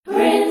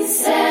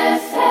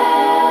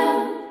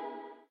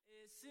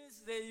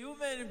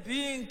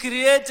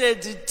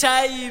created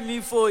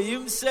time for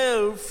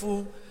himself.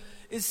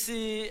 It's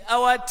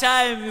our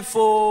time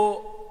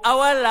for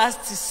our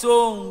last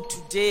song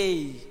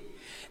today.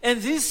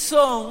 And this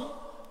song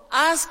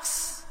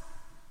asks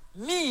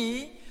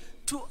me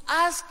to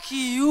ask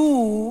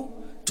you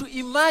to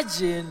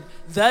imagine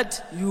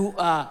that you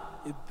are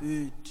a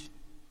bird.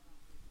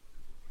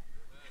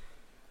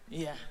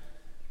 Yeah.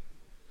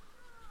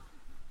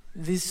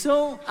 The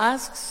song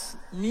asked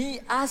me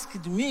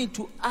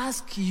to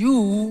ask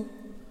you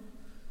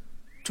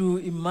to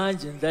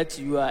imagine that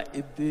you are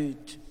a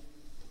bird.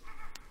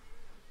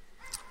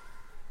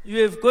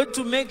 You have got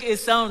to make a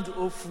sound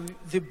of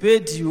the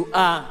bird you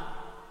are.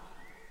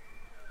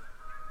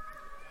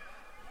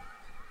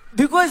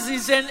 Because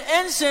it's an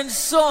ancient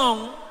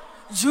song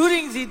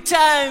during the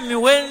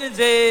time when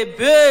the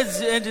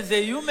birds and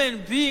the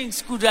human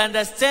beings could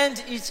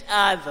understand each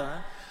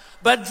other.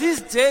 But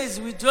these days,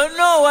 we don't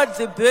know what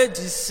the bird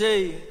is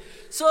saying.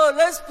 So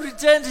let's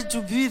pretend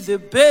to be the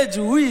bird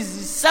who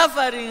is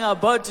suffering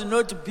about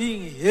not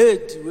being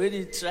heard when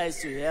he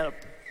tries to help.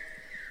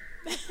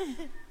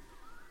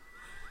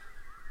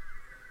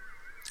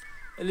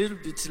 A little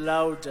bit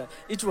louder.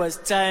 It was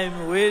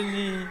time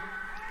when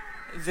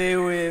they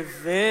were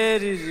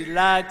very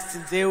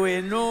relaxed. There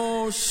were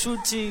no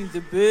shooting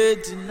the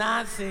bird,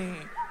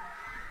 nothing.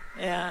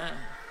 Yeah.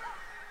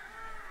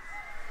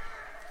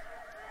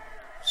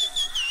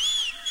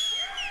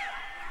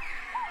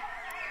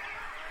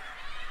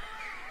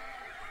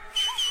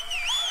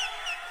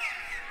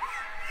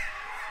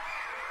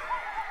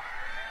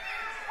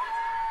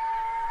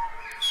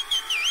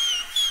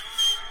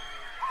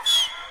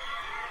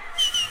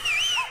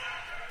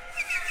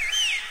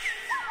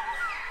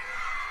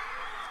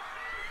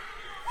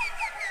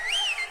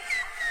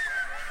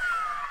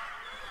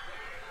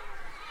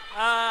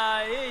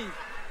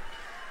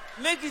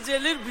 Make it a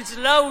little bit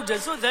louder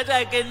so that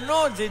I can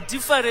know the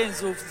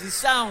difference of the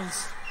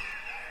sounds.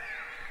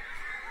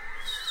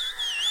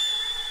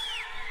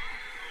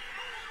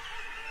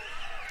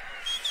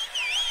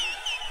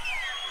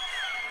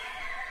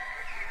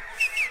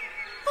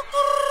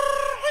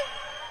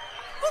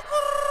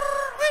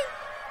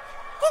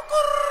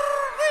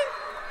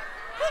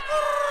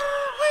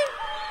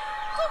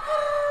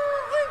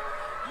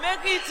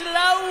 Make it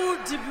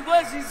loud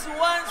because it's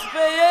once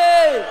per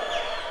year.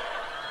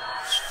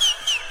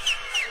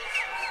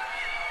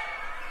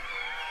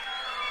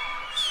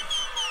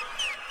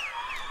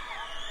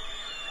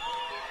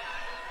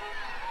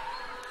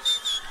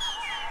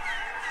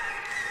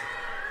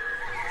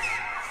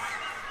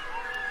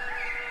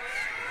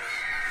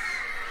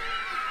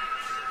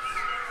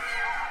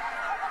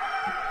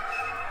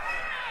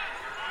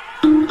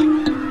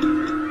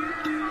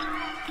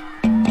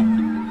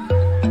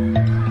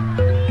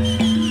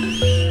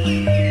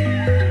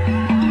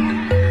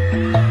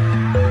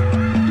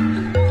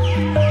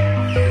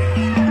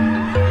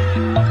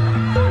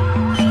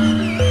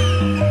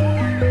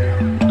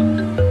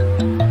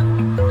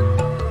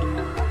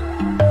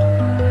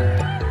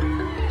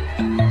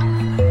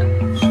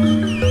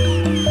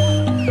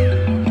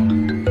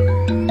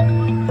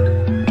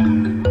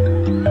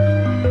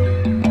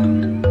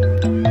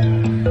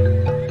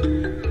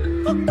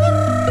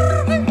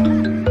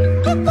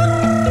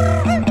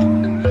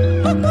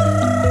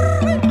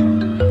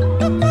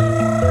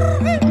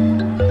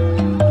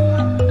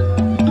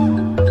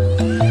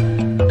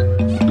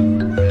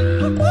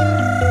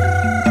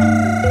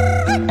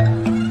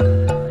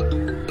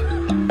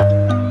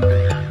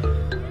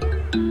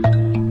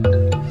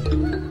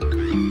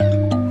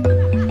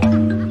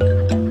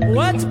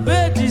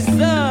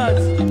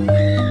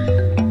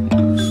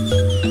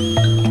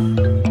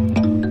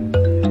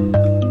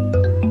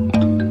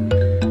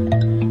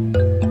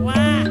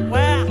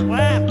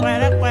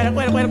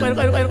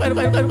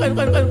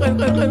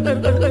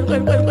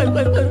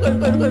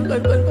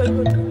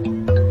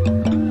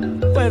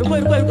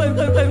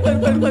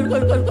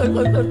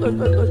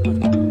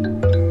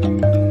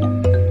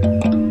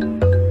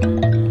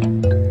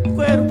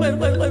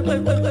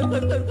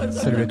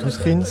 Salut à tous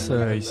Rins,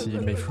 ici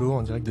MAYFLO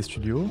en direct des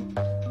studios.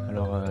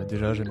 Alors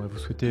déjà j'aimerais vous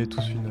souhaiter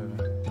tous une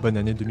bonne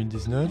année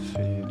 2019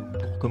 et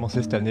pour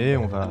commencer cette année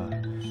on va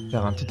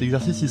faire un petit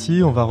exercice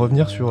ici, on va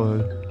revenir sur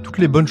toutes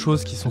les bonnes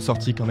choses qui sont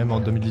sorties quand même en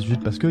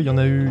 2018 parce qu'il y en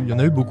a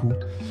eu beaucoup.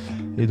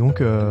 Et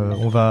donc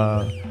on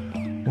va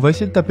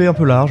essayer de taper un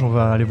peu large, on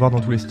va aller voir dans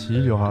tous les styles,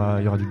 il y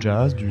aura du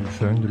jazz, du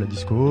funk, de la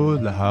disco,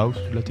 de la house,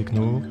 de la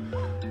techno,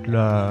 de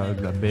la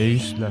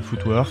bass, de la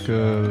footwork,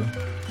 de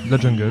la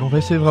jungle. On va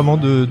essayer vraiment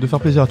de faire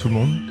plaisir à tout le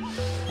monde.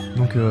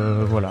 Donc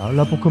voilà,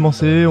 là pour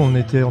commencer, on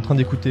était en train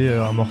d'écouter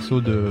un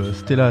morceau de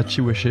Stella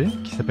Chiweche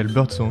qui s'appelle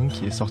Birdsong,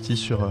 qui est sorti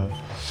sur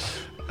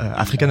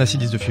African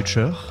Acid is the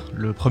Future,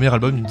 le premier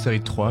album d'une série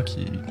de 3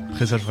 qui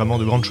présage vraiment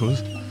de grandes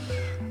choses.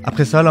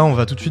 Après ça, là, on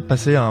va tout de suite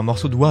passer à un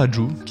morceau de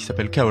Wahaju qui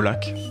s'appelle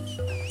Kaolak.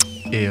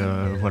 Et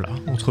voilà,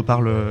 on se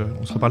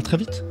reparle très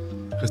vite.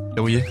 Restez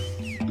verrouillés.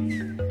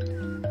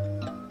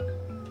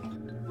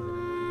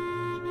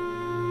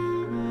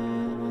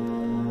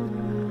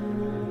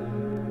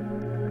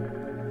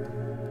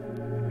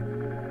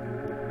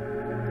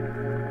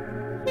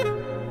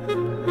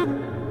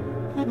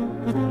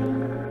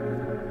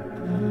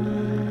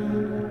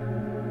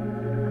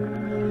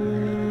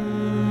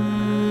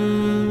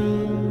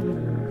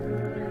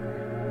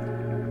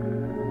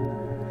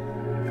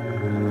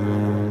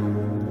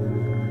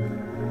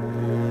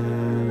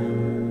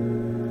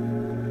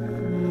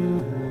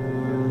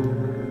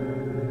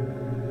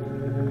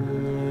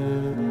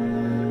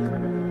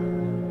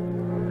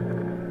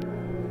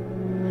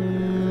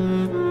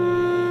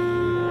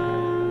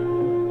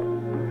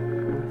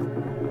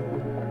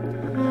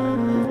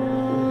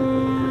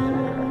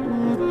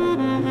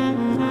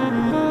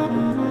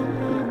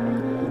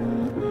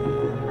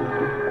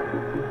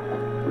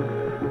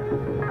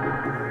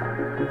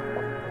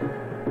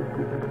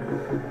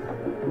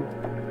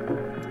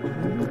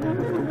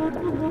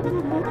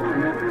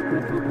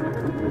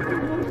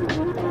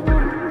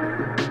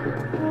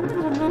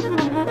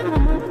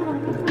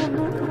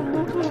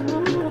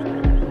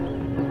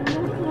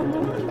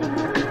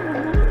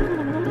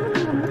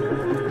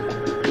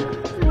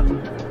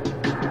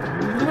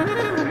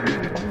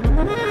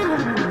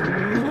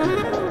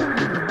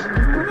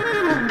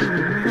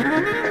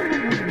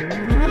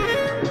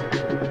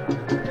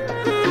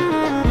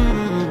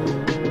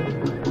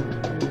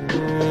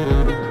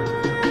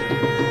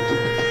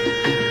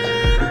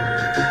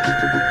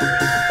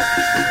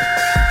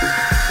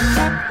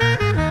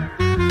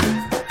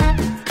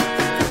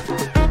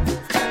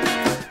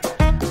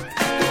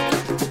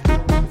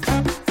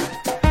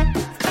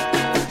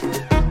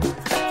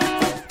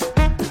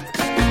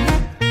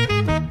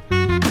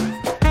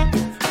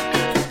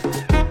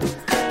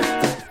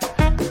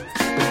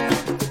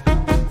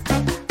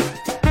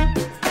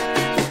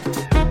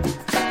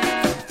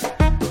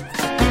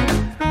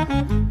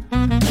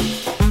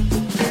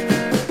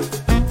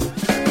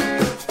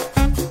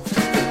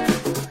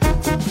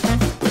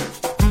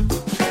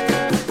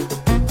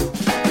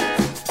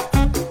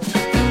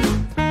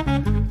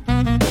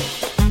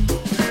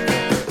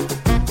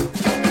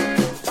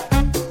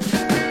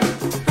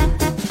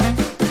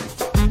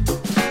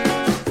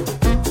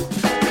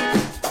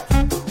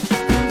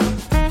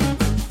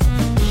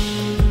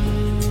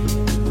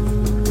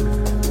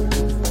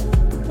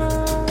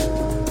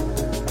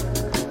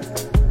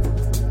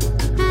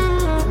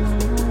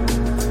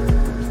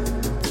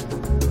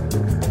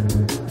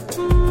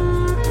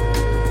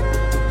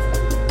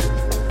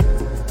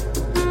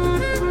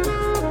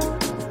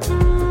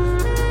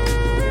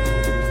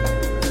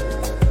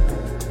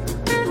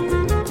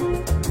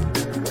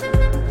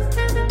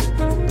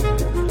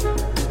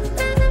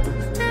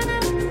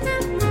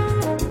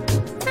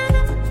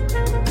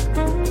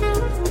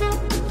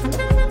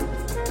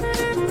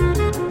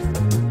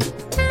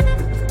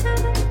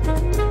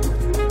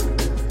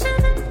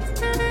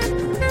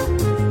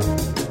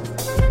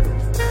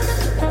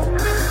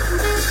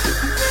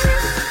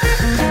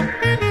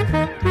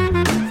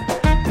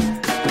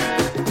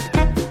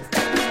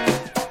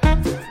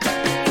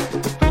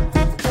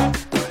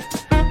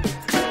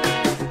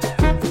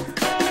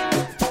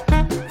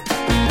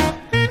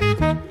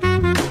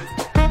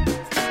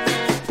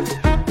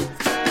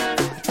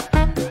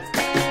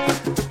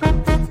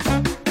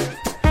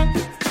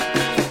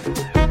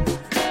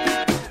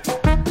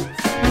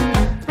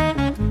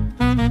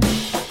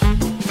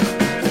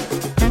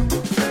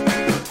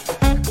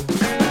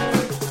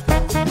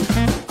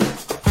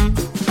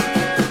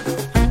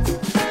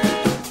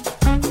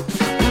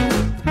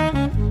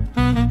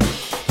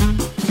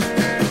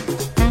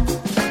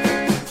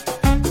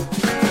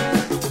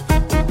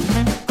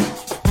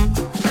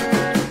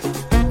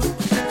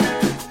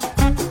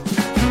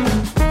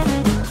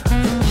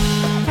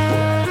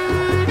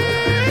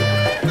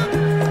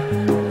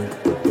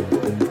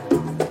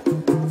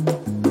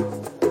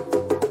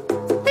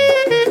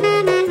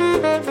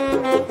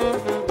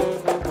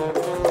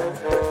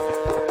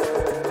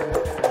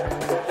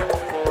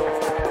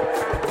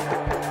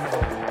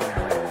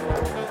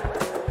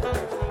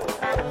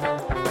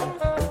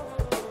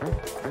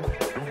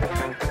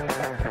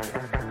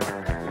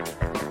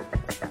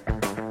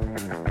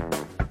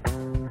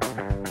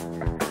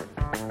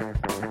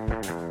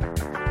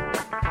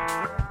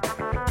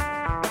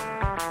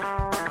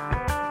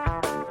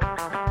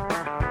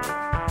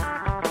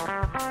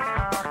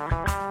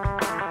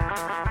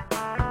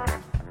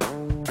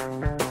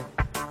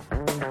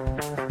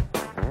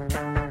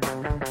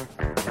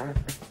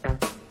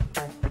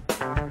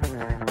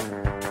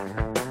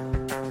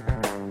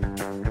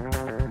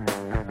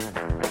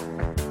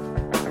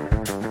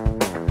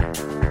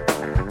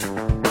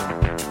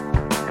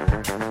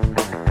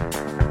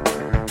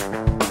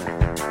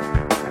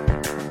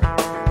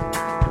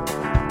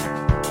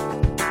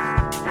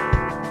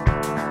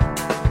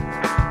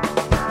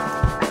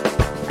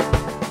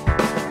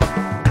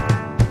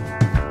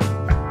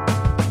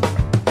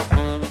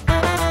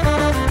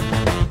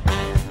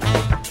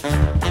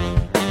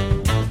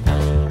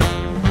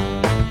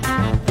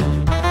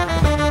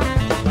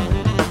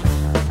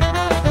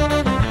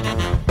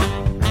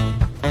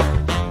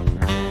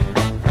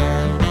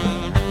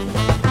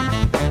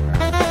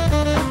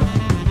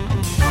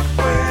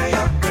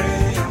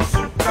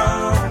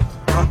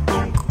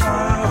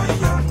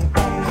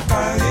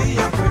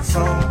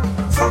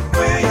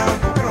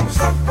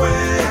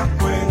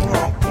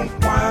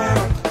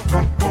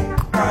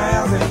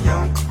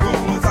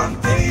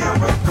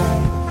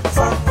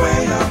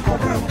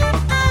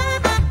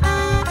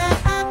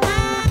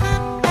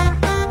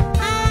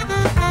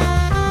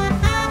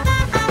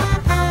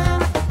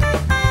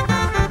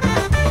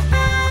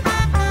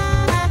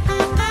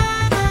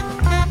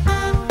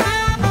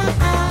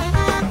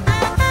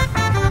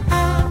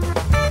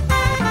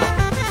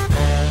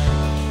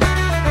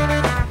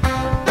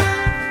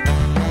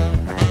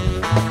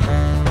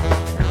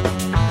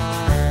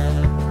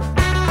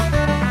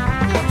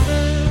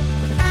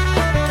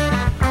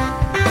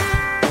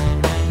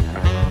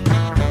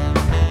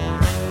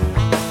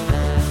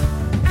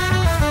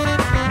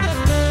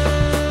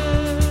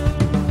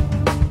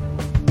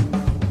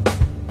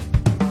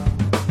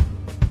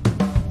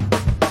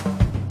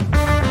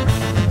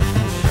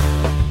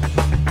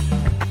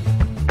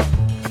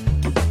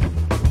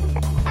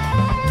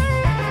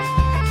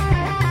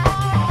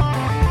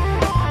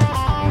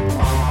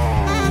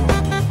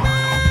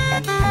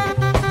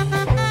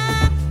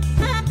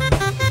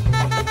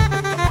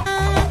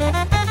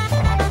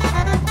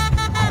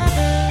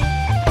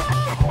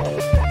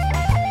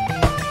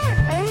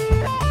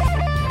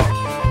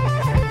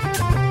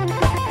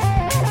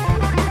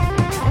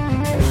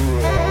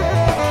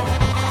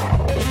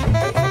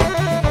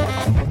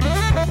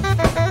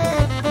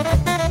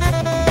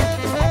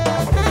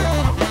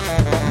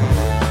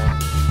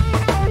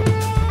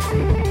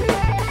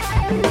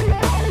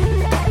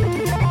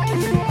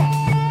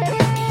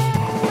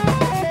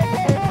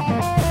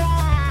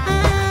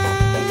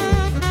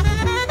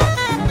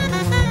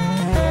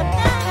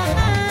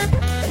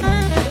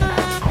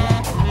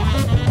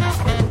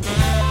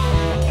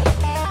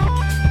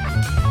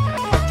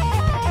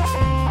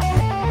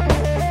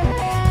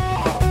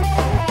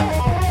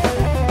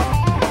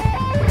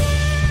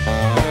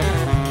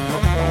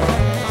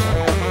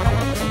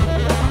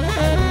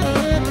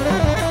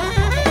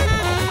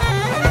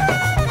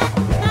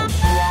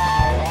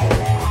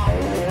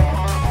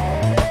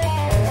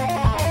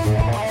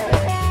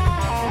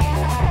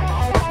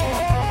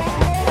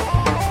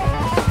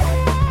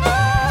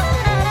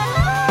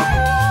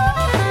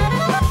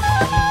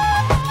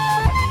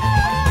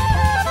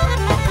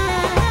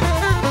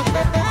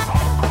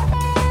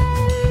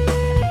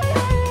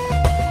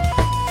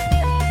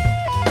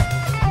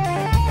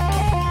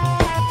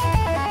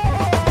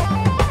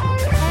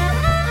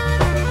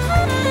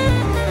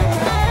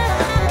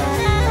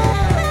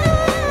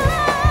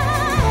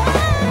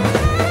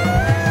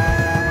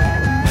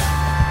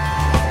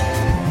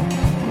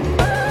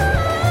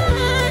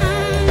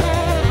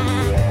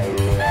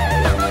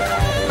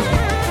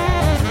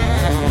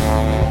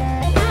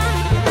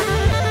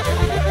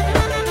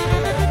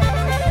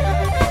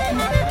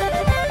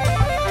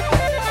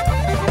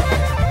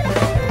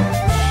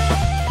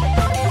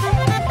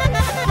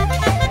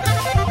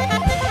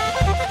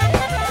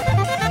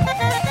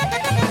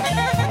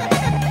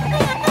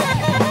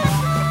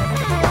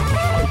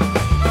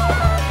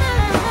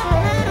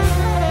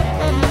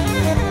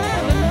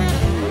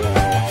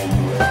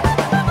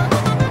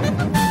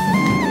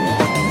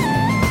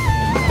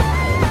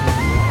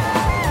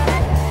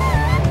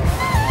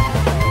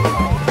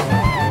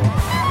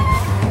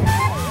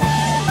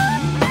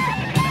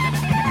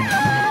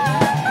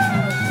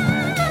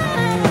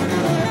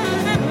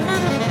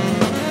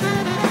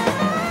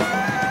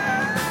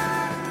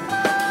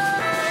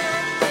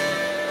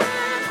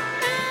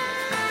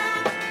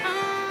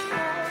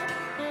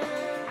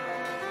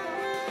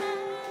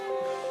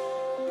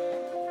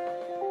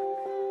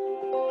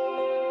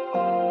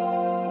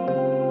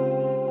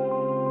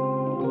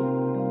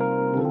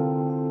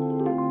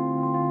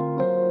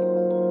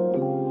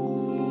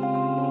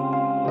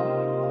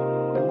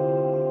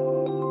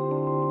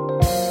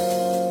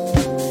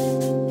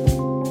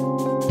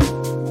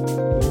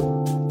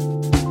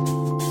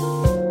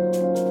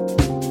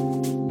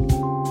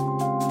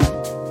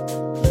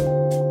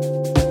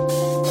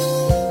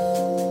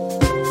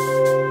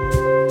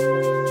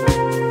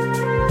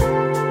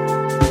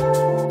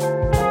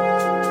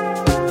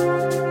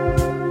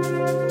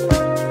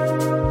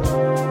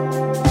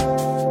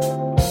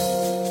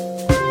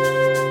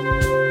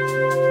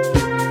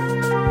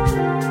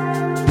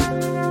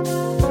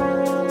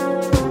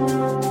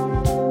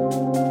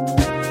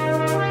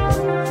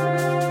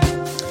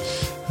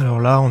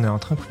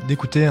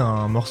 d'écouter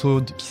un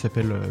morceau qui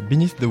s'appelle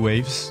Beneath the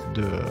Waves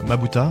de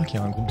Mabuta, qui est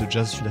un groupe de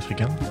jazz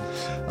sud-africain.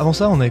 Avant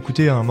ça, on a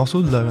écouté un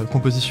morceau de la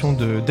composition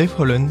de Dave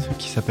Holland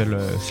qui s'appelle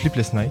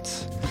Sleepless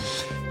Nights.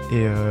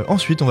 Et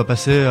ensuite, on va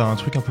passer à un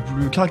truc un peu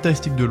plus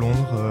caractéristique de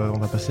Londres. On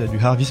va passer à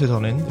du Harvey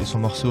Sutherland et son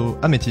morceau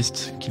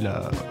Amethyst qu'il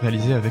a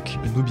réalisé avec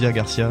Nubia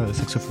Garcia,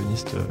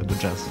 saxophoniste de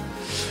jazz.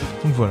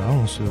 Donc voilà,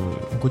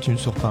 on continue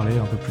de se reparler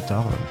un peu plus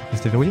tard.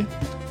 Restez verrouillés.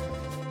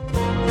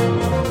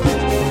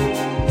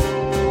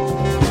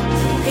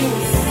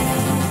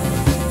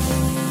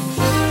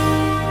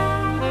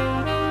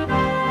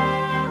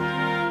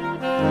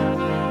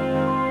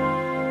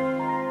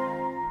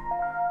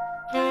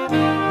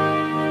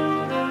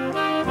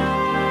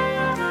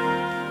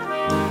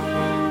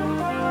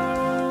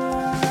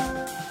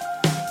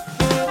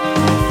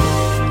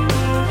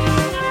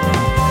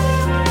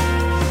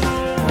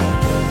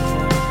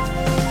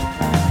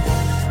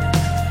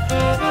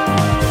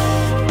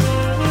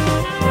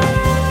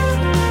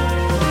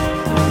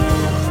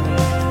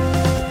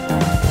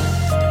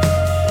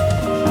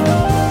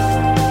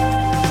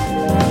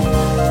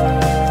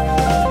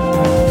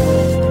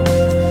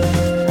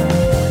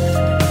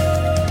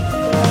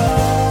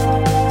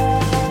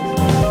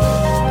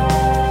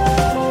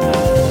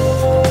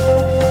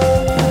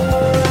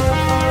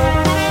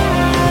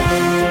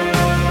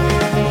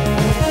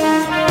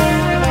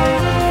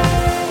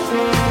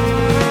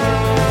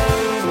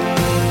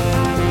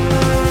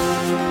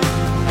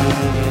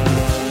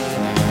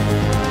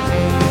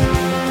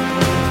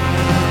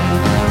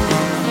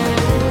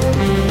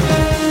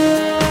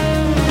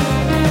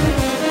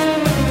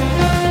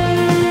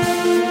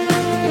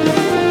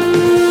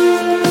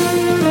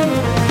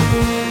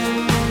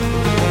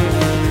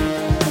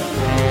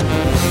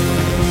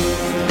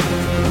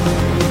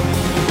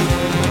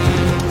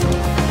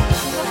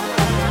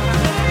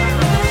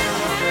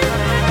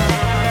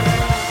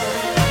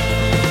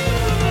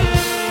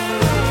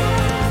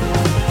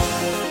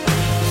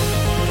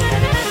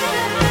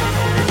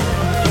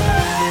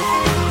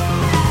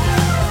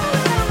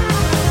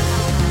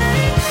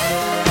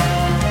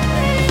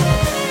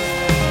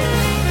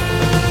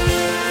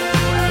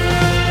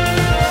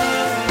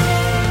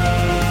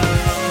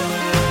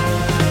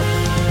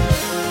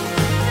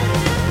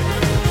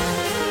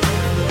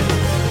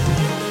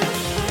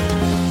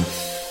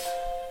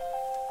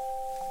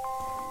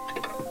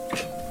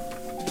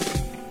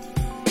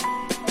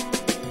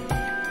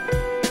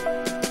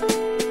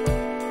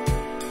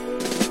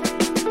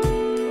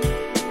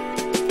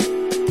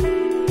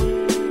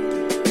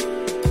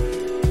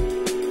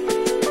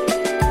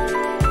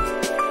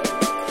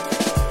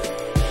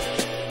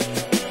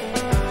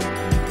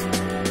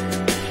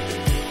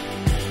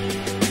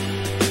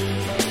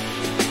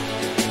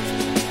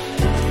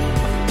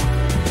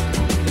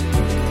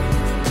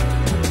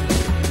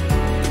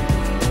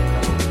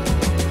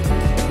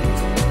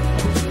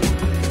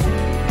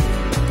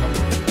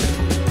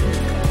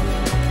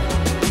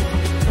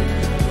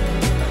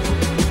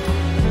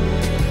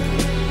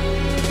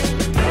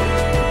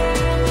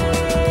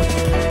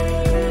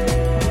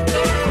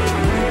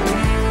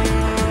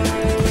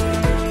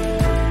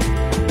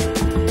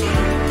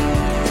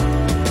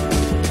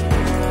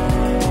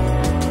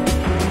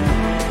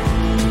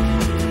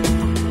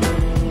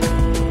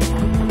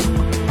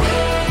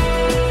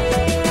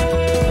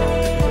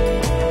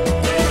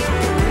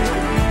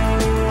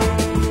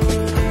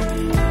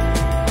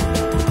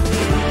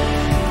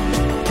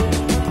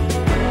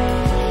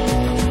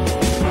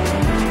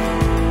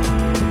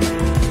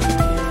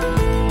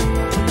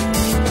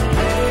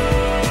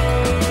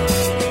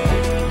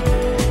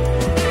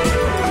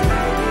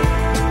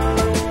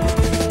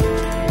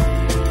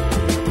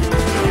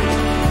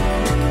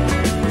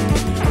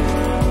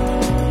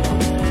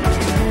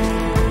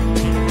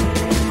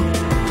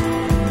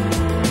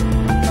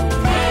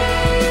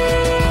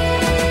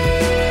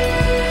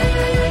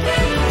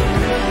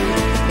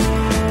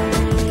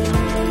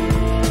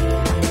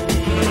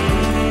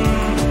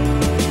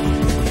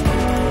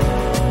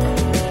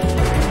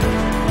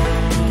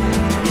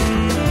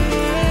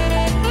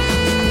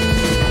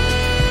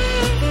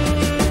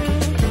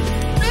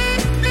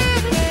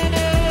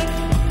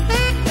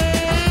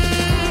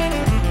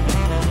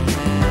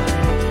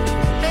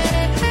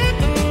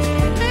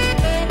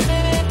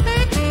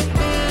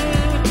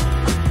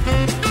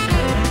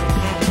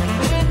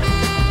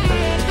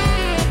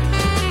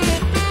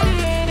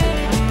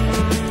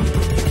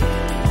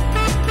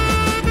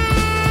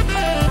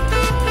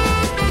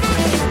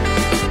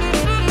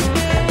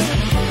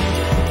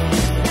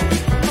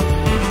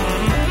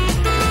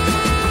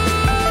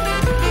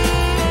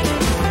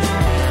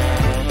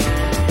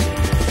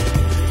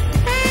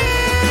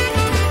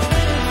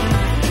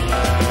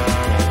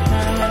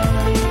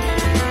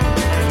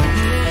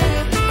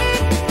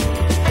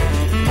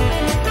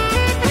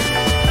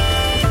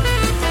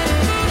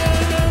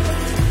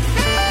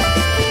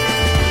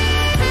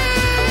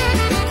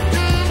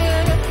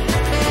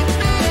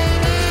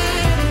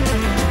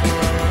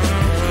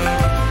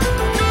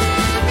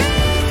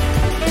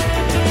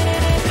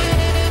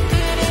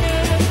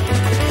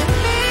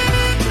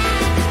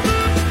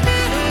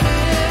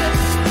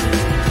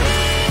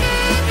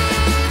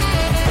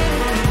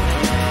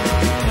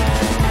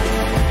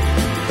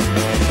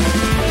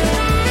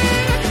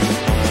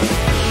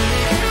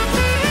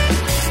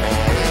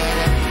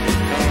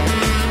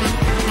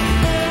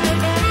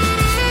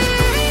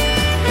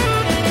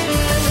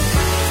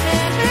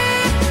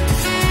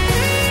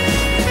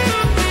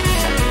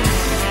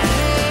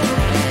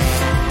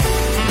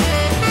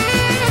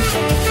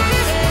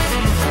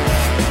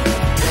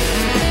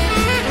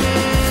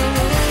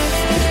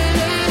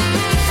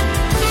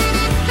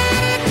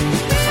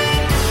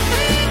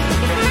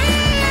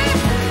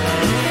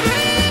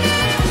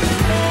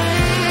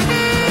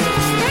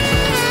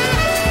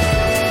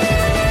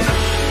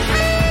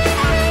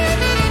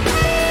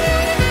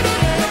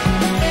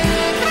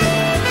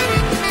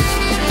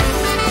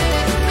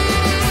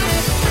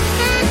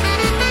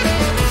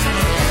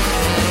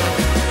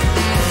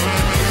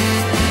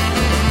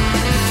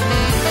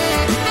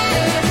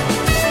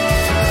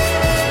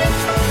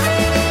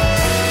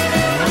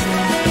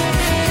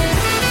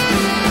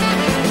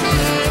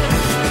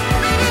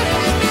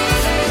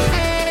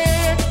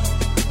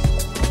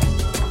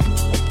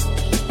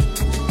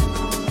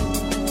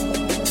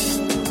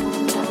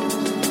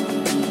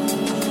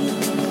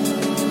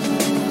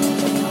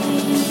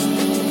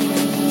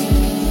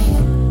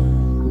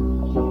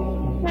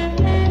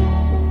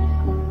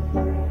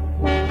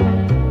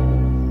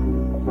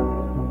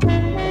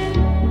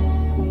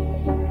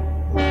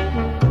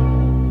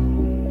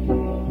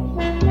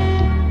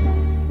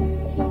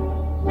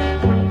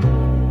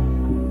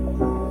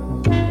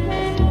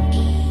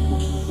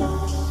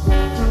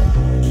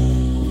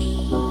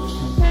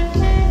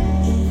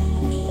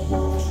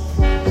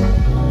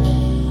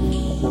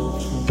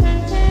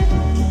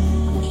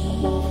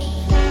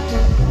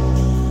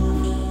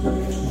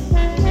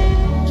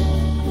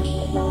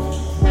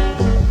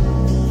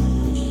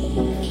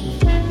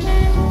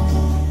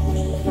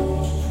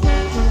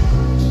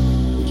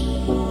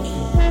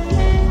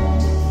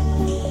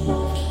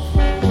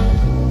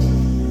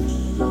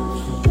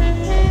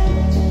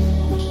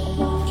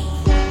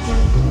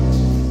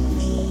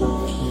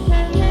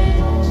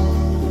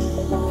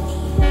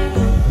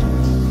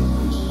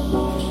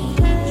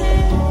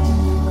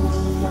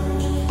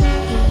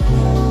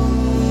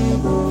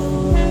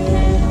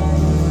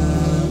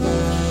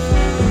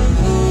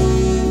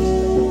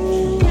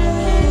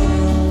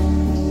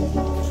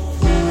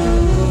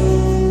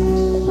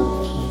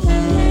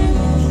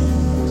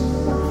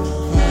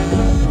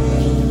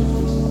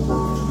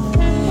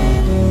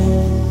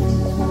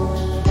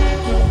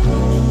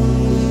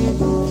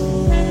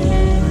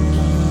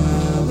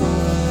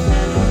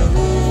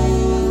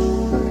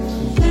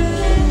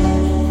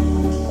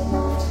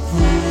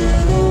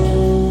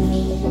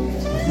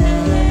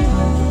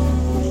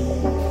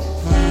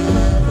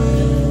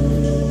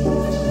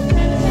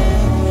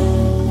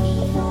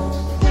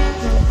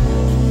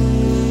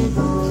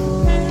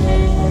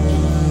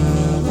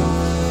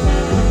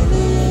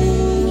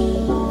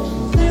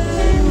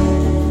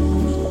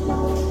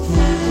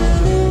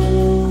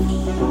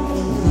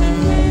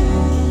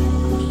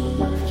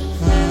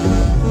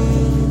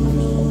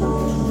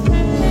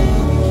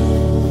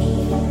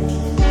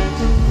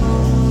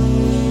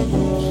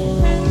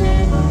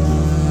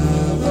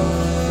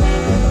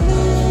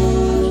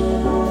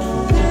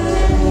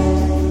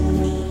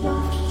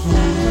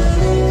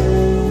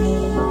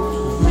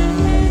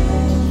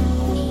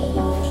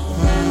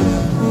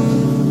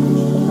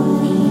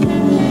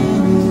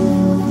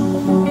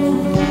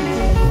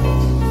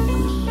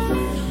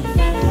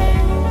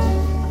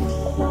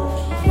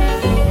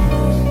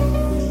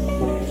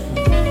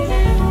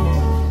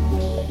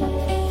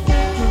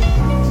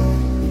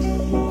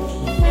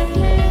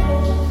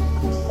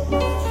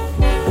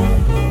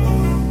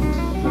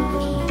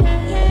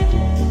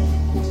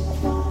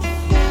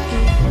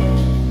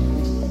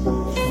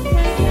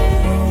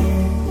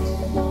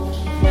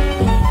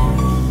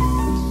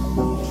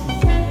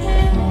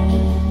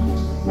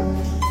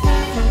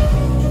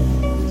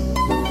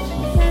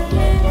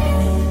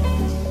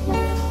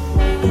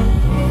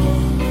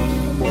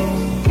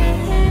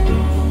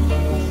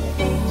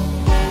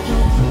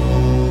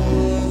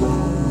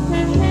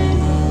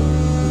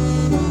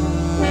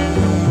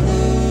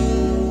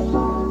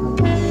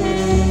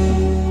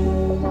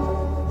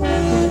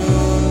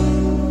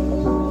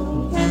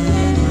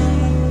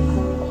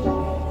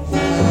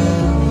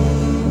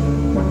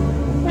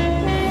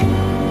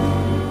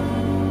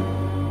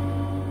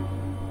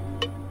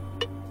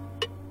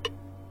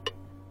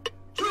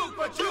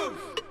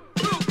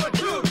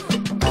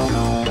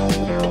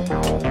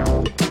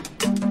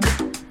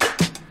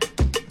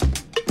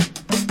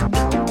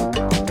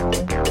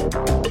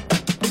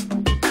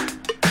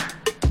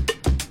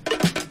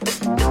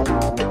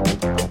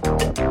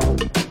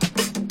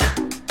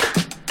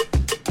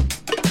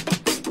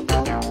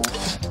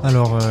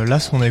 Alors là,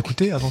 ce qu'on a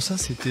écouté avant ça,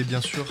 c'était bien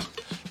sûr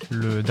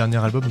le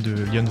dernier album de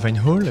Leon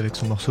Vynehall avec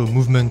son morceau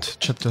Movement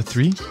Chapter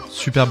 3,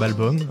 superbe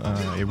album,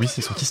 et oui,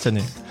 c'est sorti cette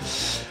année.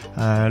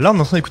 Là, on est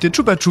en train d'écouter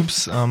Chupa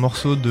Chups, un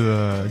morceau de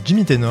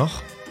Jimmy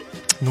Tenor.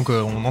 Donc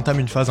on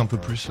entame une phase un peu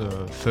plus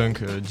funk,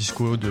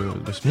 disco de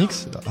ce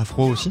mix,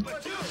 afro aussi.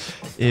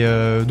 Et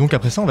donc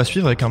après ça, on va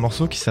suivre avec un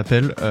morceau qui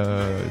s'appelle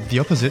The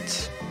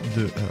Opposite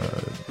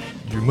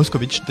du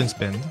Moscovitch Dance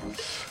Band.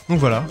 Donc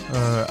voilà,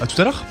 à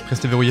tout à l'heure,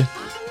 restez verrouillés.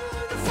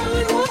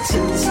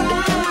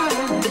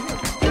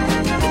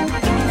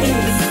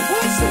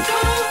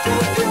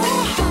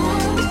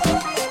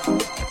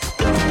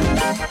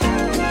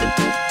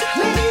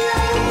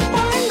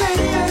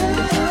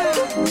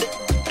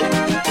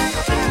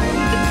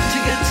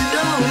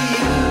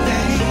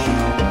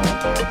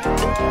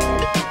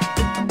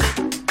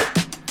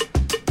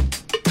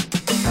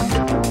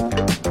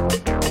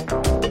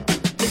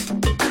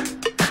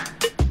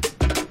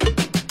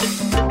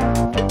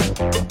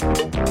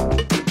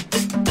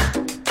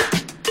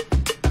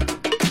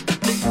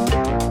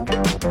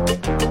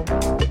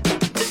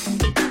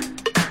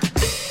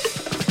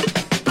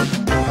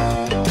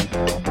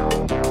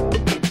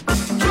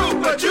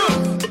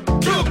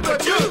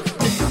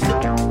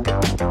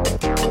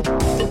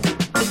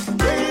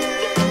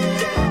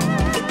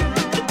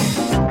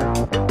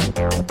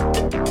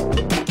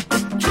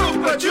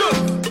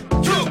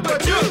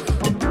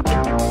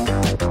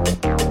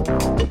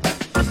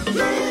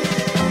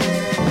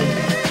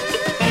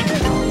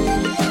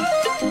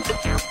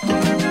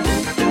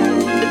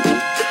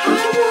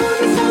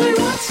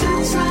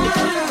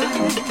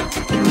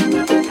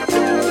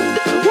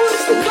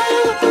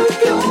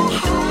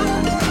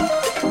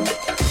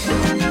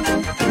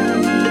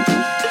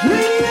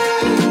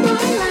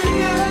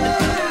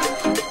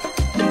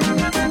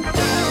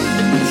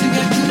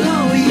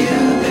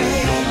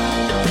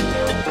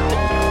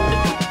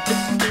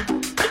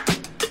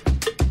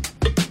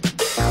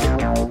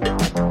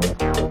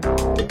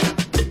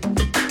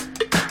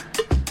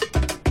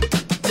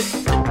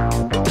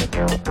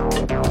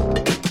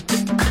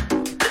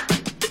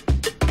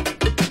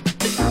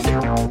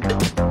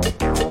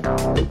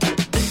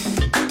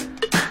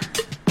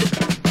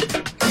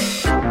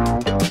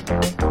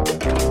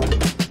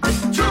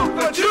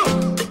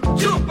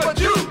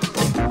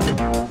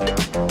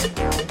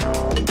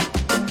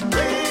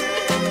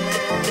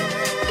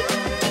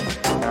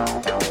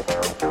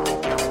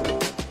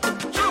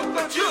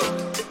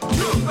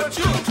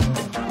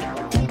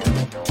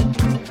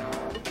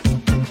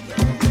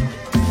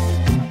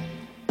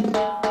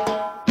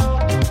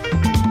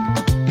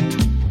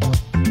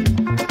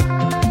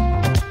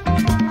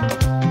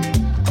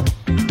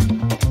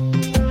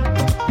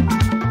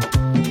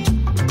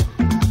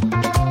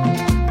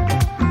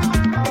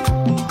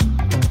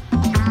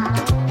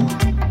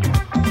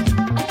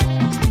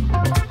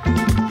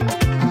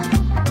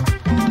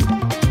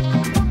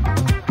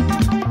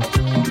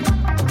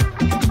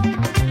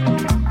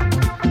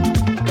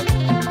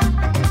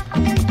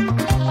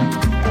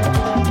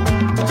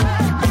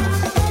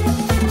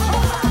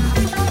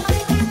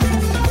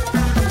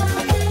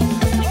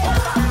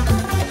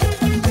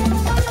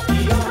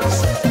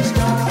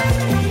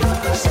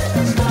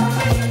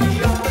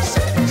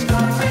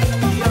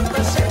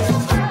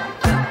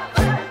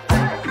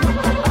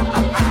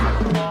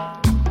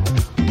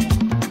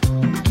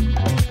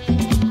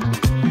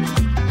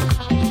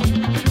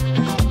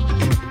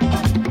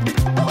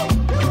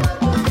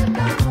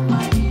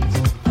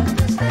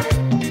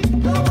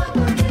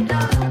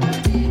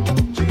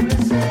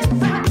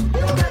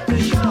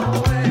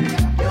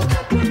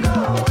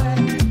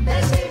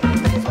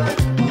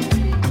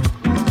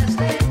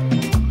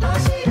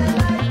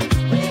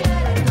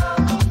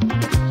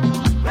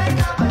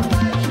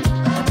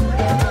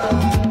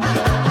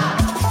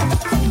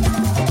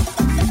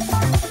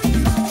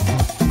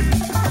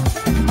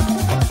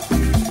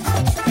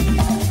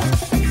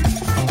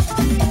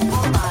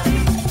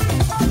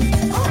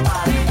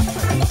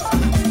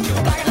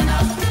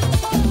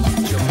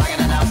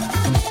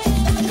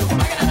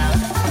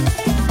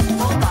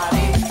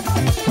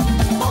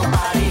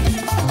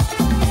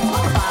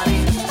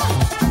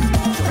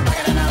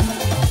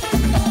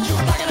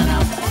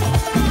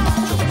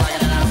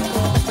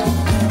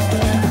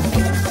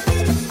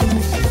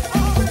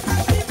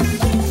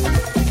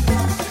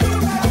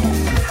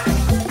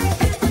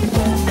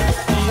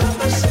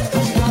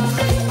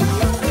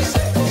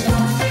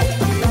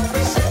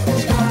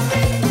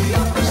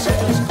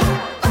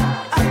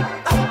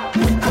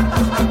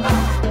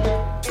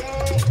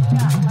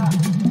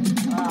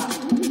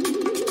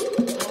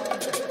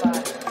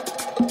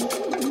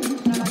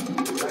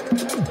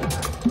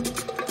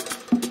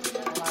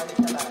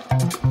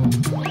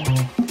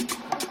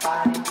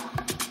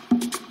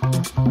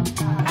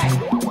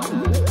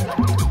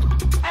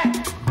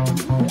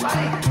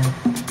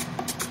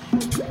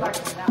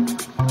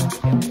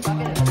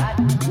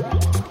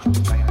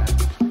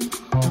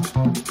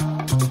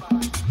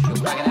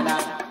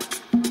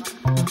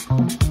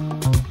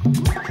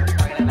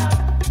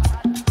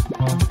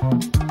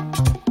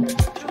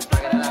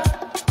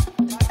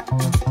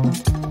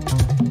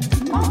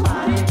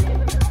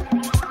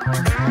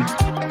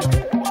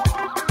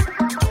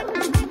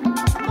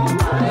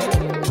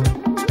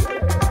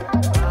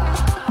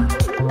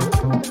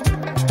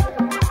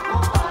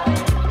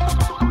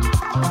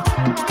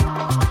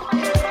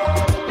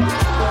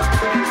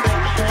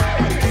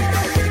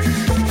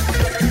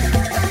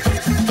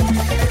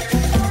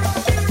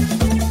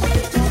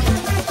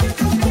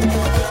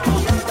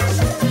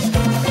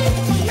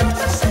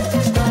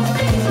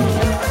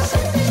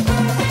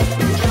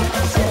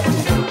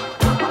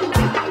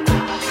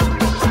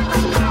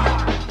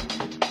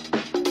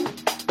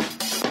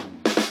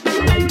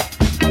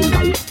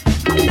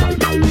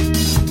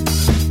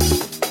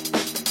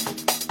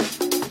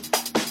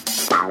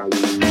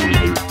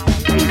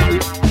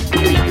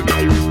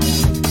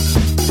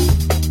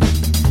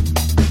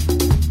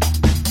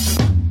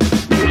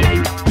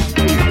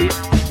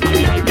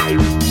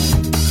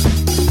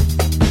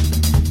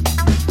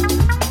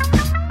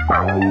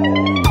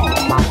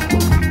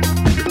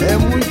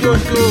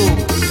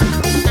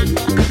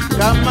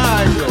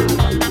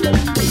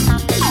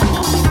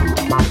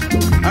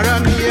 ara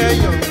mi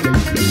ẹyọ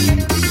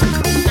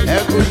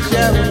ẹkú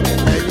iṣẹ́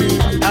ẹ̀yin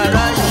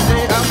ará ilé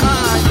a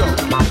máa yọ̀.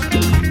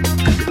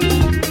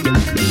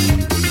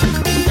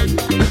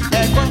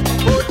 ẹ̀gbọ́n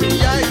ó ti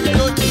yá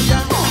ìjó ti yá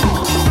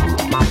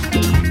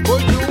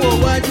ojú wo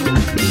wájú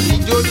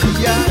ìjó ti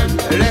yá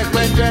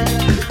rẹpẹtẹ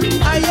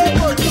ayé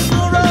kò ní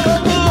dúró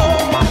mọ́ o.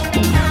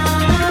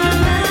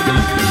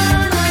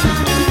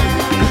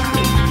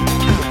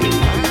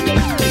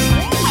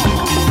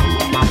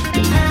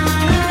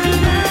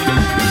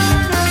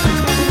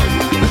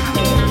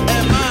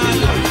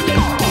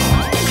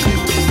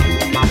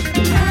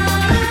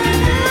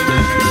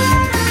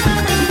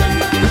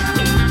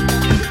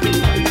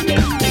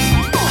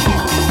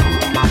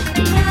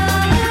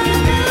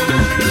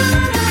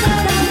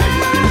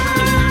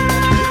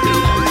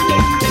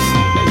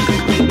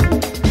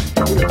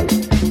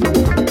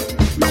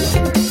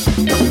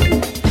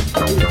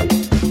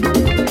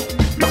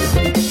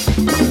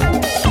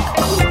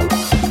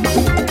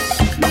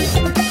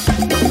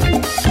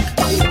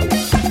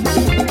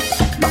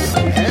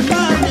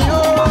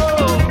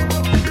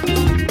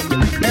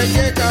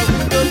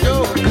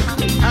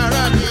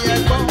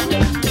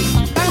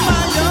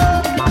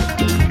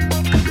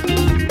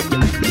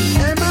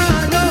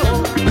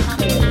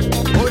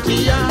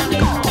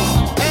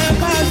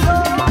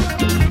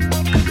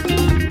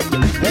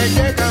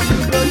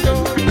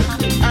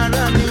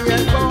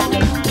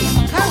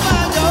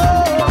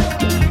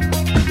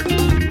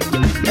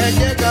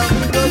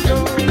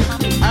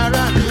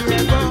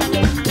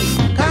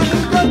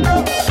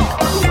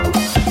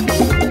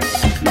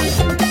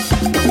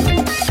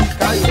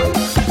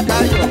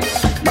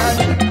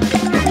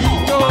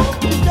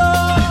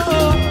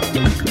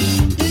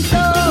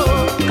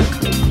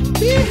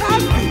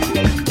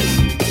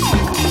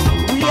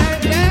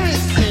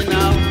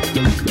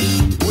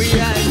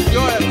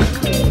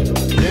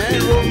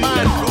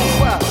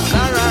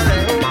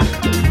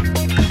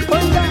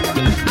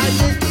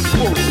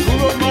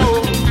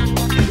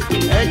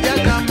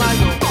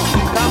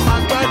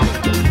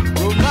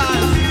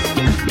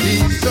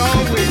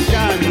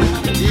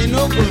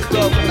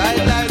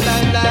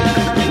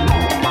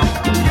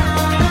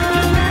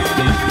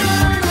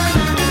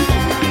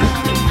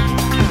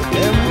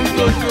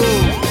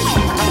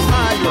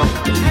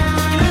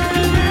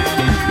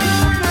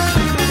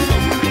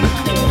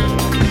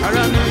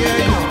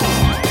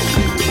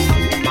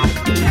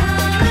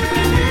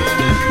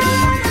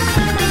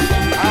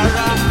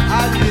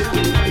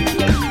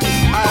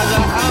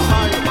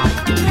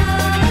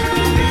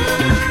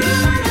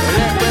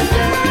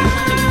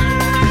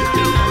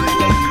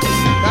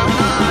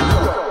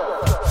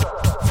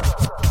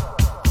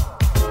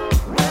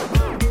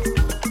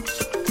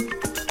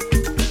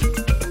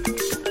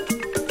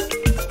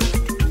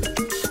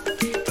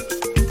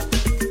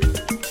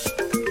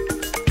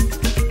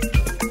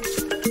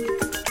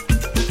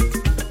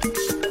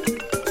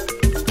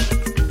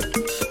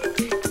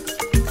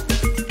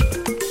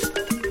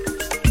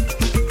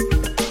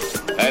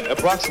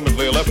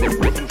 Approximately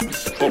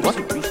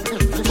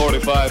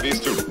 11:45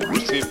 Eastern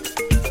received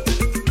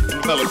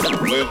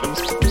intelligence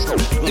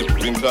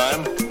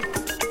meantime.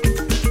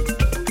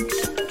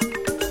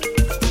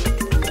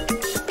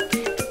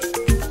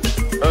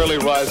 Early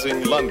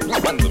rising London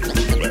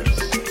express.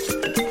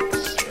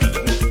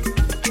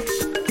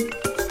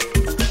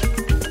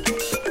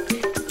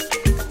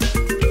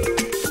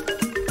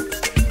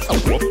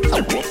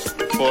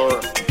 For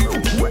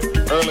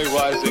early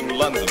rising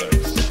Londoners.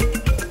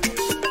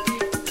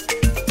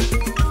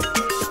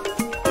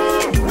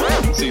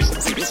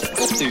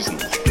 Season.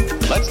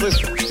 Let's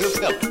listen to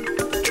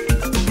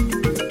Stella.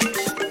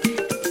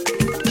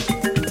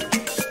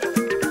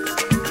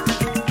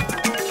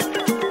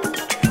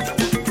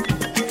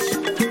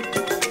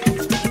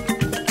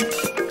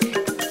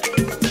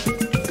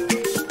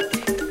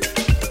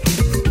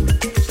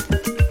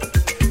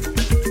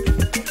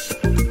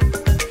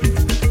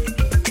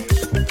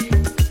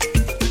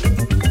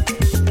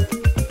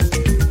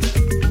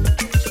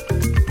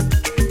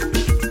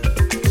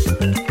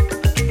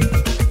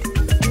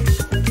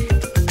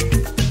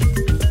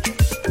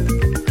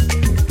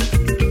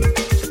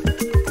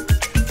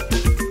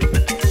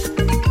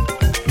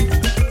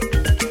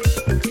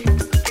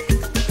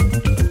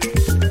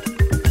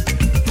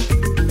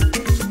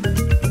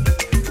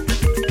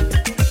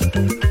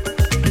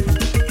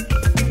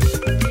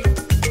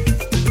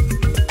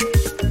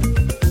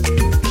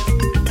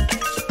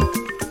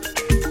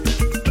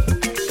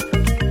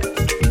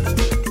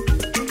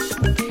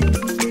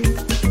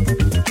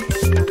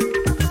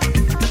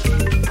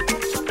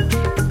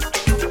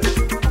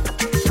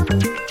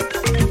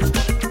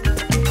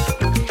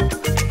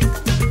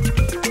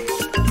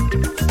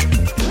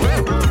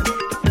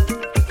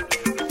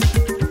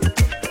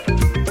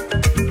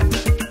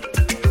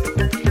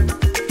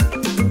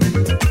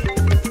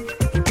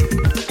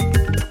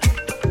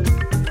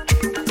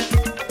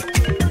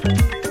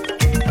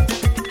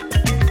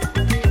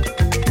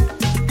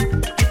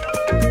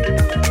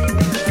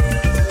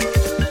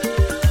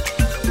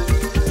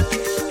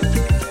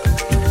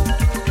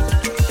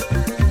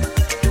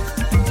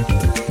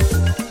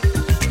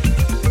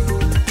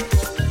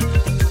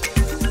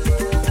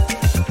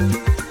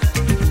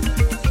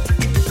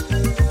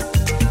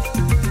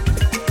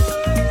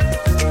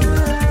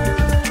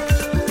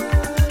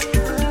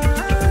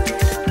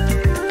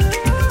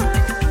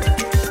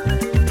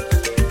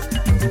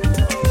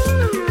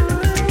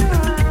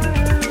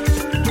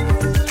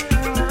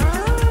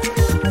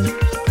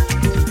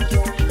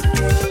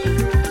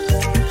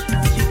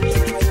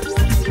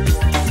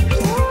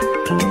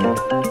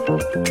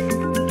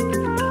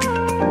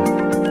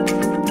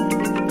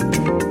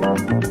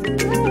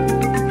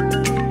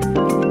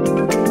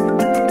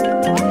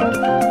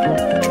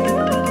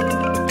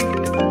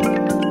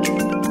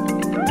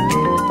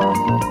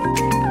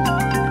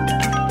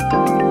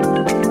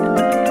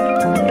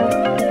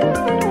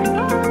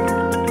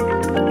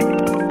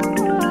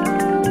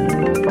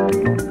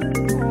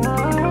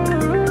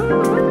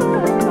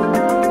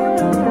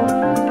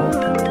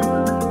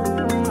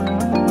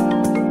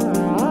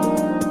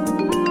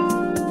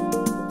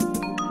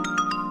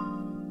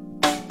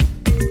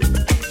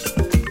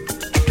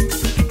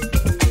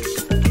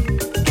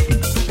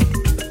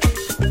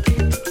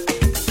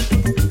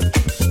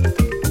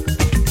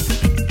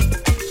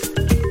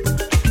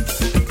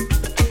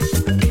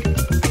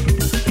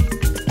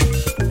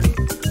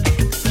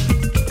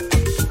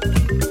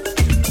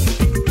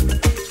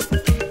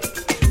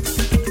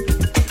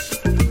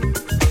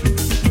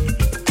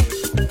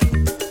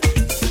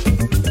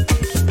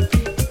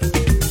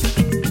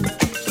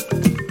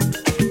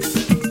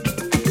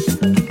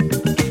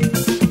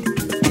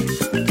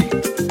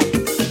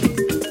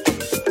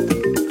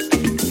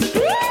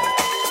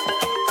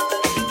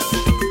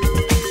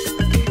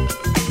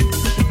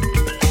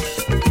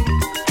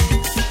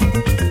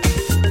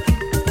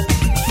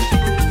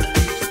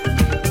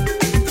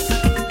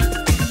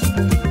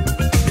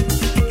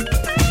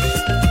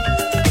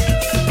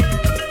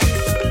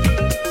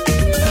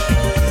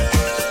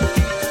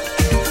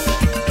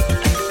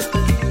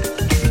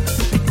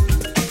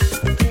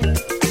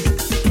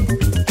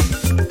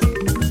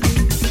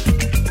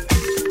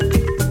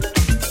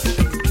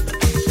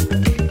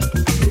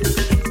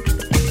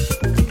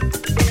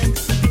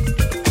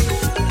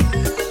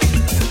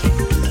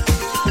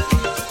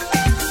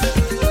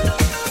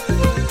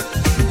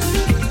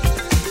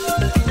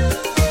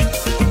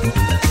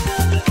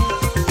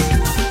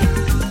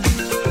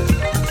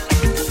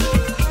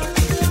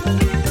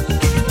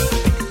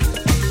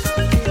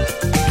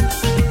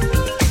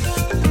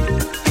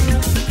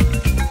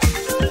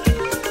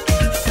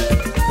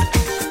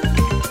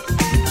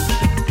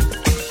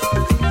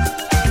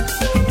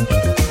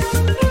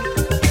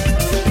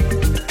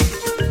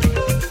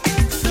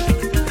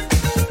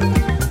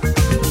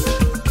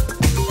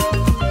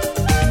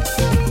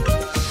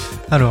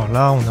 Alors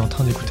là, on est en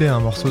train d'écouter un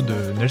morceau de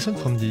Nelson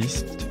of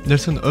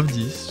the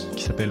East,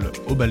 qui s'appelle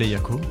Obale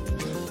Yako.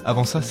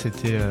 Avant ça,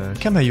 c'était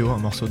Kamayo, un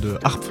morceau de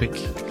Harp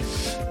Freak.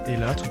 Et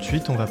là, tout de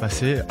suite, on va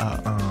passer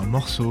à un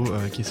morceau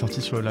qui est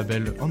sorti sur le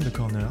label On the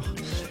Corner,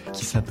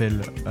 qui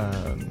s'appelle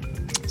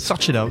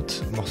Search It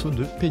Out, morceau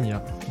de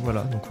Peña.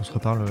 Voilà, donc on se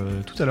reparle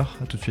tout à l'heure,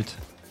 à tout de suite.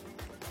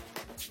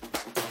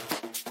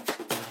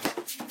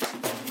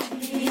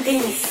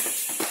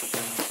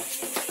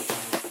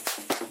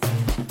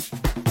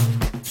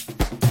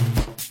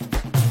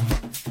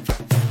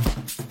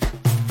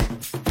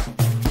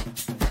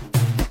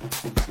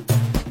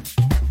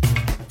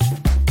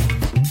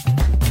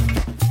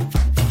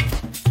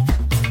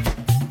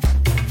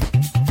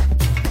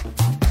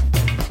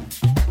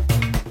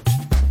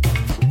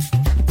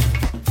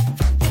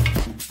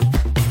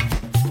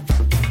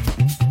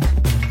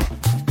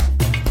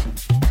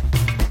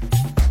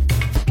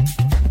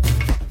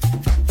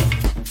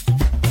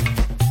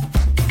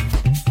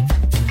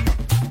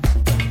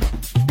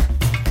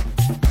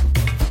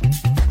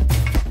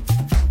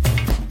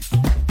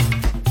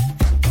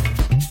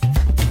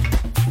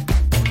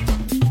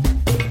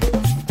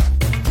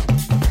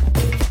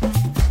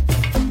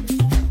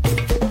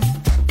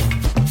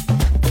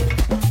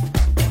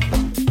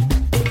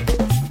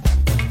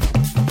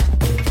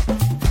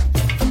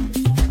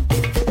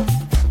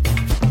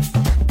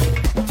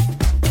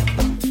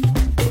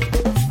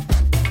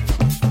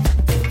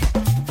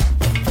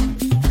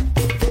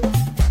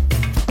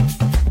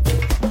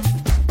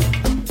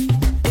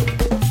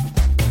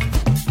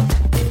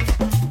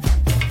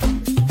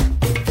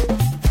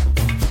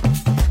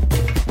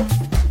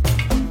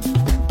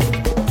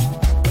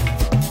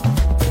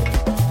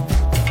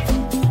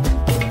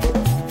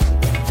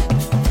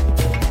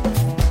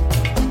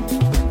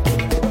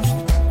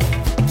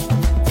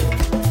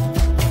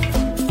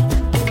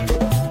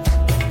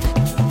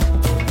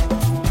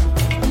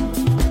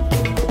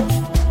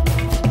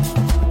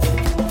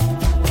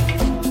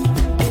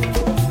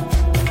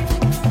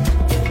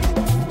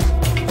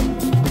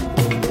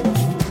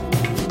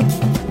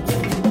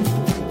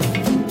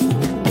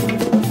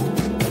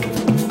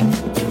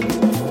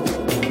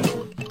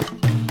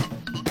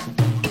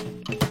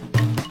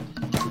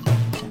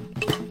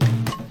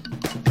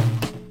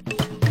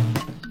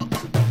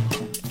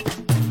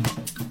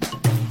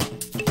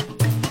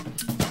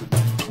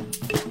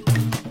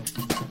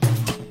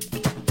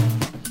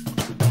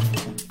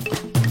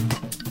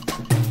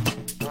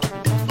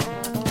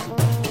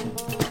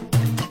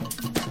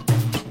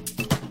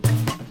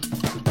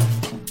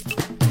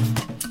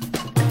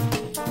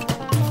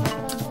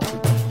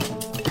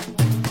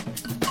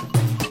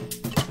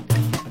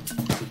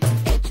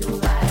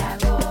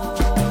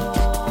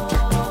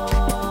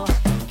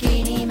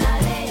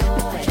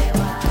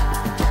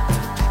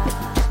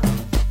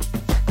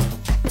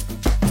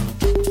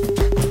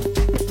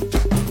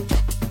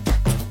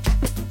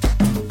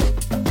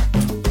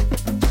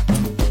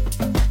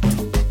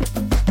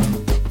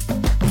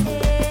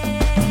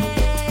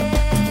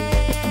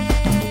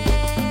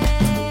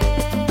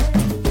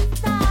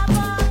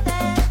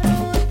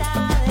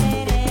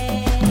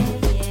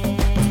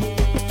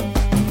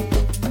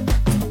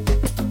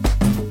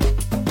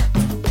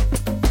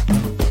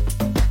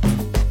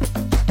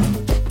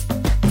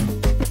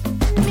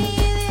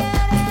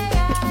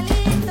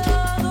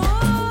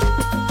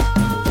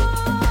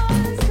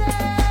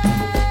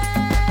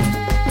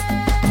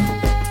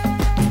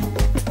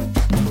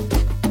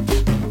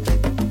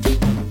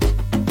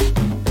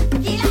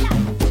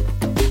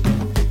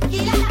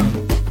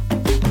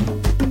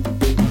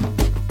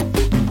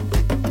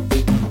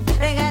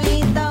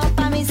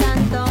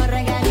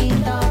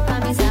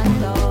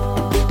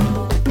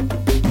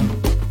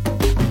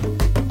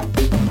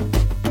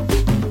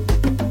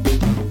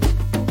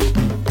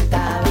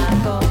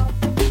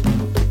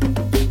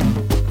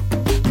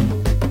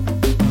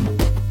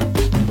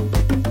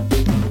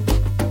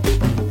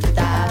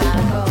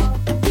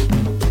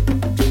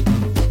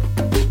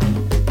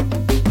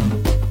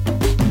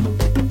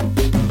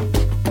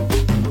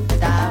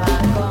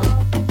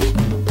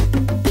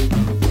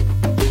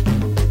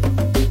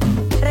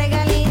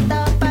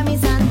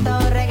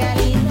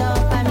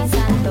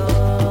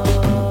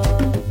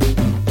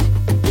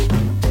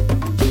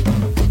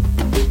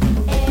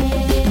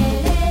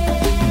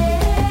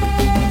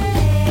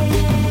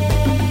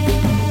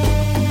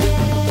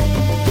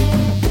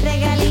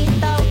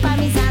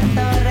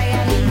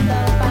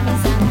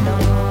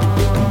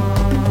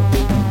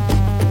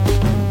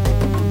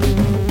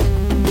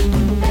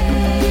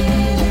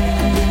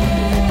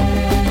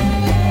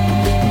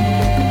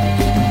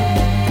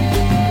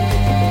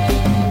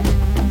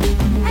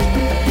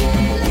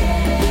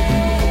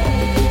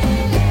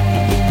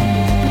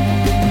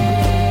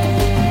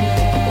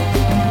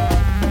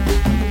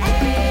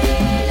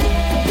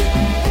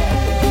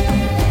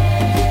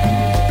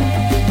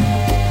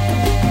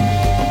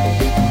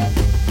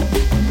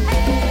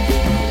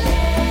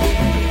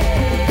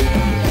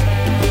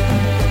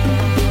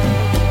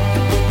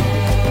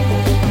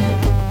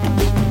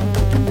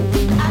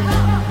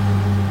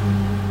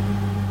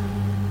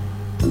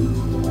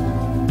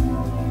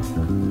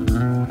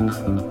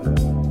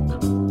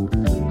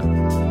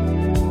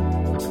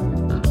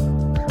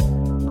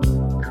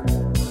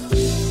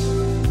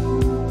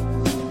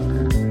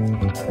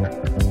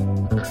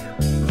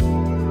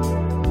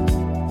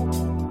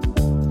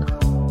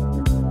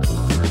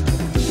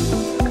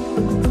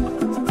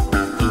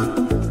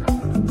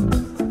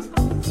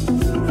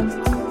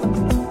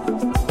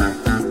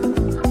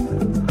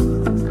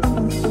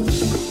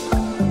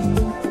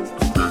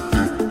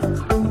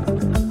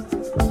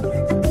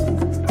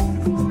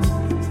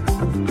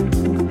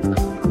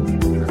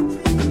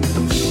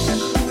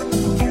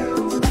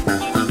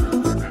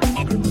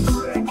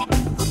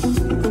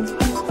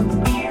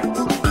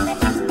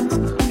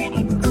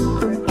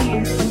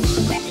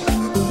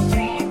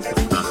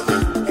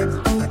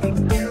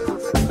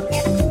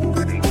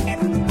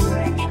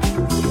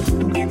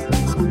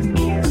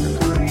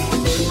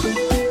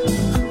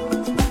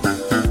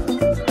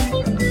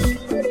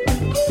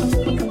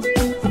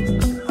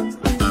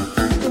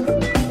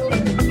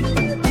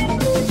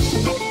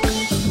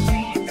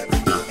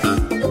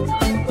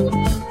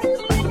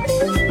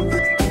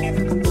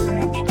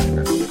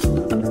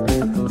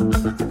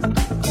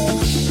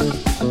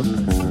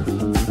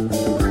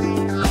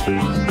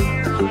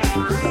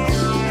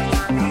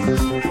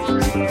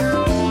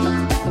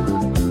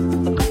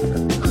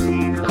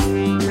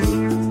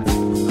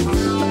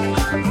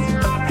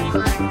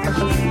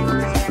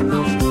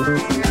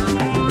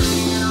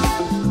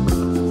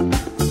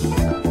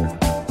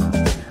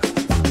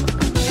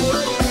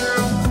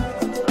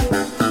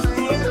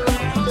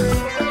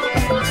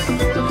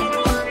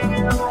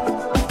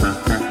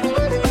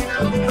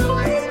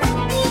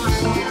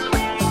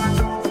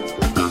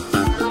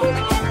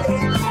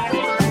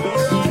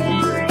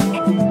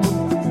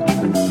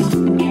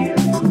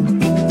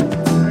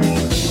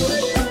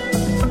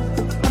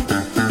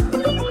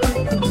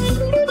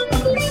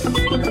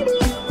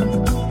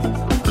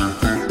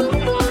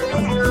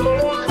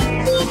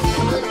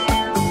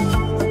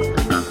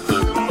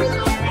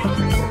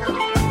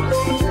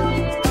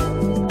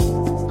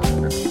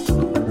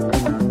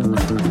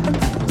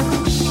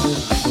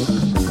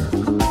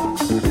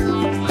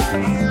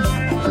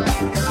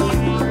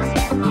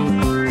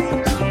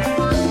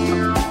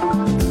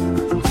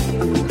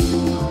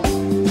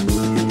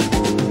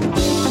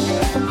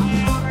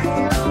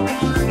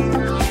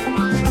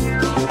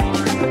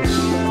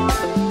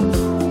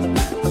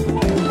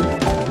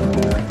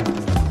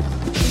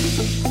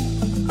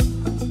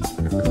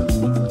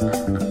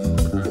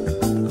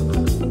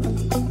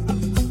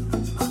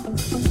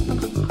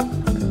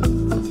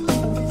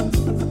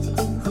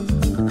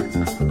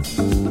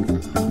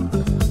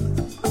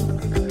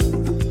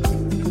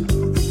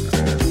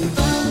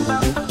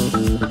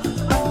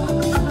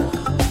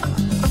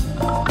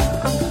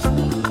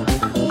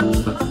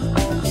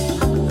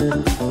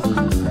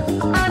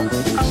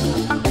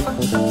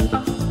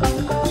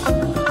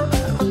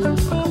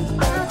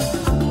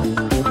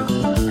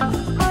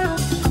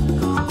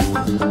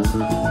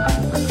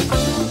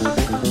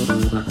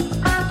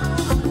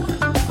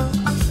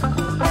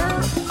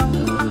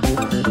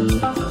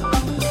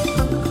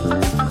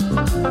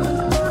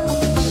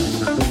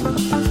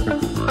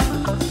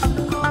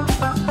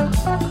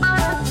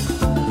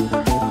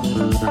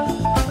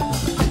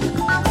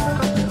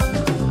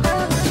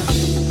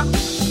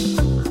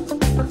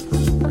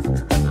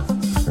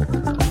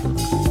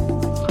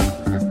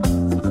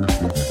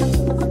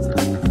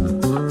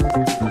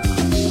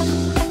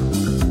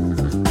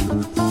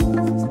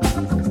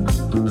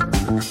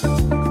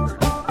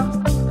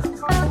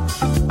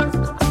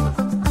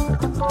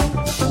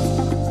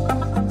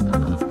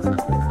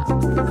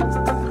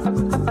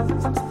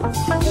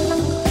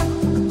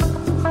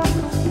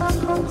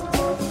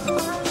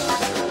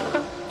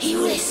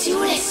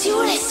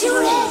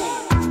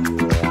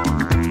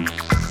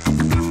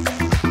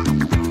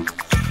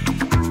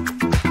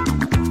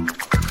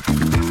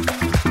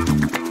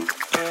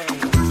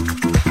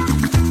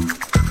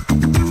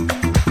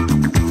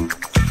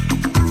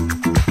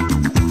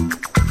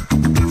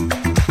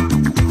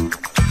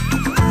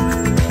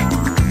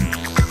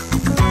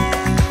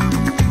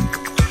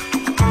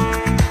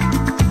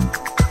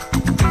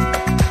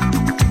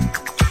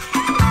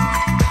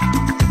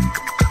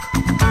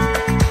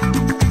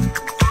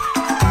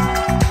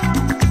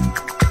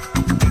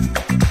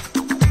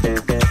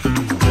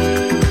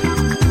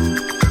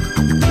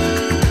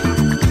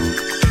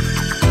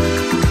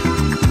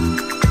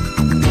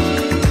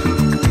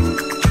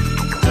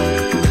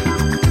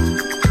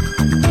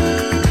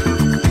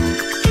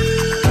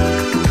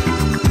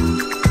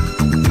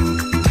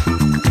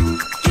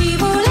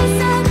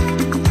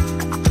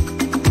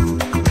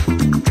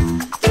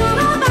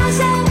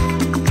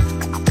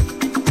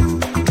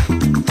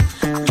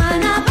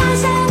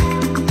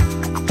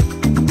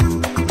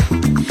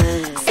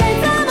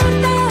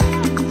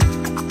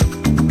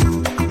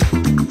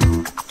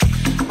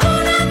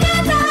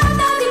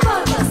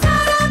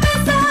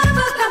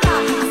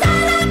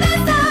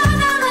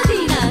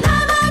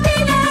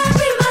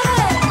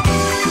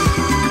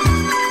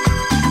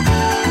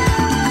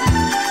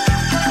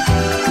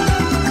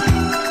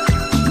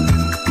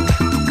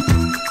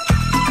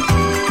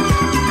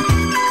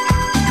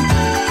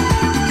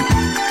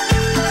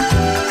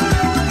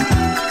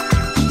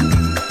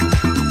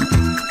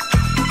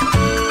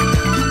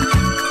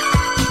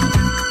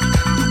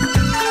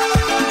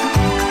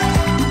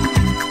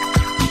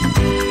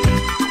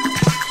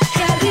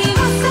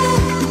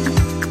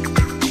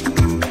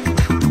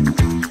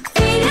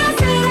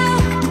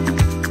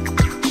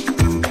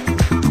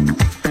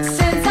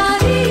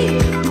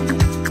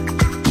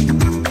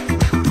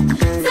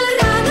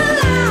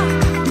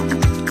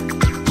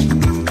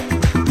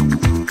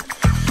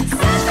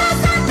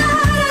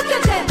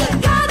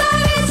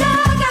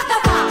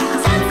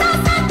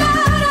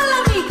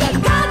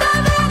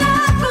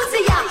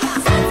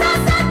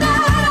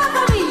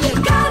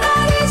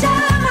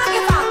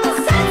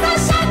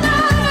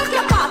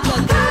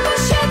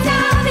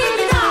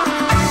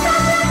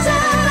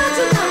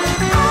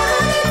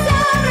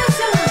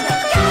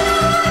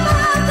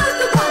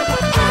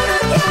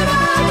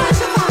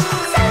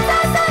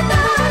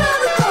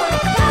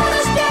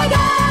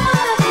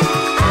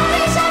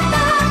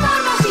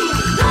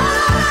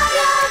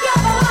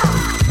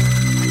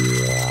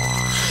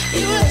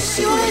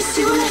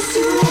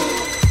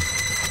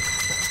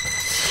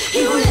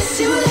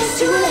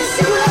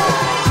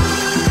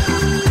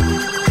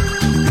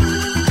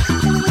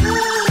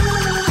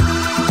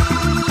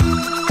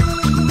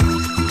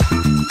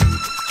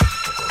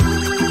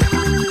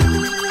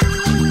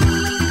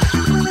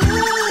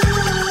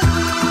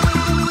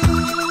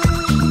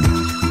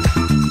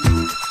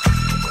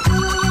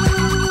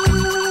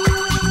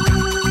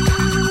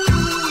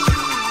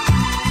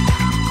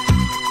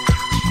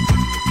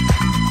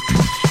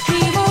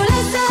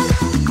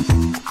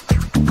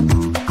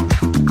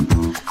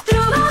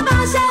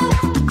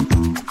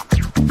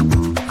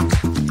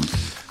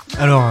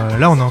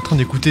 Là, on est en train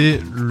d'écouter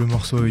le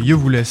morceau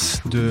Yewules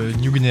de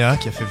New Guinea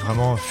qui a fait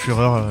vraiment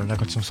fureur là,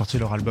 quand ils ont sorti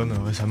leur album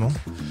récemment.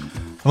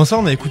 Avant ça,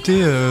 on a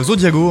écouté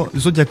Zodiaco,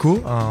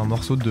 un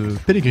morceau de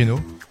Pellegrino.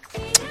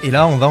 Et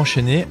là, on va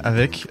enchaîner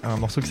avec un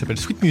morceau qui s'appelle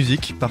Sweet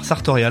Music par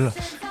Sartorial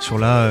sur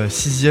le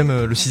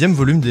sixième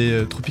volume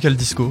des Tropical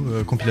Disco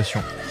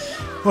compilation.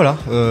 Voilà,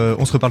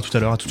 on se reparle tout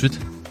à l'heure, à tout de suite.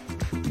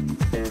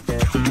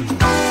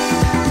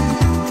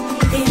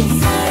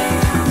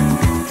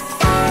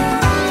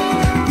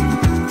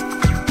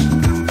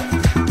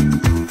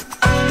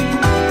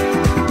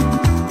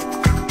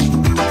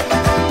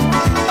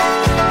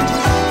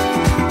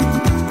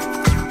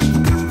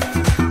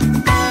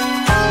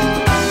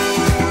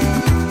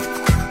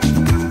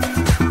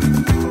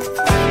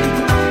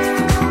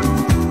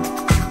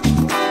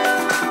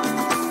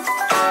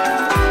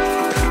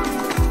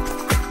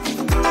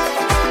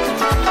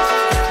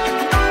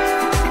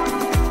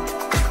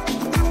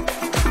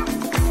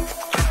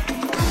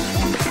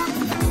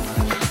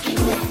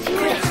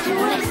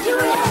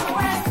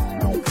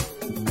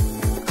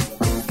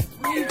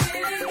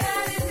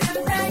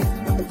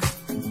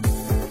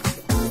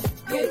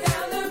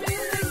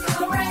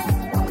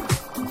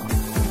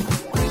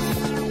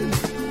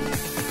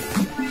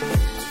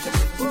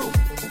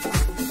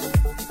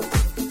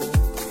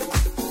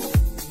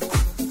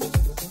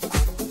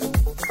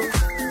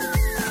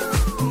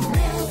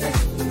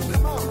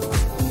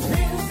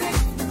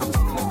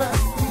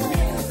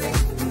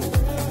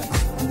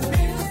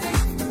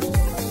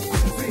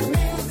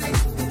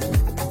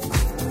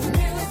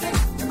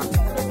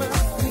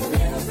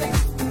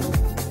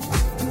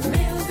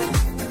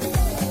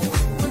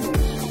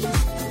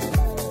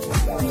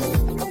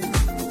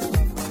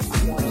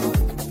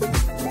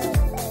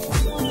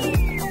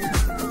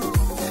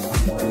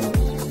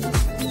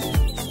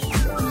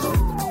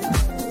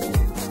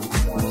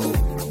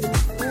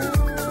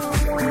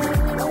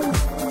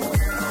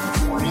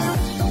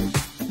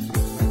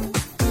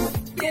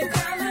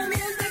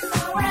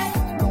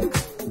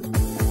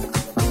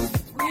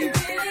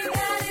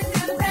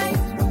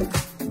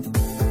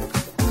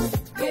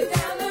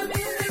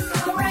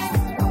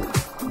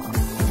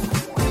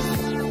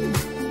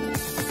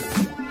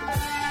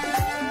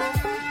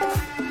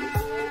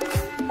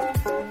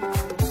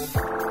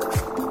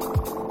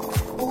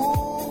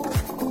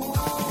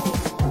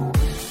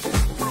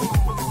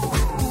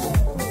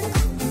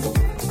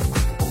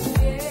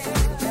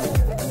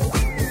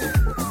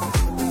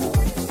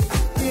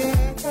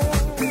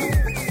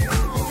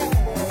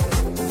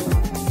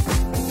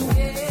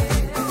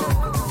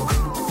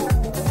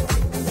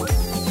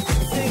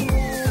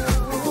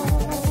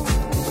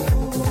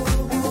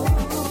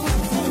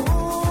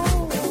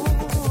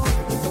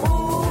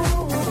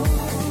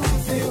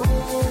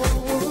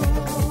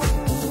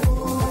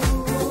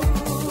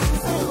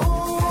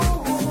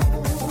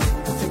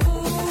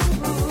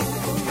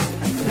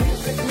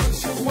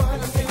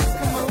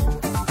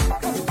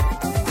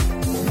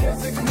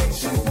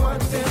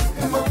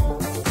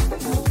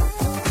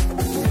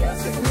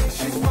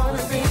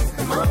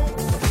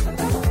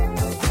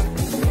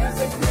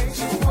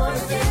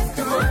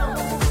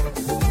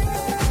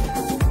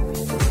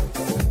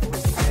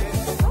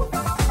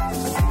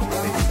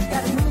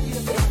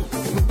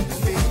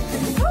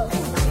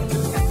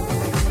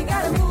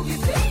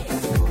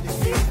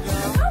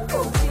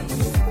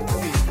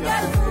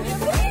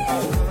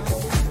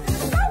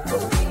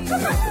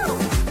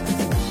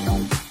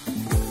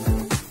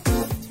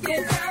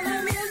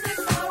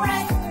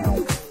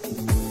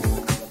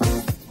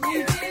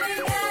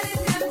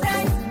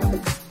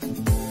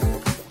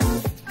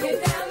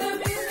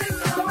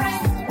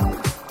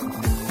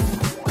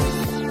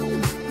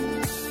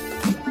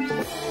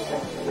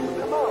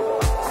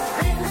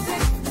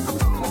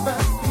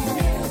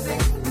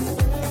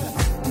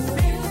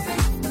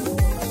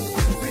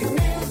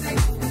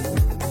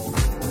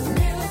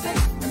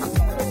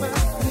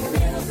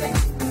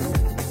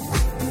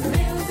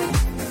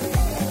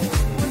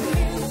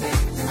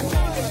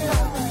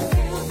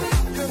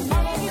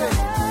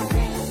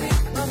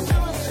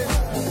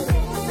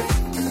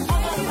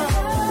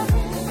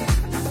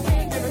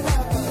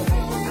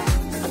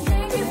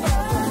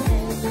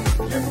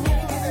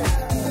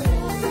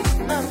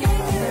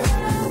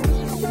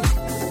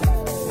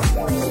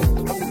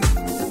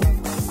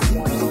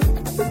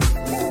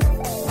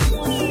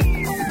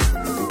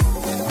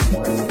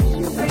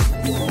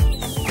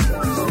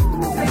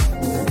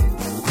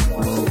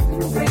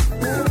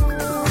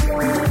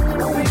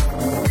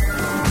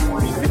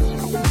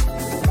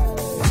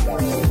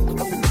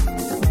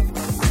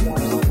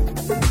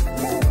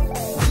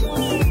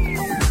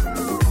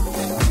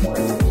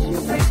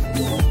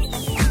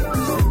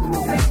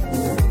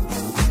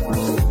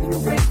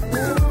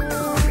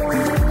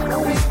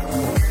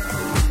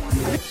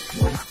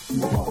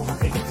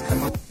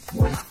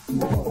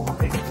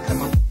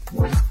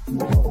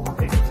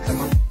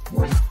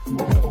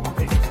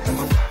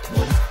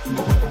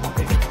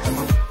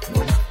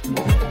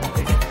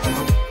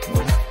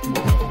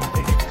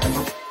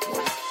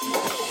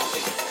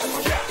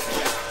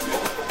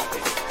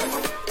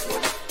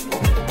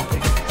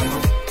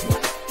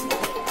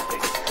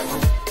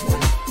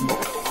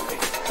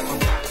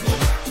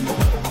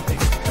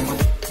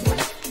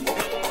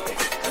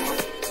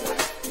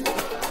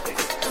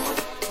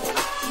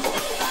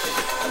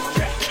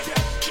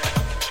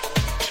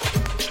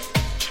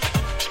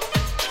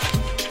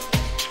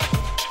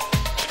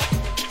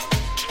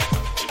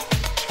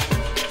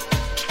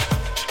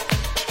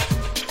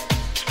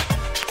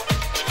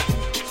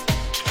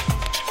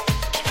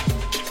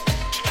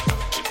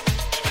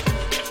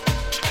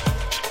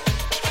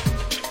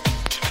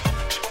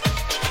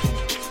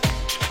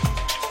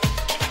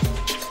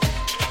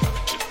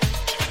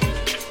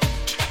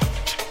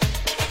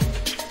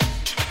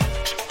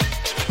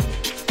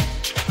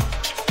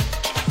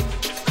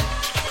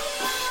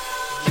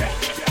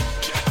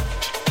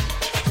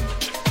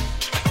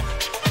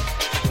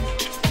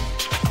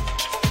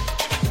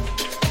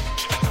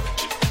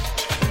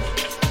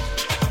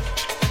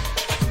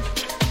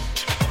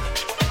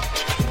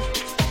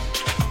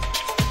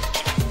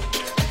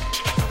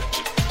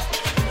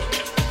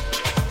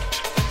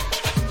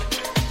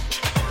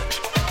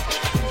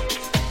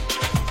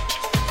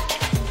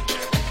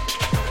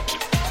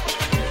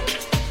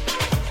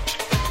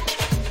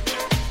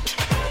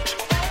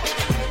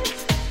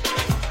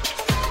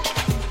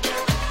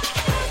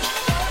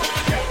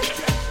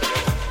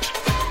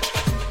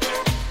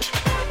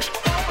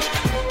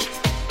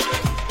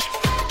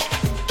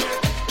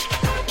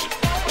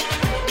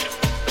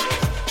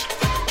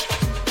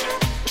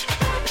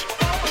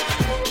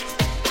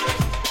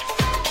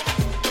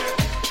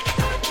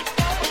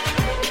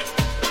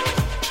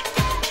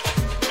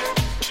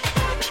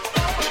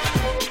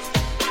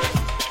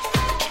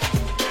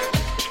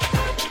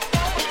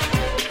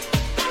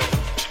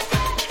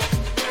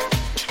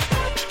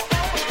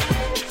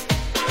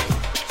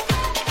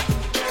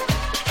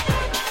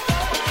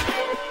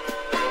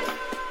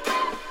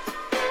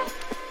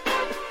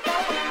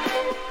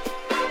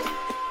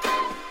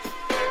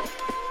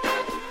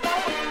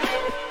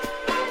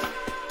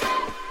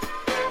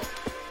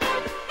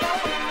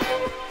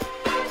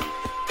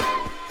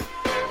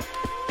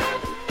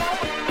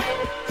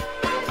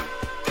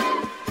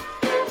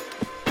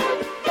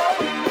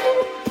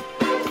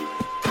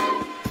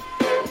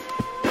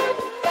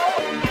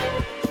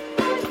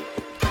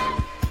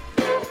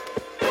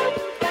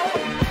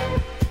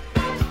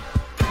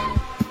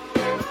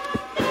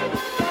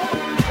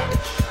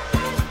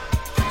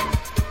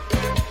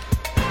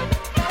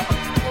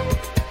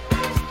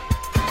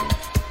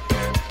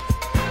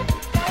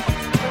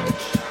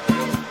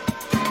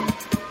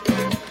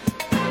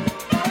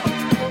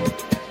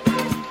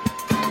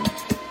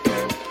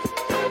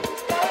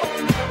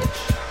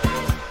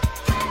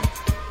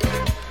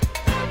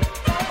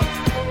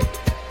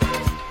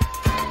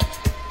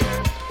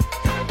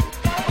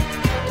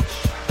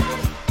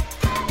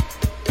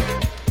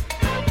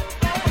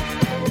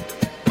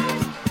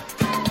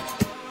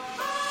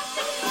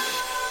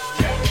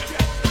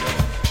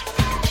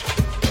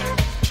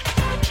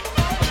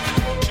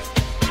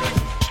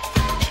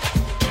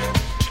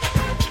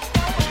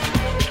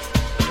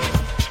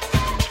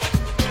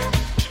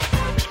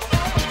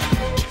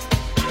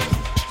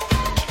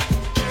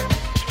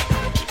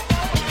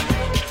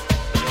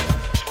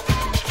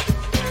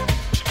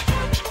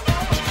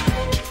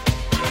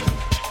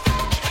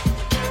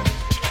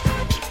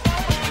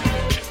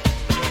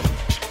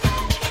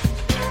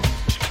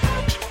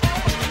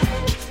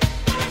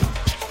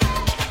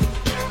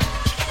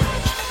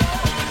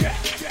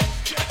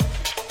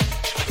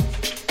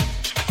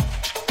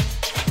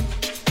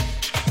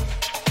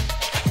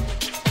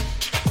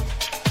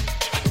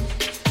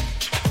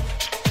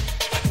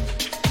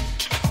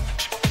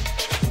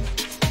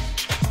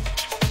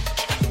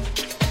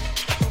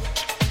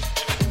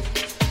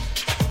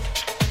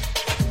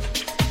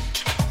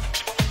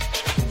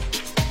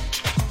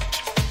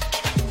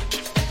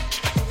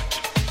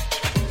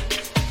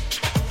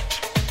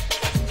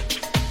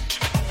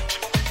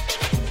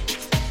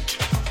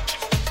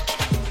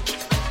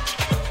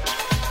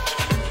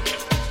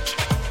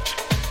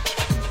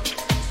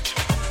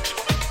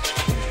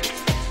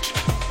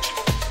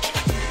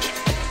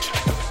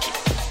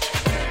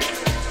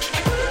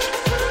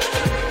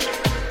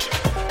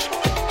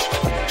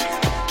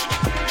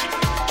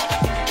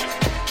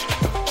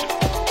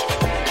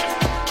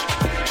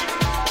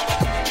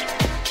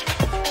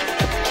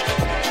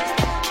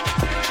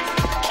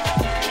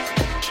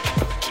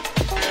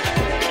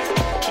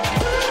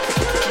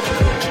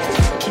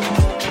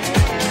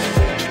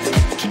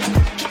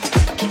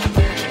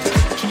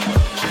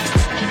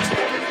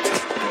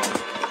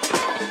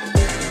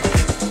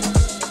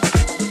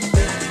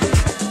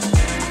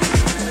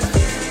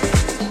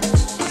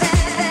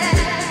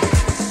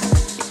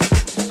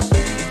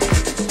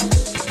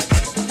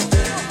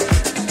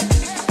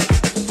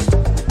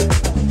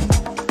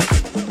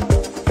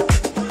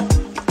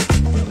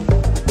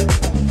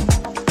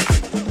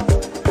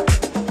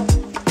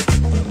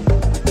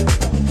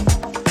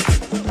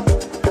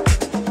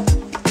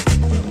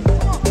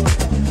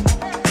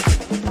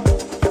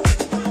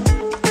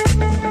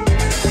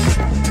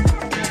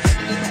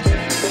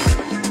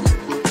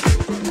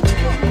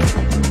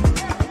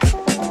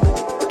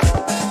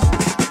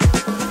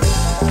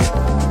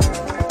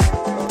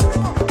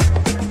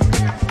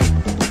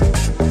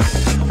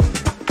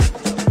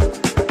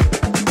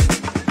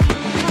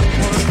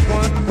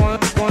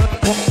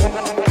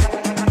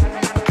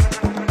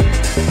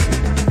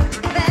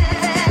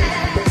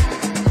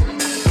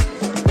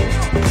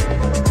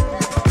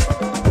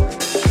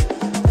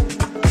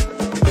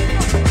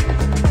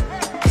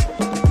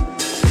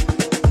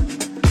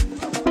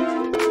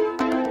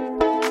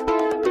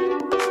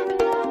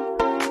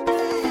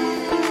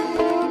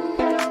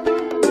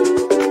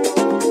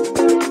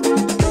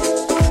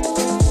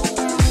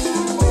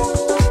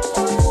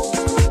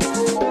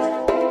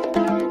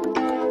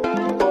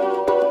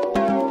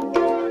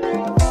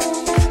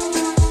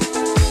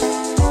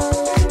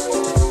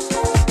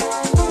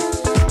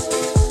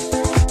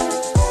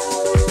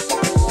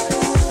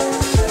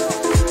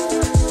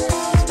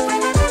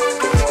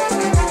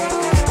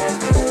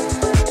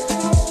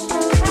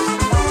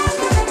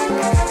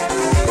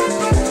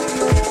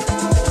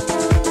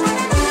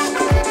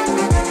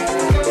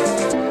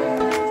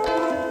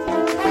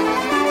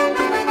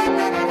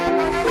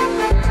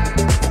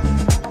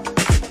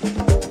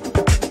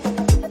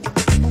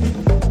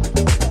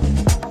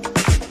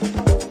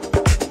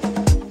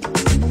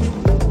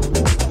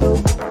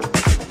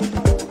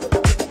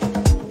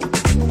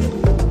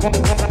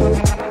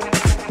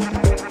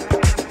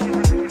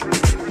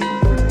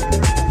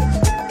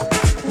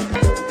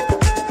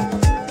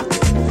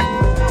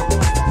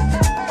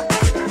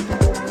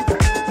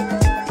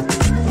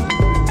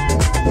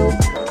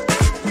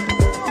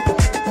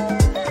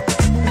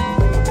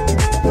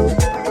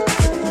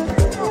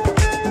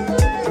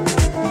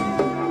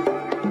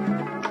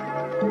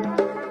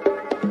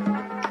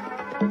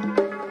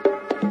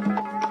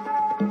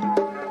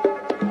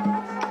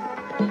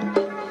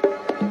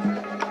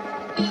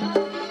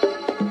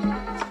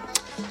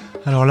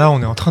 Alors là,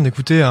 on est en train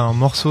d'écouter un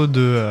morceau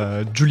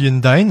de Julian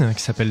Dine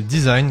qui s'appelle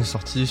Design,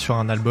 sorti sur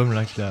un album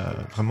là qu'il a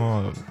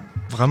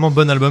vraiment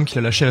bon album qu'il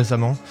a lâché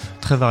récemment,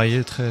 très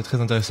varié, très très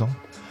intéressant.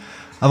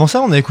 Avant ça,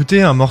 on a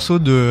écouté un morceau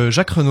de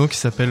Jacques Renaud qui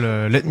s'appelle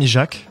Let Me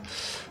Jacques.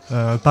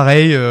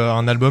 Pareil,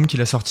 un album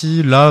qu'il a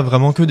sorti là,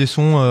 vraiment que des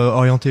sons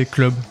orientés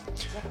club.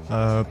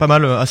 Pas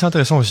mal, assez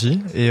intéressant aussi.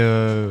 Et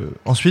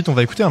ensuite, on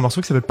va écouter un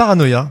morceau qui s'appelle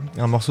Paranoia,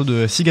 un morceau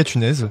de Siga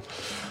Tunez.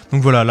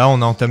 Donc voilà, là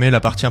on a entamé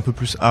la partie un peu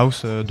plus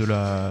house de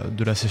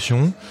la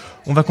session.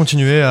 On va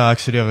continuer à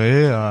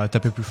accélérer, à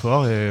taper plus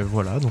fort et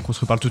voilà, donc on se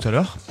reparle tout à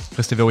l'heure.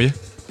 Restez verrouillés.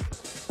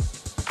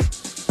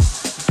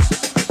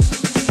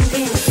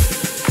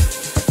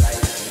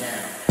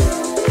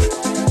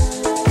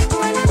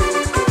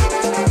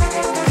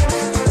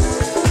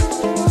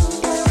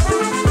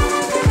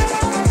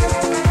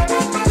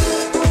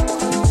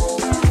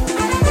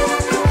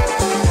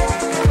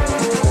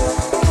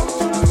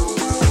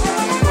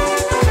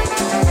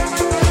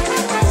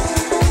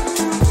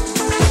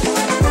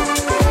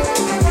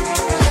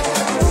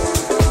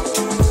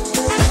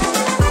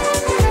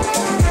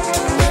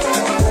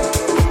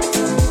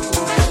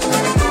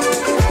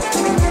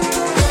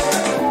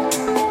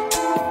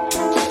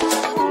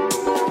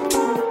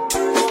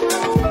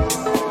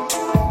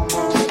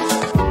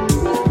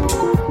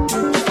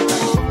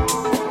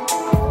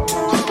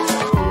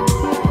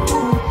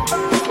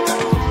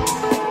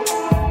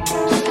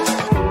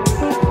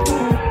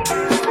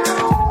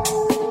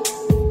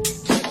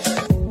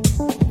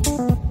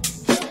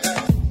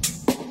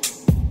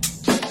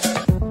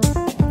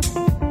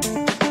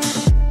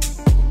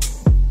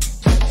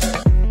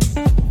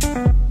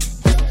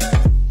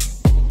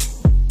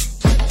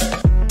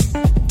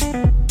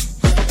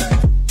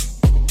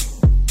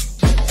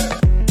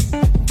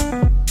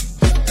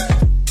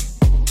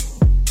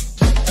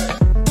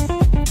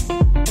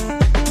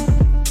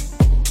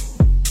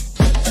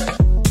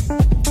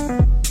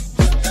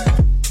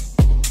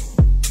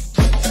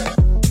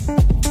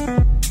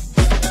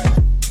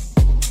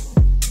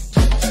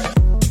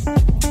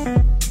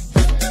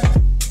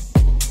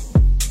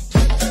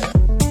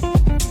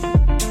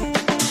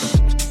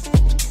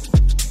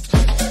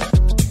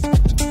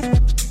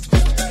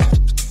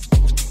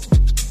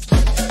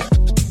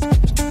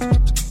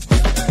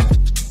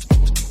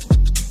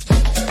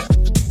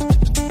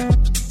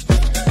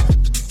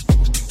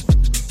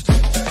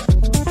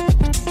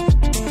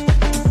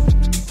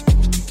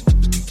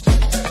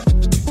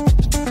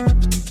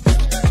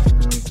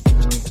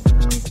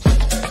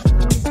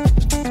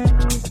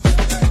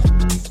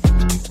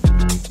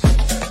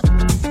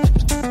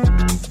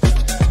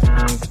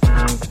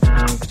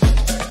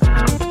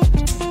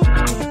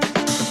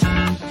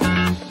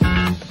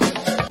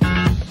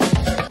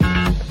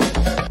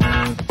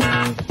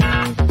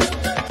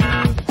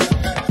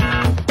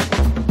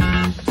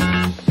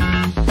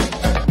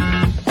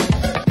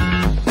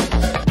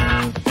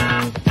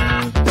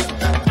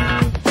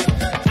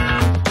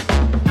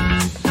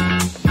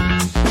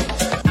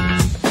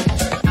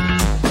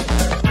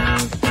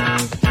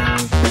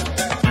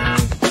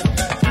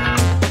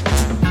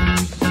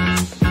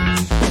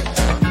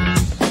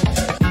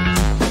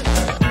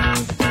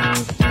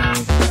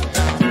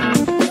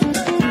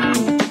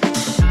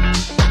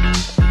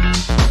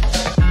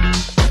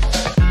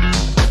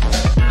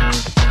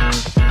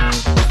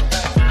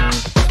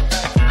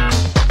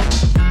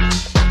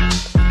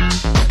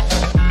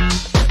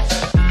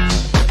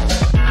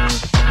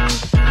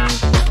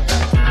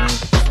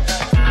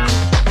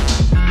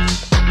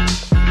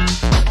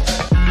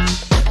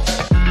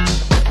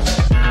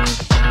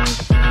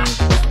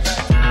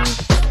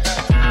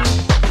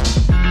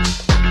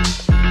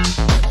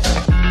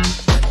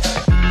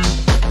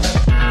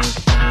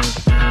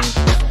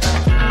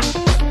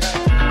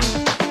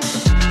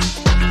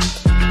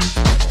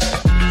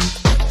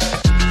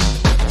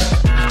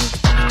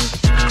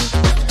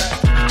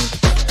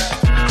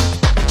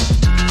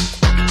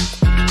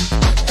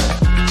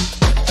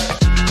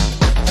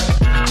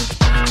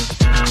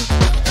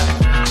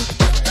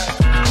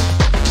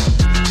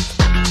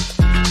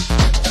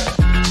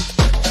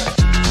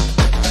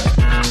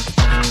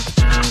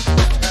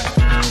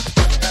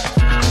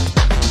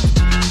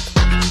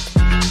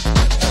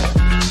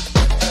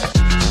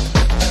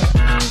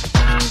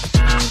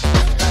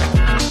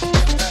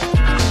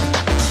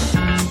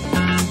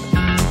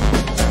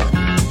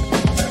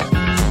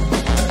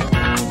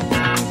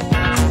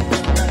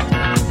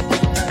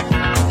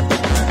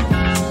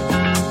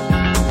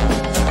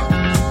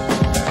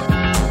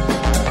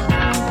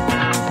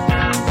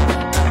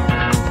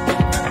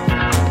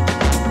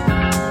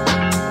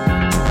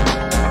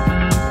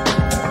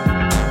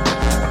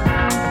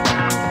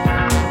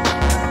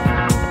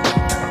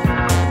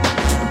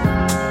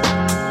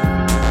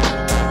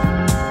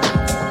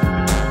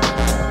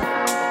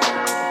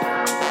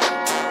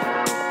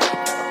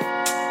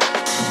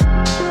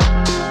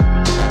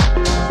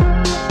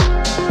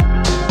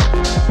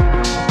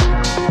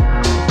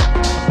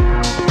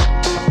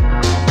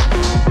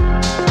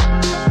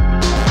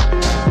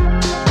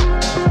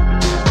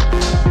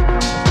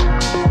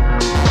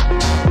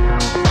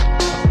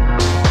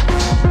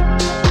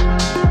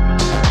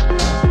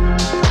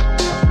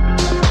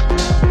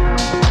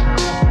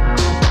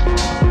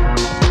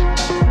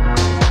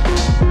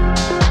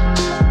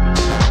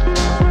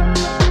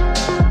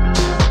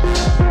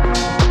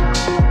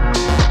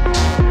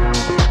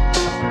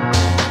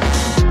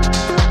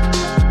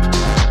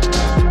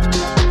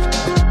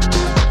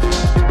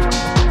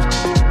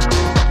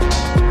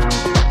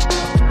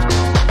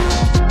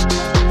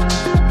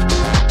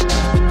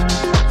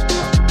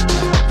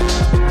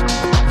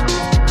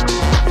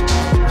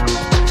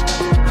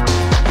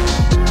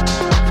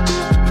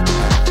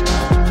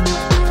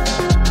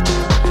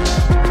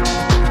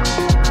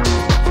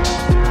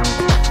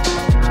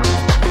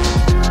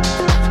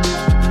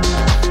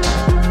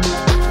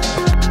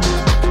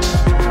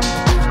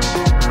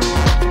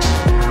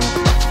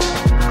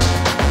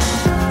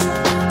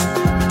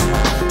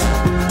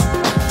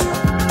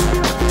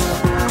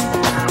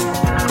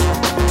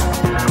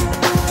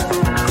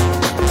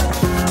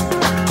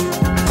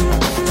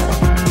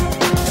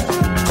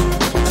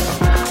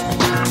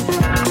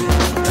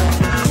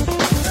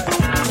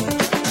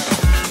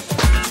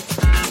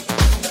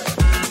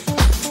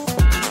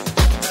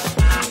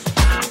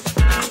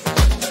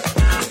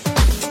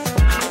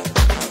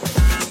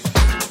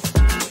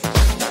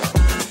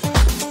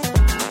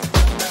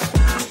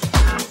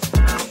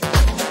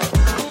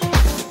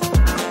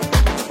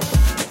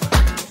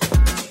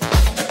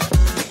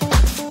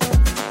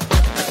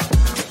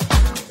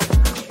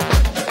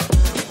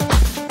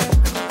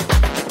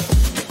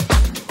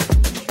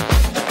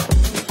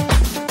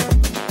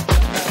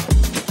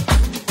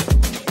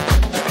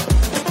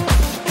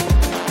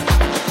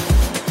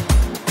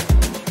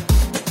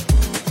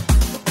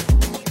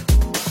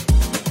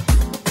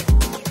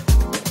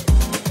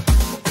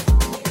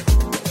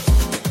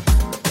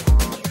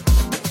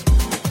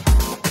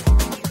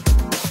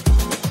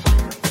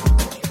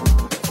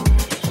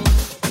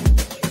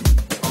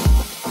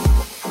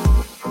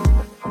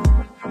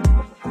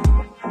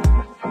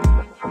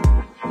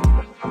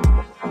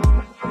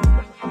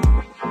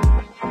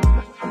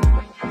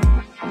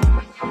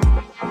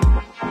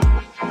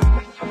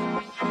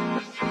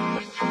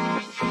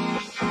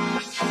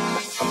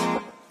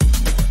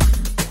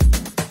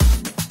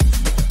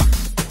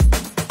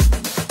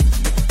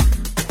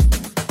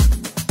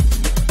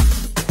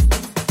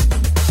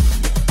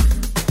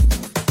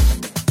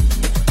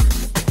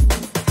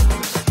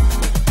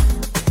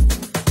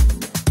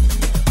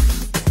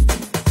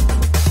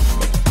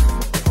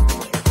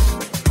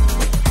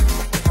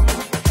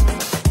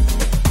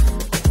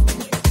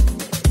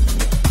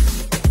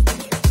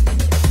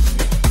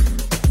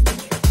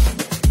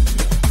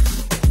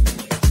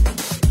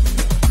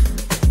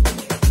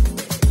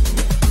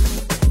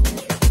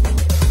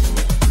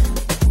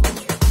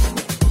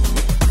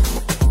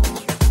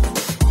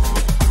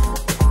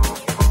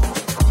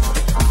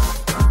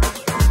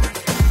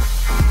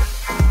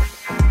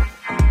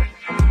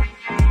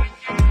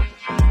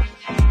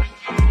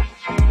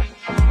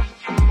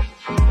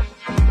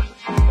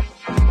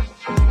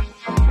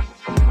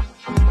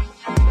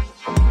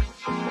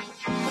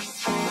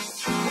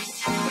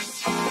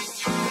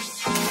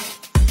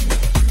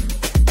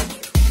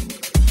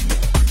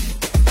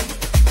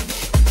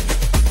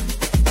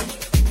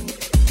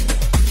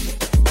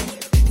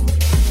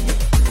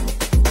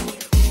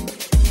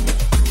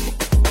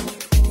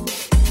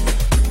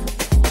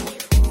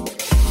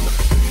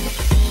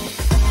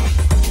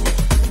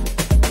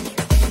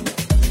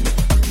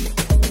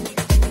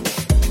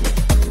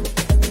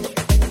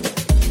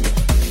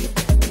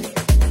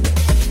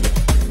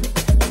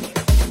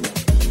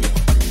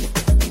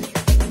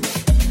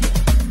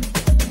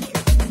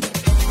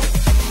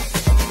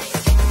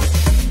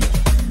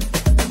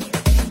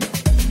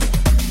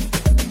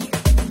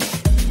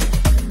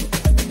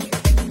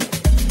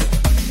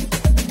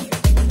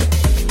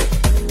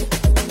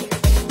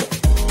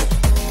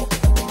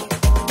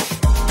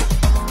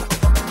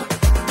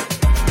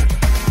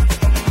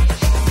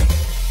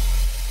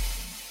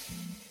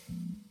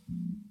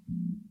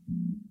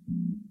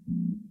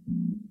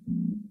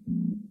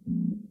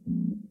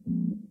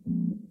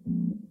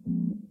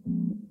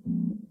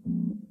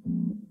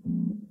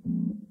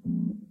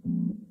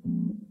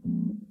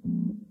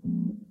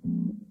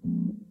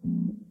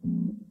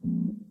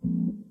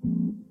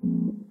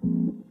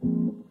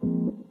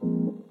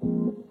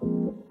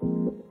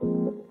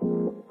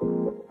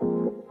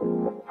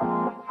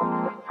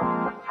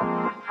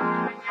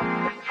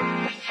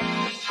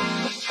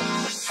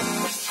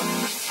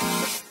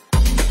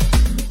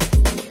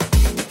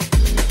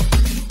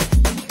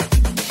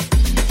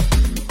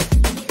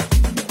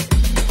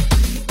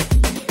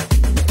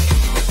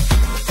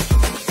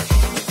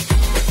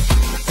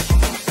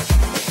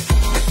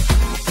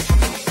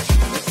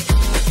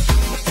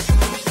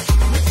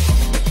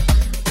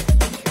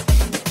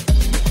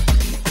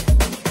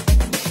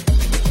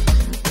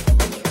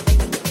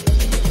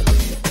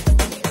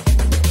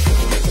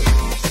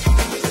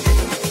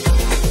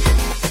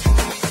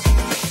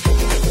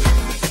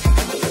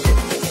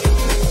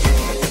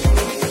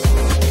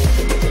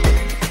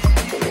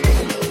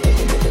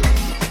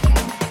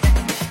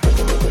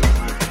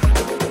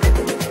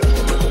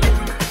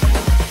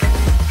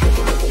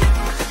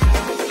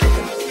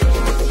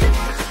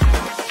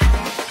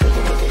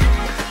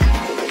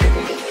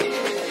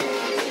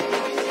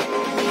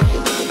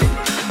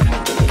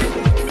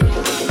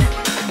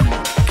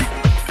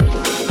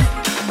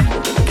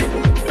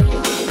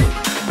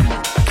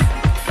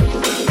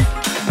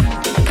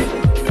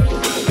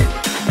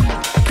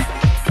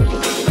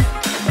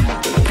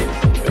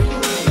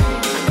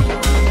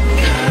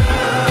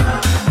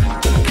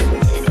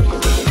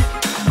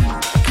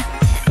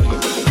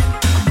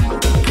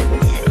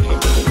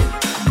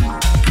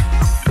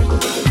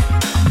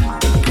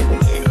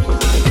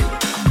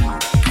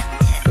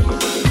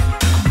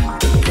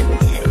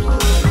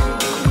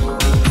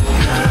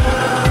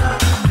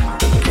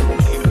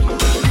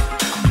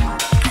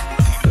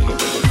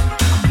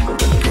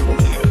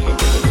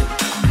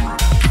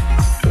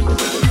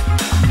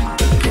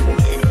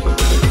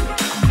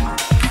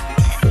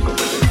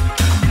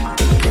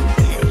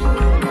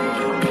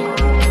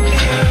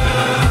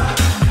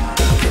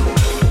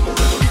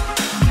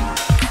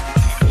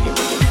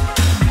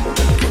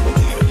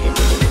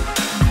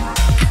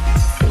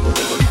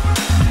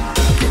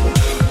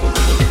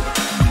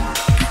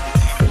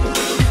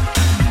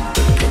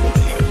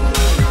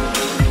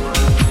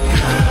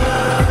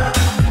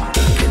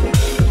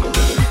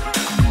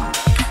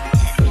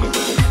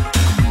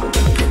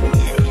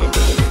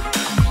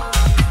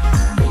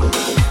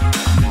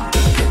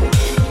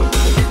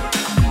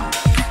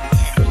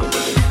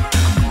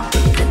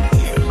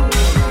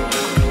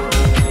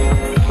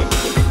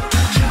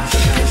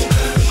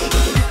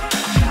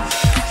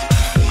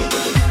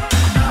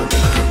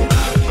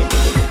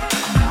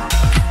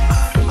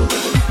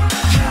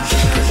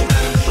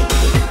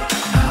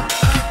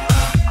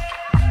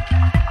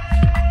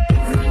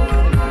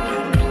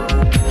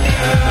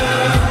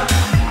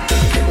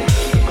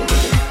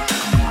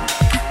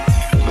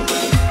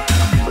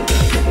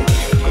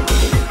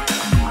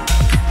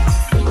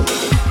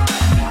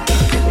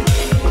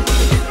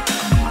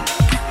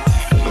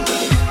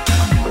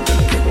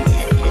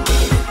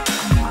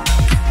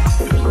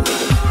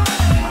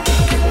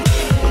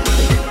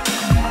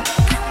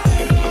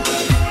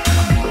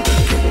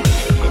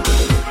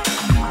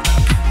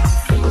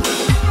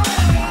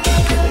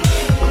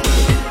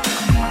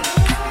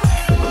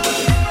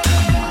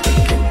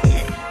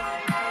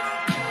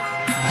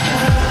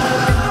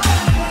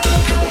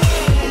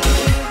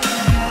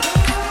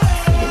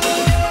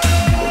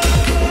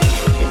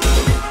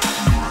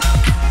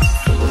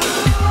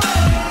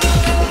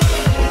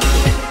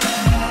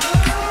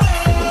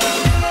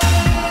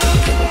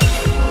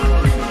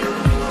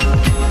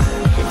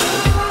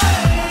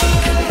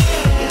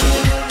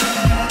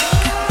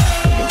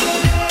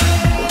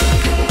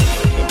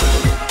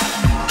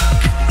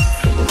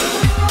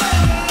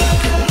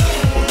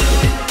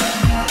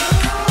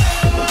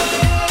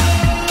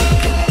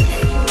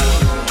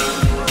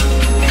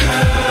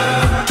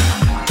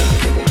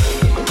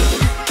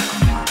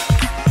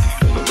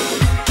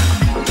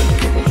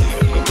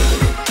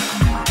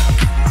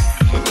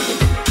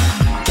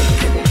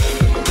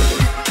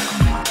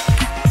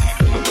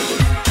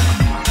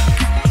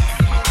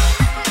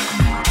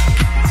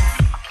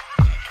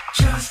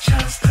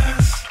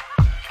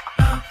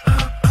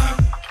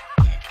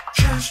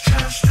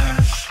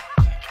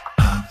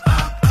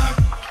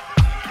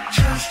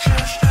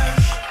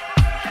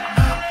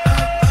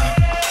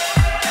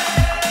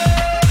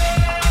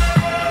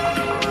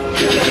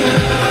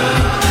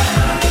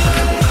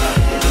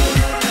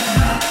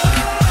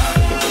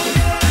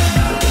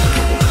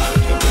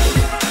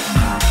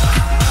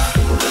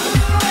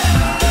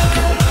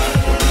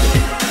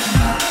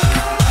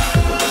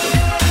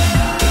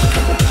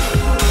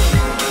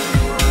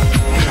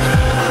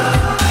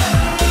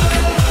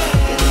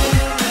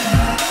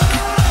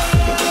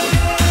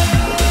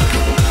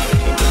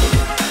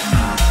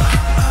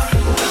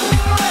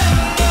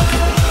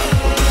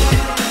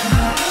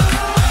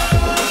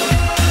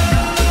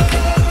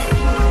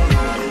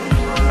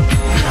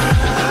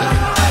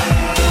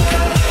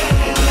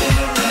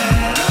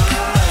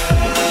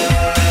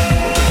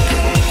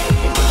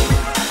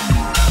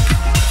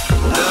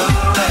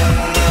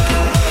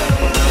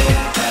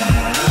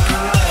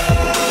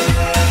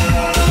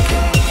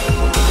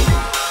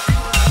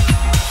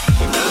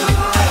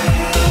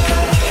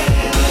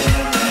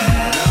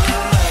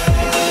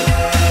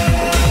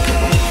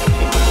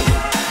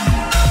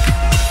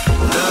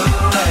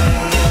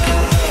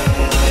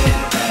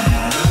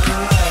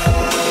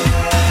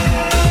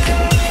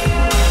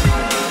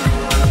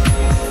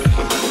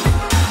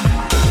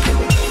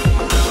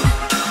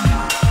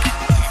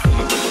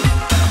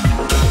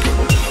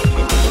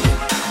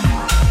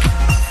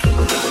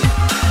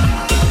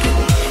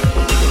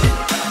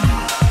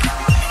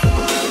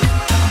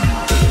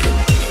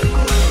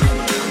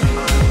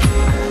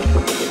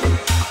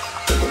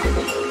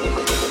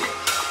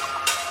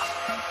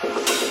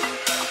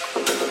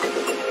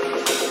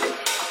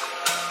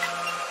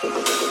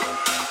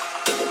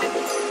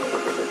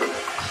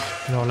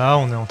 Alors là,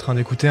 on est en train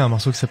d'écouter un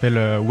morceau qui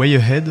s'appelle Way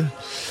Ahead,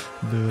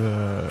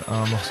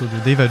 un morceau de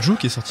Dave Adju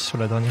qui est sorti sur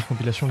la dernière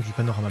compilation du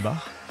Panorama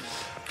Bar.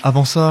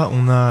 Avant ça,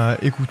 on a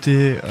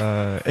écouté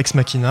Ex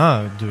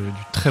Machina, du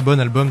très bon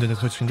album de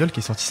Detroit Swindle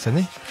qui est sorti cette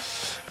année.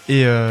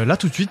 Et là,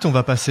 tout de suite, on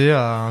va passer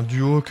à un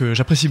duo que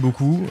j'apprécie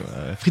beaucoup,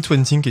 Fritz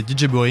Wensink et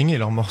DJ Boring, et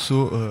leur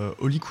morceau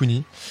Oli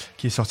Kuni,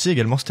 qui est sorti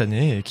également cette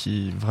année et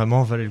qui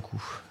vraiment valait le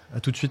coup. À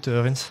tout de suite,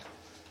 Rins.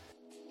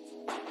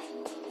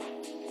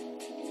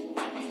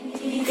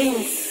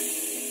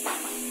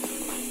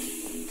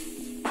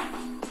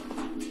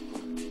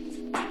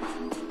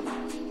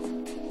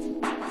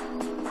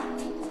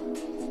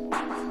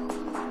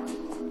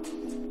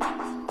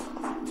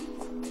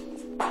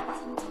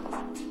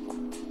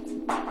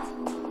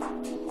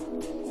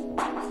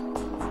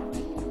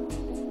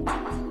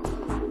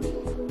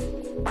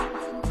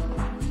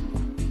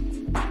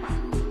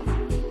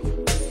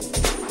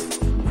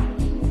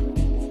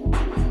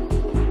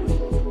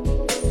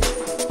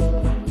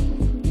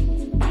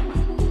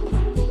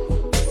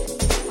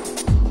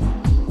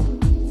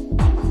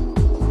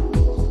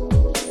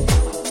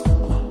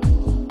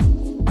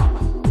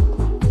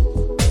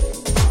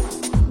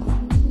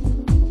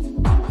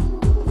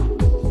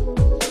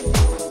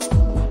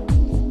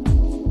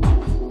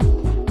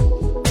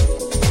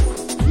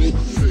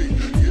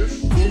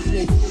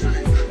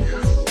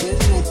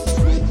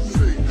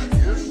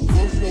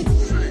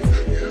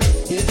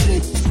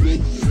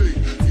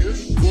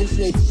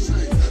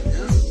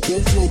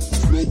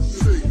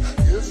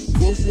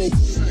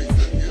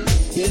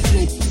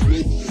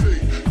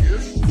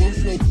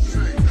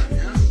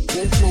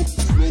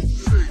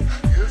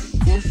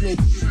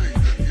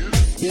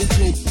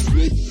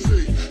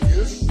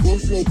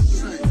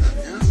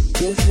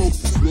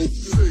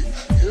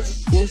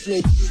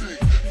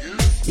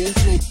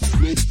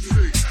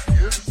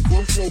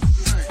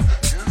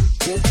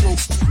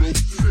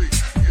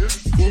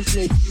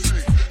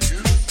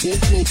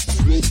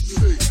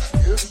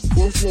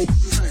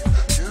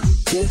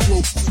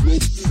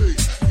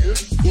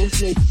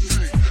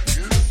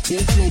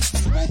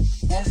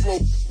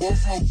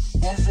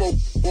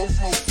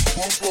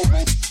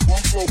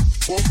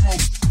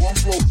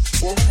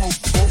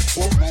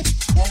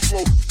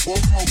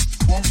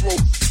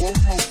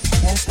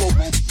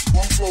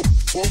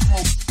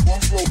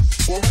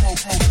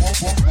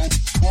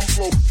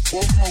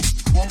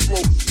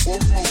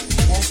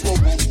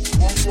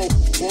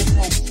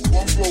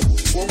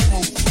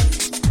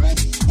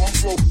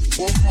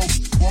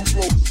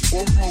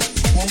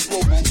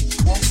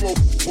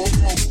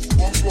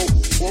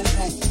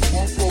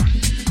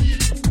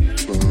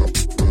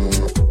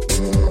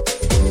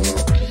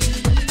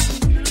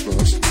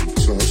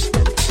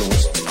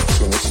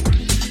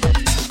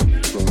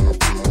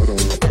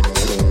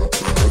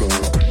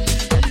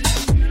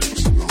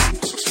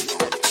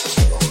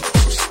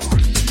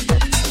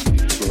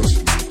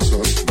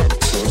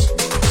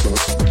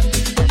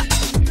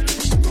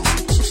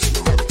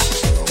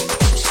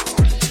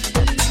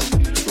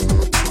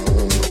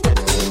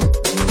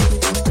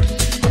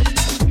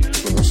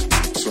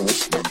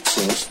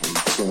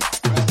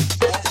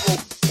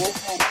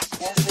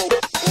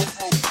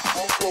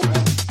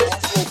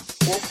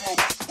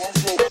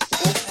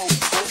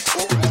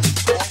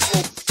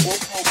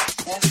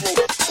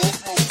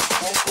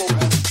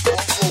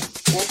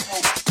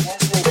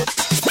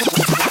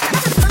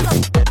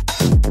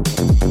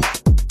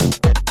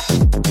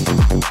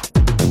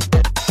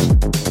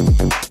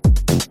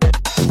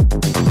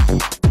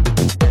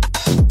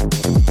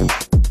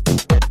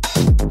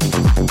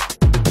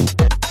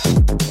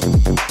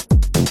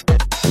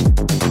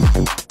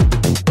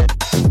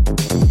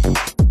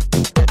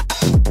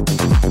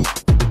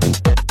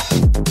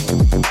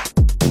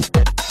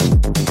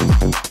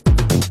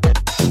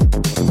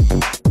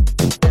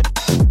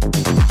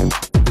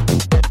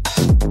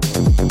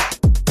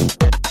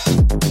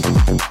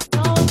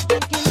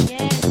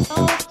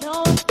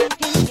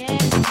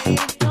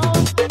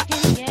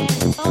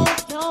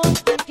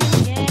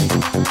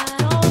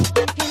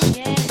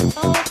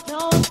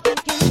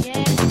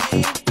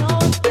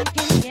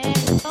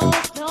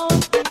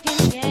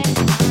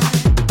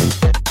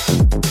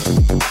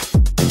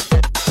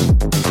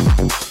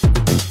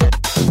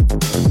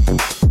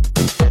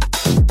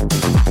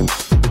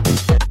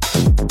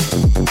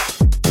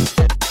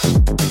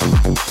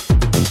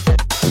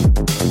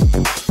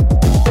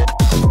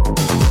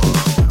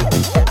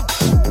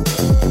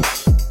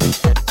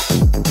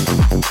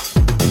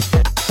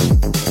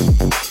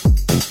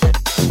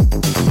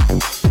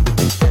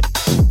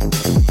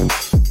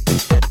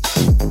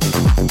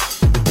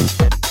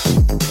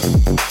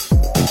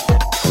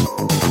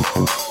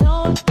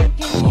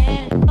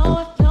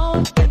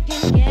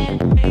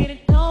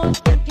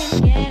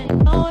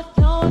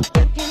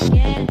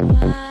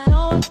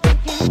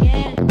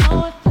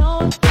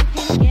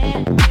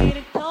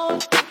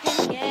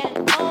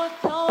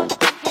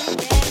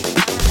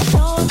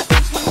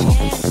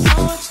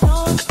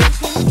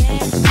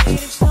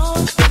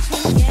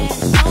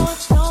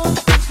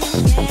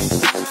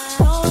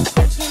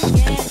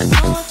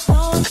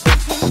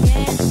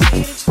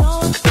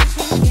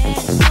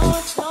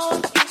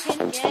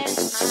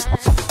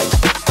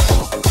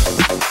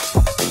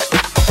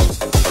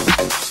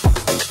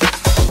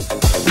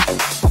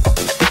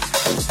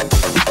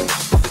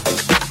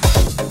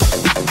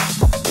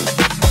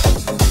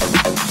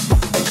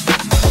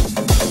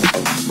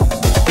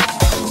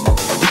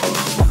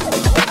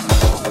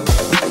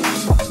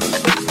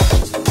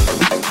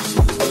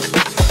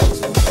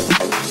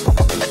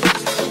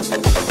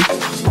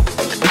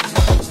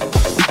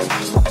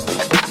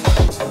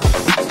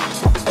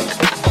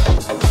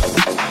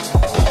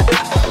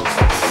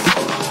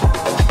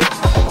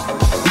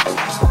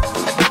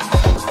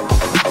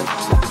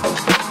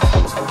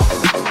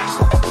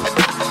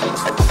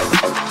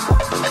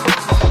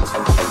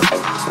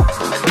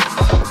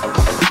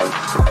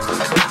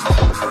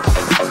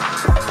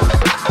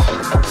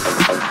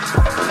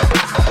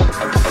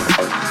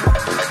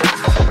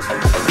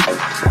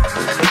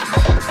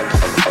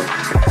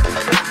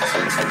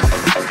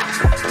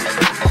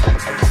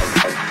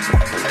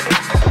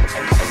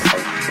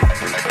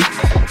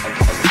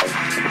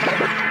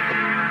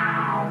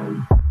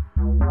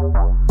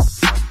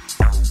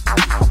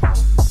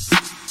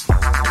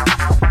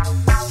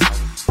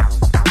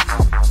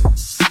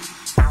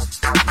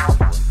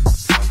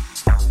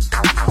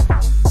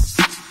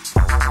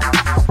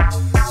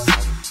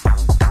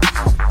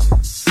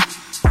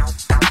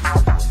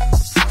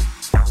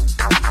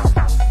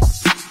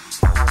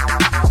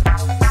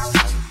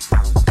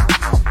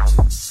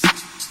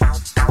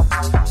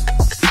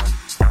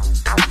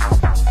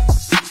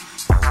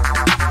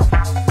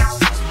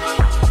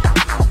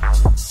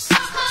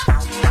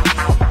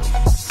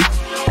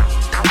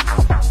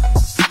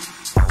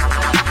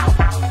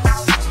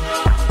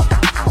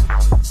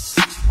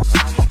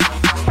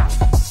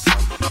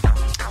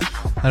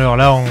 Alors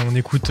là, on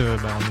écoute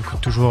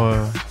toujours.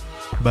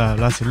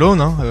 Là, c'est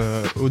Lone,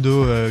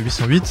 Odo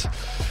 808,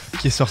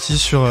 qui est sorti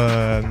sur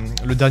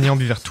le dernier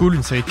Ambiver Tool,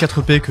 une série de 4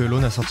 EP que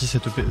Lone a sorti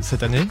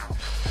cette année.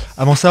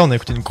 Avant ça, on a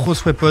écouté une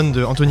grosse weapon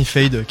de Anthony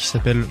Fade qui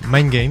s'appelle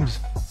Mind Games.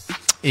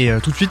 Et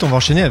tout de suite, on va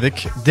enchaîner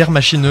avec Der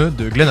Maschine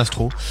de Glenn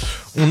Astro.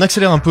 On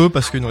accélère un peu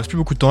parce qu'il ne reste plus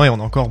beaucoup de temps et on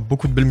a encore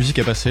beaucoup de belle musique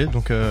à passer.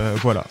 Donc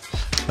voilà,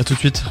 à tout de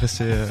suite,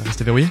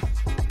 restez verrouillés.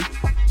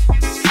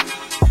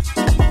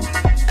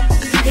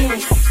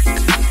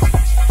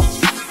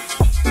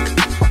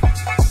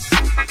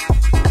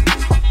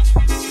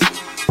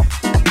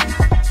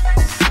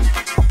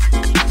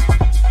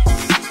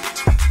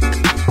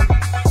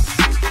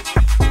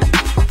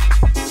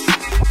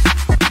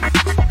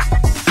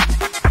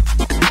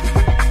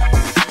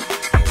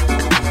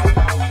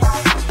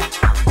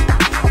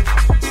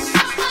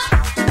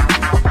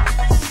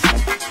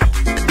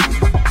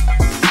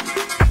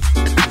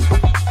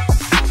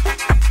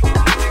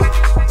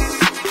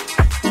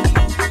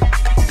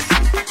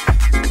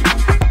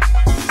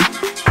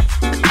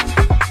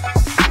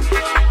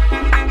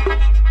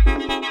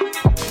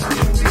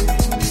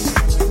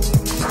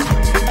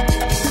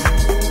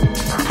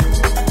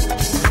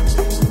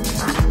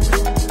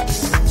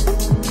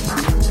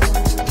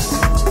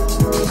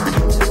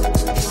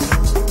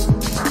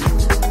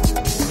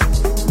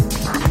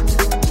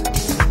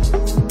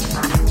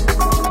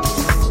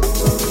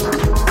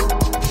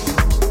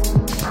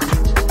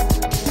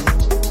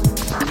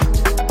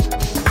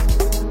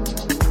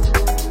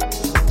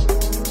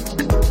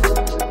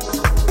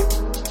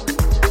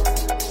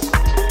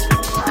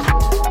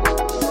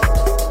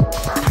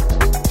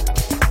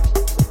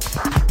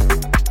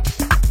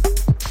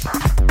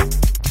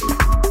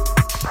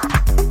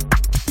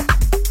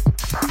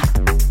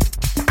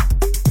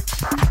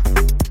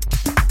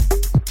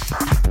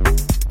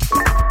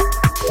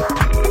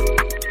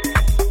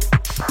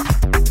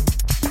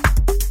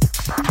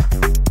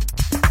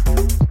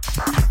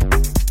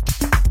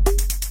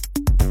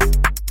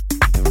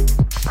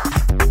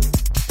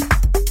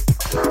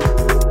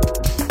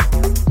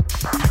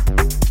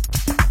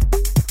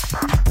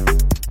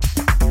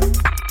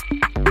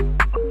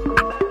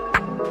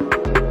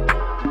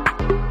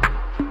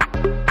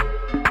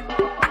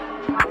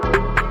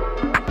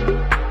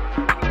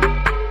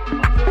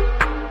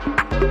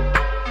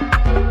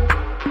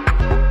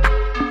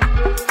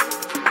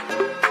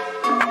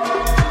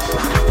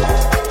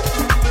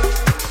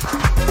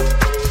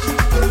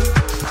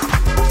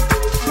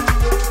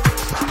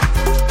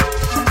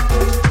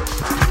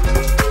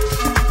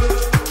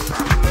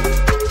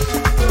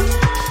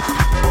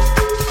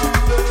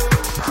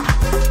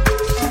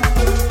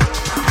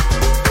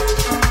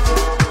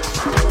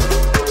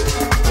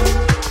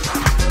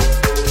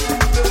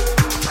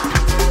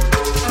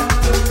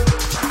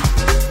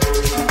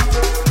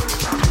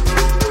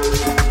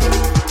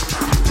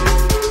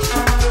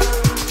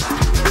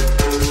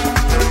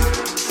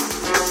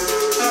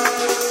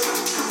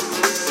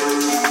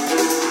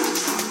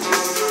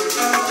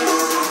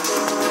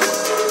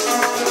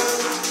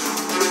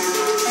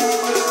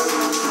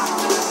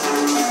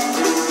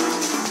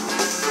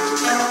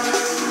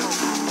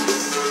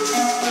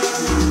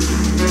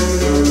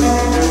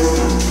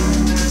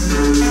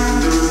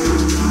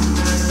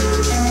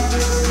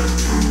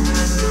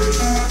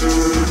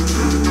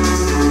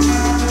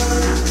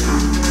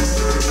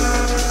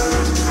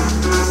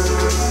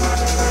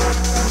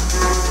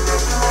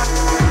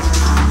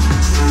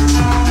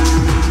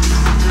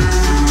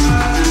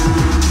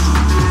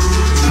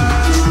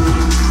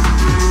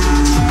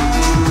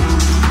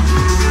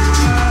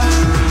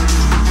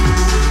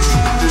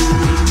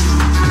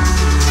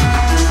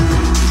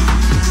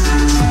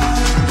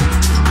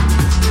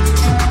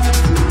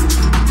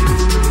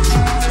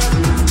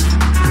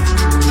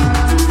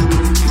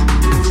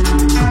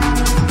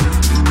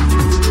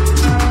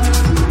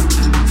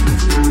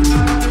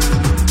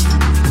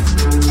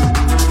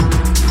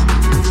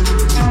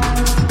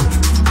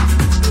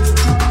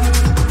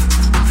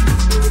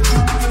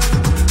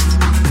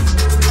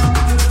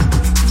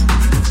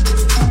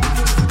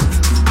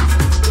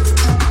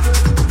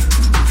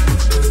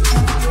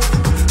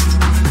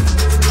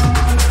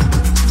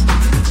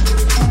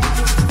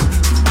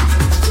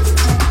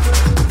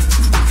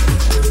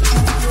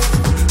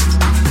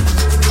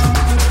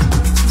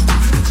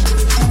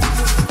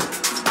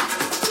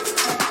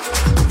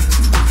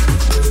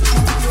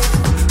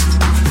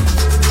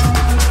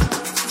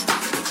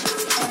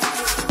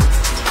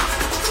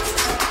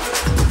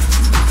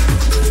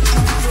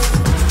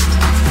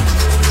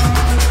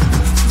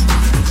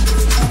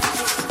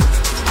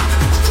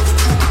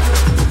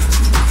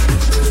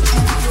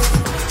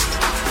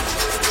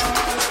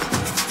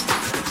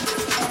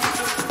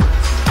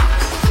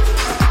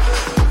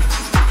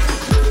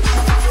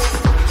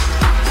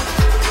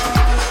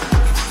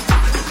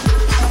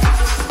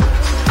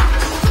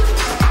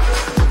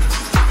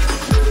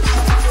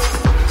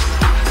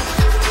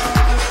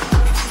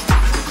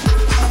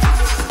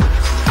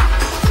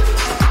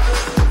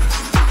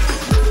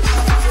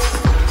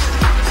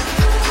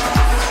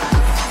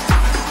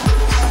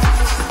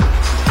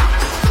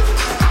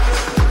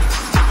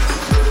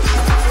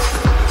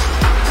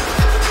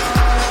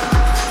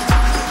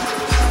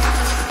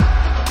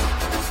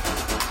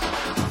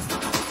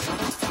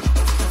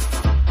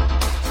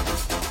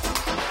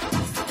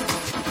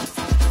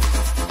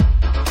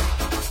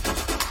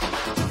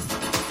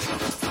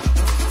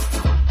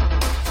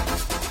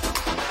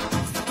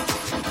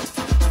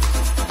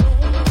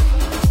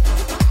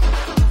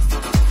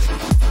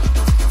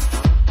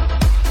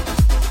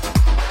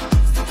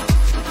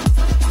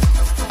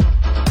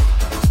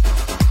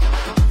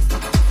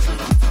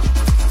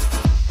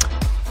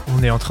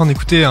 est en train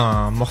d'écouter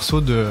un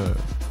morceau de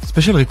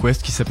Special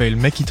Request qui s'appelle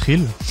Make It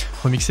Real,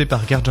 remixé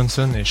par Gerd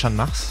Johnson et Sean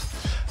Mars.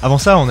 Avant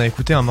ça, on a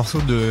écouté un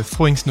morceau de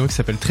Throwing Snow qui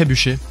s'appelle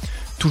Trébucher.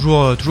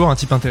 Toujours un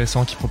type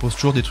intéressant qui propose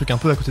toujours des trucs un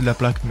peu à côté de la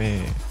plaque, mais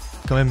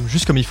quand même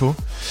juste comme il faut.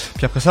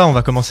 Puis après ça, on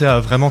va commencer à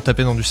vraiment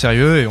taper dans du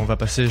sérieux et on va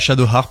passer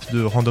Shadow Harp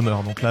de Randomer.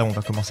 Donc là, on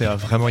va commencer à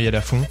vraiment y aller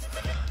à fond.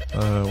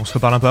 On se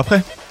reparle un peu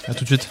après. À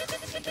tout de suite.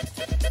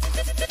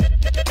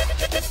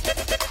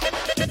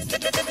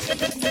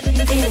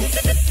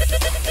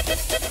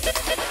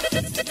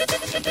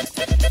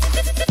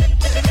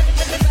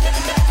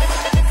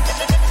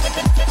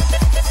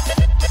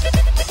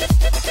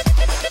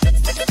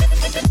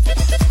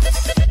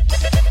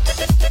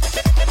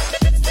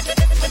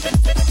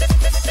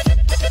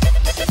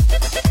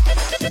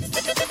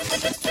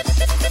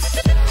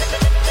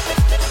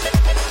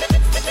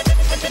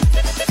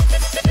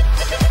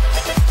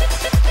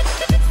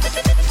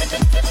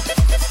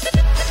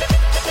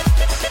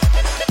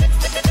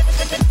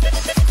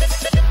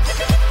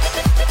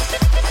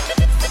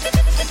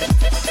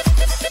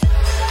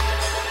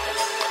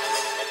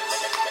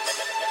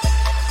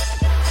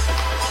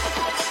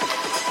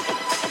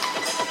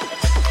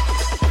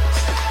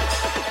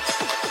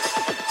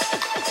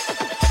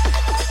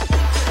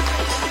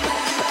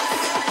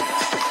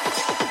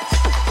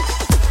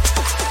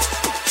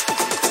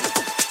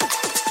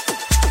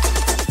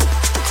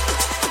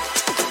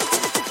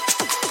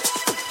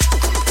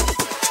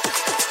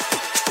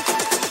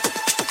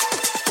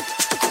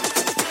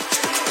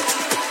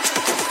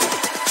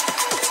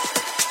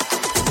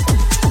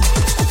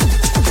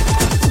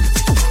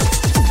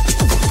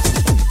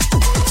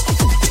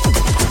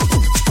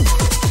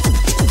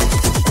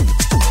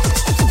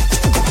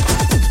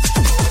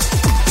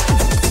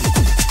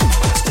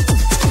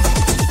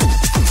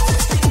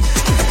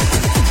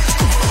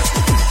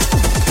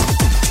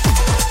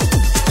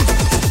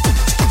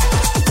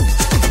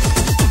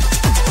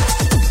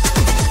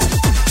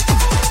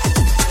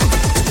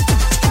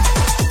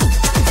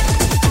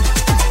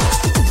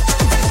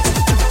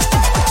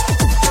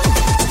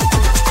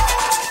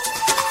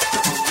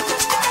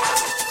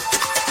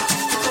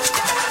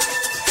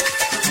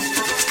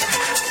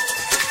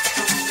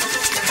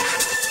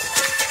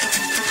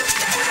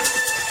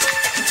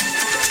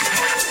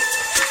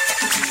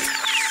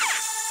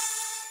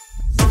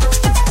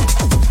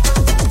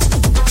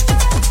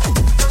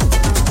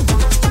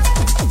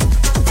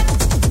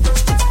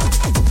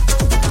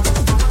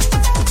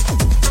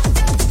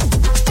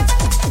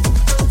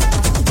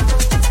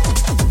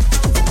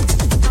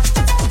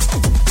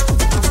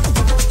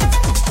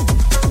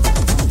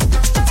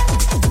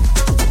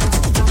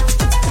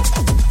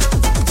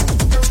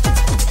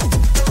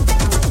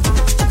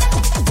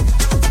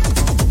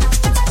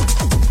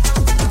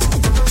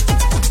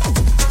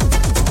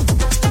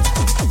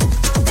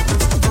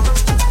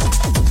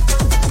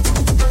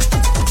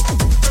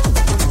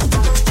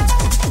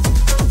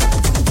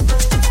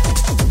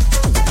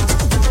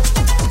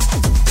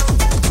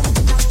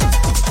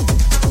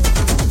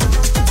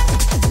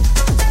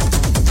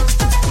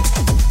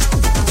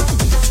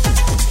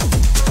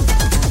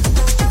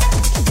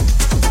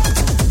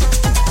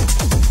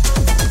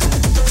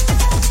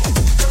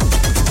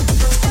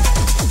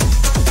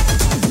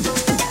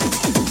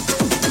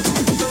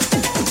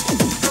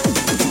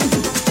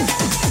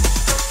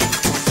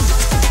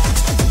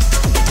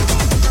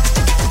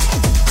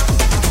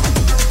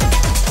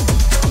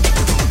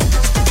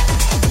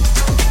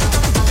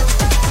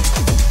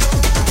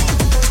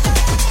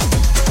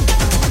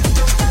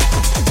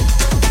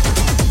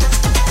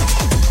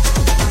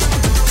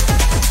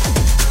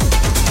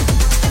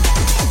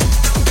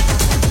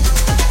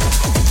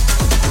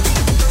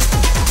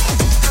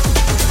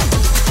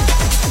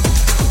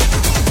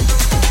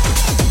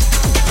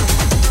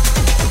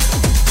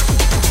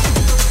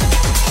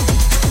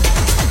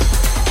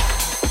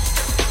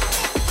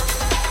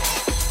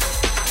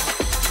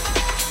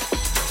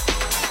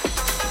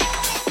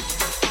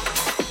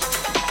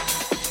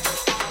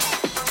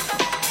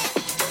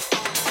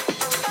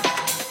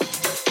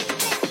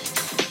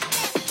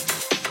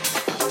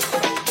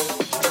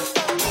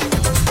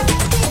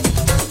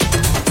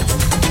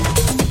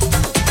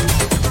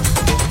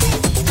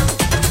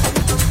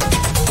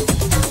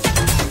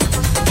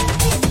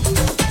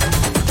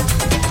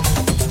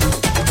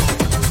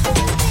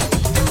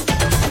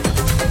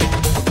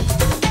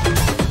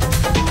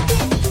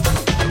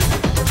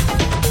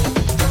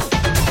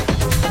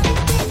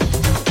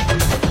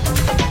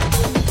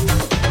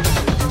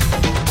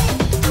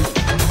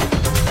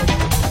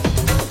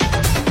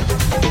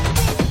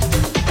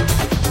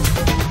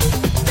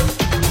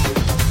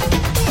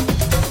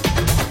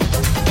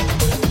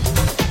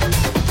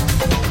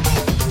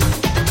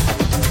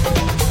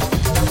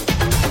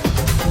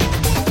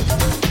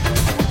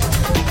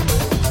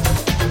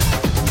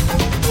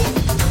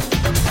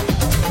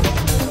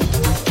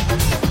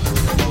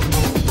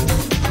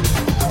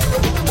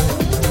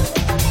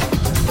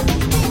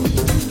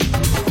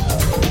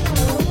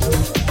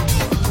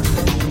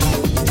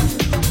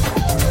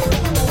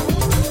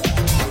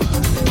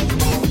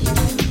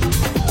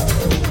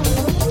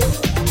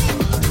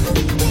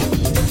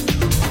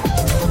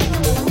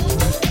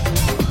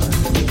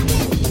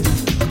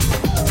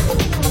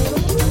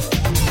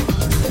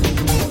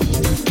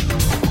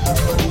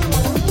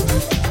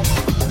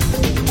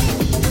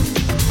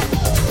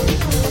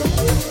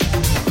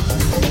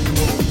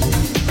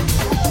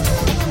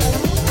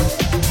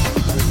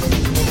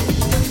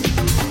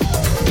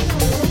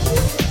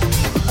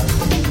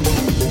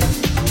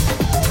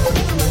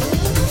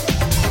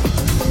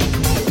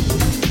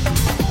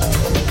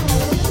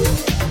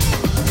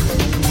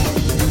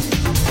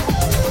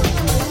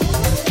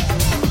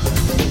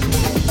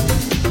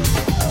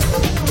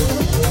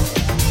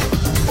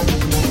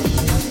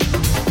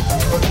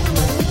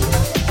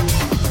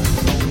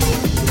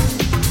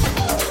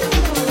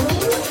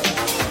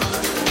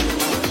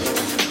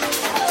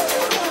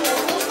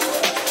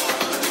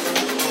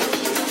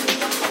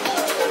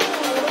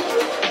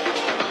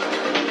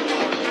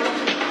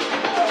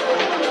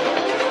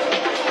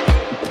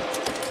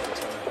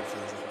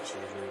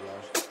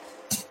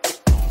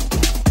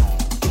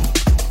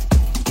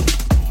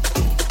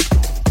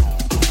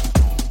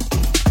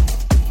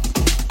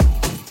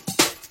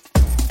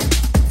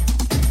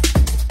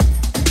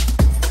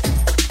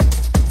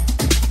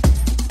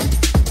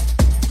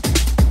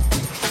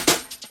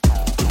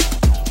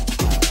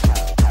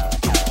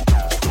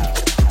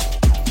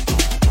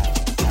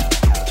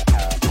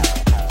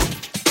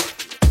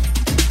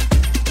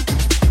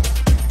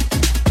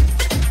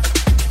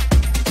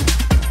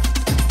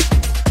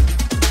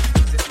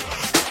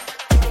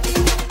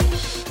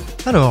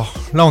 Alors,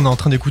 là on est en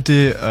train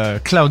d'écouter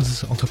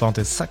Clouds, entre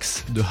parenthèses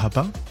Sax, de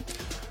Hapa.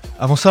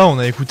 Avant ça, on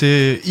a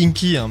écouté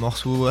Inky, un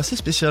morceau assez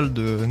spécial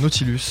de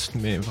Nautilus,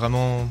 mais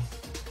vraiment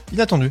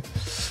inattendu.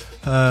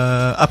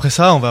 Après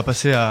ça, on va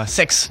passer à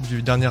Sex,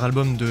 du dernier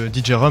album de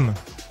DJ Rum.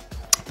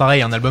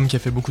 Pareil, un album qui a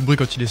fait beaucoup de bruit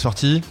quand il est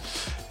sorti.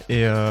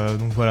 Et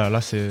donc voilà,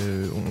 là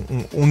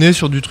on est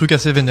sur du truc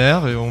assez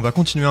vénère et on va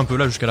continuer un peu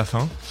là jusqu'à la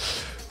fin.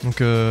 Donc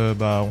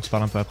on se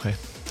parle un peu après.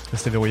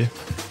 Restez verrouillés.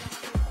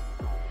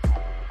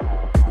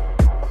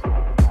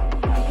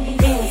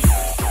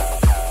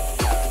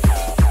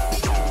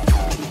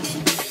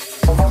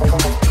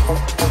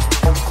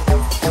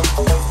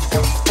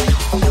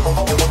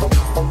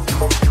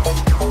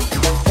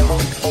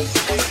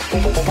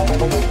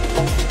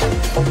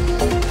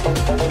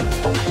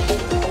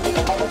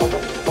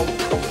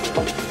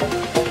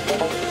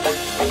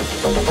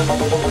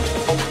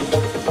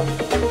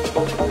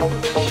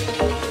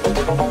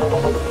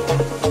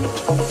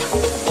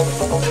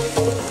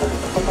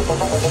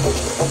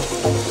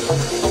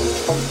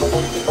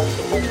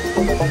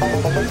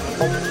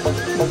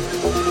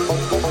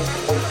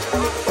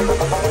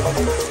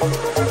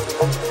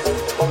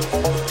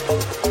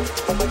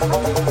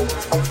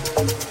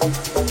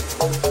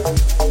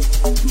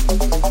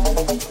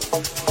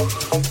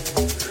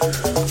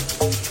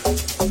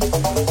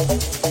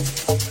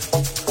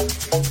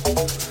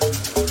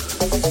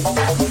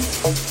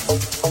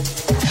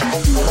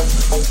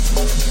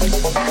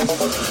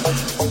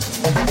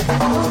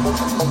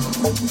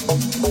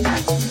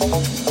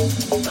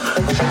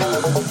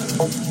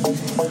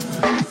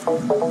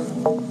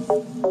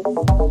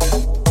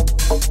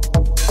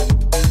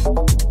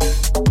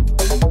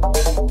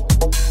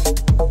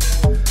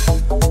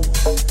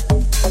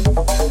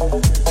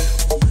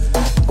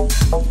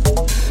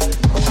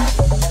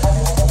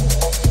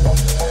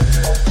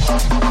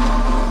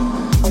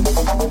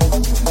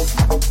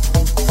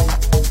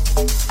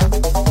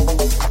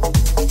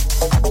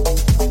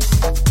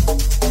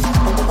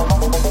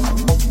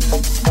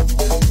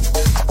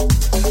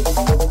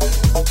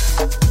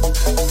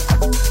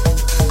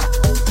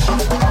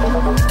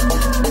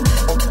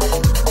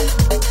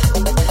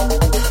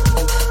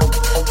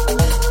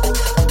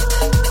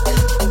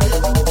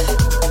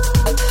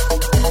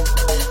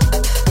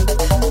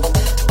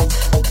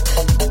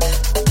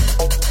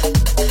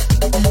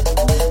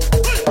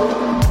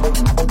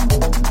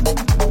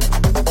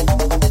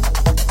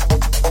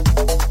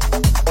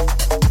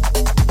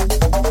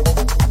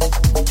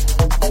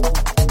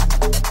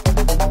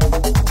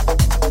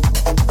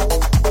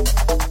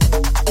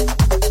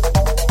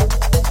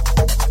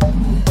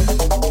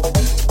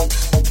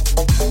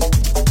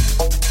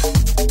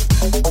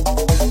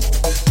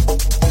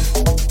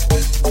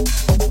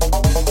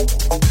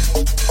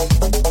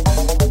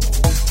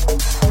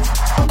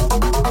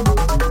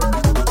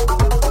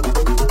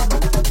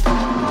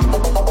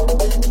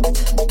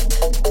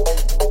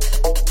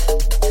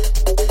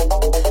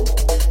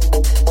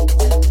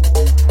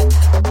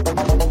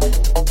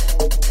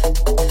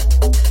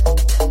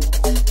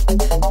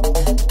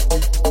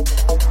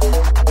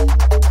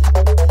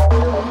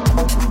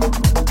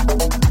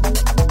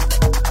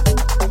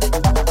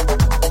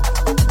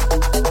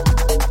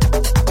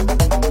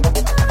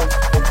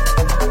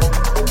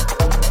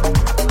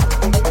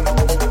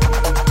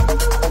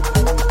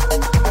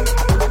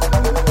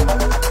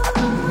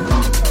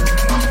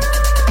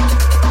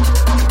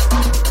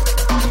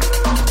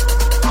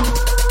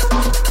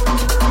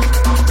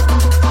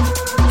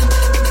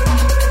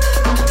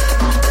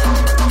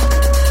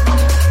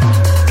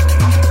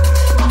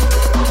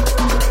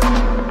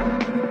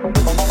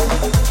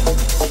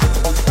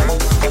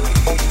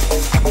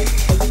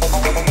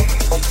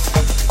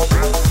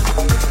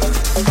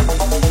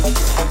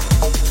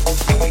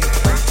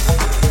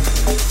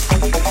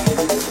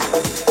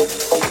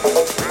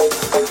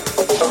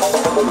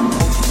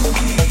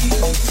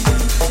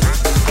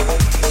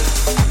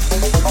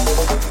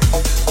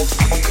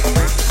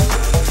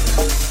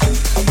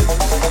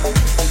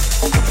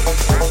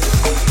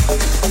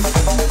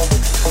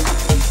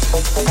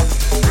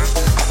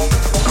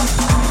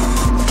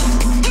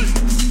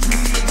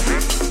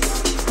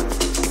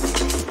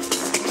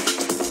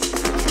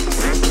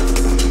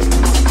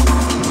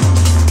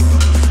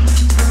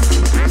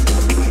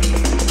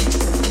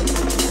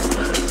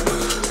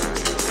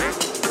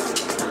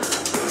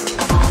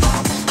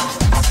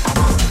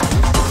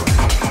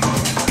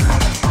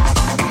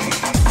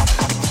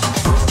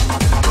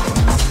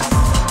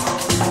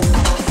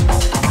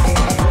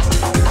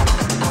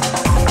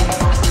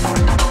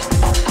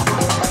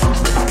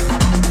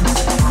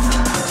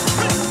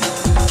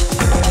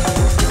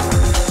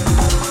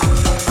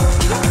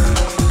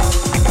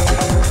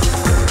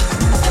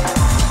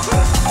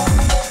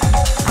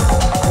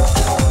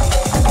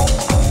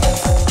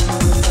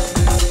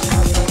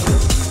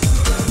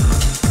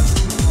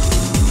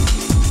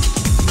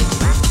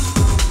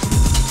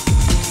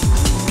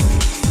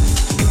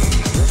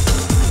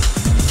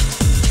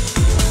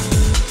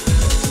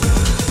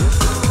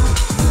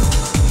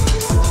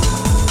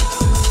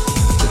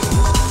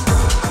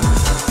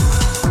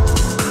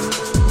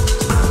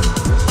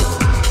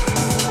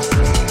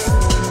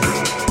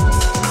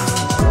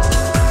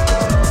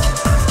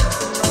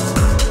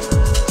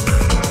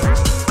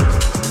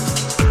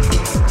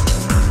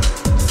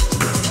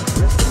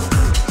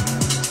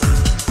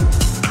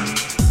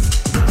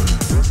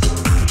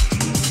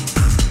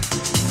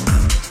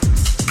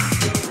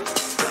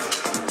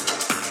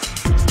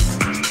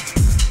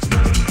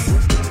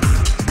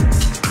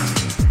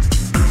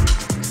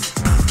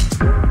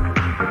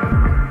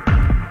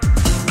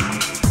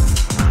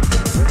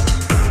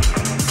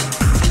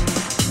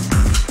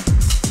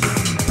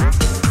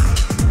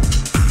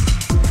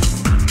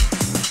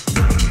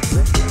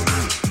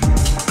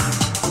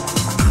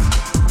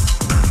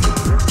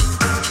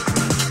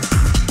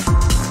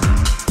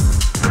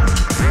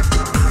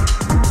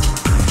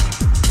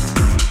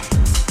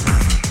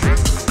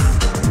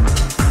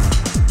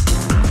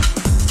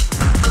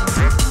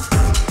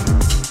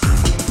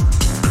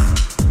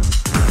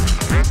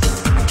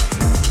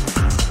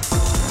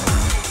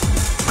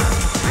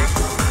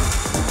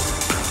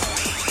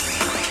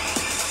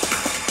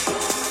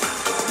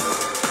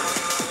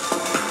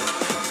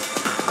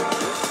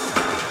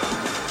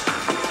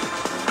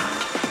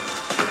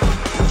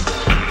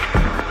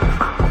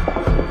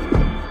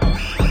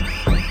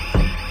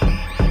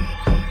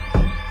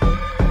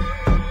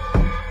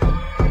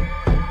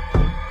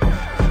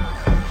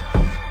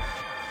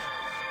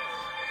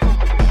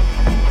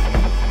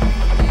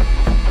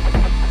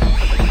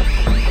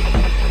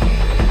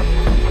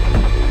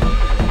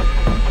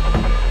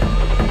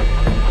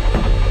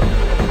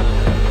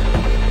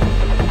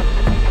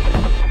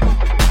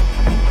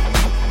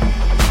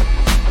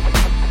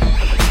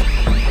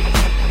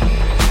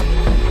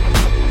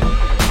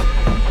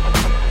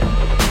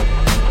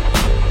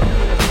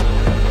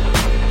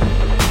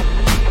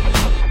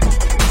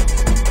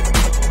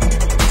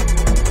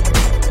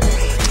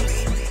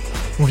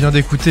 vient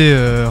d'écouter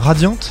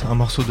Radiant, un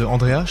morceau de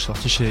Andreas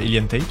sorti chez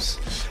Alien Tapes.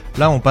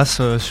 Là, on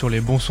passe sur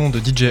les bons sons de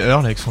DJ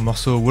Earl avec son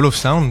morceau Wall of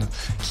Sound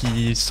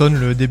qui sonne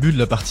le début de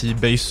la partie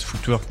bass,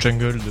 footwork,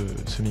 jungle de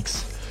ce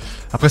mix.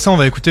 Après ça, on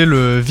va écouter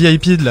le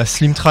VIP de la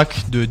Slim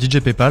Track de DJ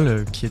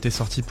Paypal qui était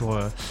sorti pour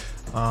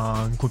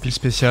une compile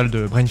spéciale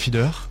de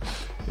Brainfeeder.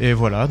 Et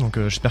voilà, donc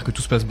j'espère que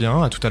tout se passe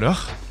bien. À tout à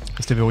l'heure.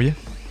 Restez verrouillés.